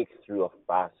breakthrough of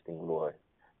fasting, Lord.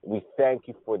 We thank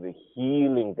you for the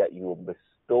healing that you will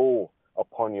bestow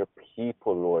upon your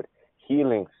people, Lord.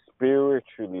 Healing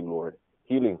spiritually, Lord.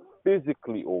 Healing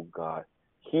physically, O God.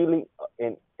 Healing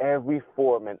in every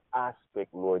form and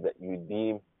aspect, Lord, that you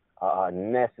deem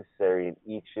necessary in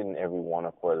each and every one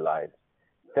of our lives.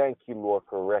 Thank you, Lord,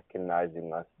 for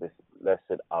recognizing us this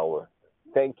blessed hour.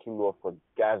 Thank you, Lord, for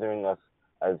gathering us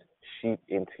as sheep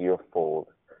into your fold.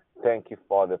 Thank you,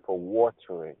 Father, for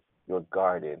watering your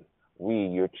garden. We,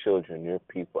 your children, your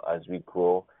people, as we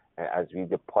grow and as we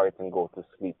depart and go to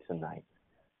sleep tonight.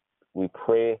 We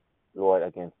pray, Lord,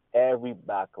 against every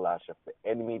backlash of the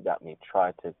enemy that may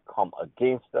try to come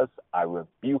against us. I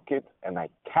rebuke it and I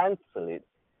cancel it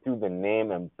through the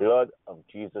name and blood of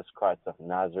Jesus Christ of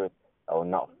Nazareth. I will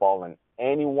not fall on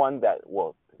anyone that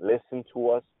will listen to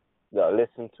us, that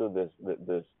listen to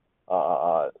this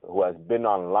who has been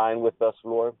online with us,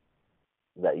 Lord,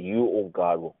 that you, O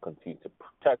God, will continue to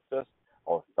protect us,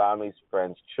 our families,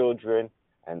 friends, children,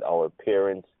 and our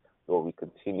parents. Lord, we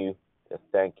continue to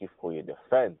thank you for your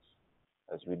defense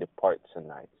as we depart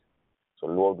tonight. So,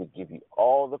 Lord, we give you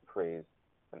all the praise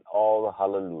and all the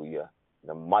hallelujah in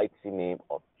the mighty name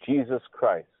of Jesus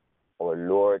Christ, our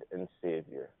Lord and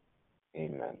Savior.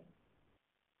 Amen.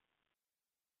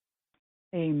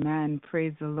 Amen.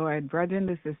 Praise the Lord. Brethren,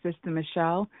 this is Sister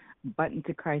Michelle, Button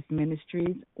to Christ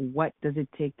Ministries. What does it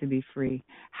take to be free?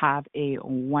 Have a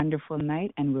wonderful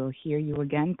night, and we'll hear you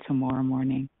again tomorrow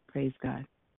morning. Praise God.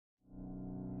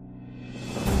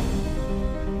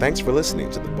 Thanks for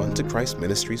listening to the Bun to Christ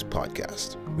Ministries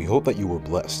podcast. We hope that you were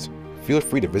blessed. Feel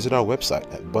free to visit our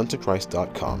website at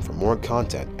buntochrist.com for more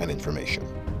content and information.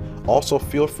 Also,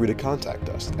 feel free to contact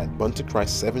us at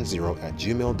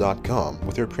buntochrist70@gmail.com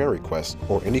with your prayer requests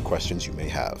or any questions you may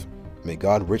have. May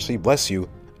God richly bless you,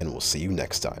 and we'll see you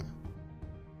next time.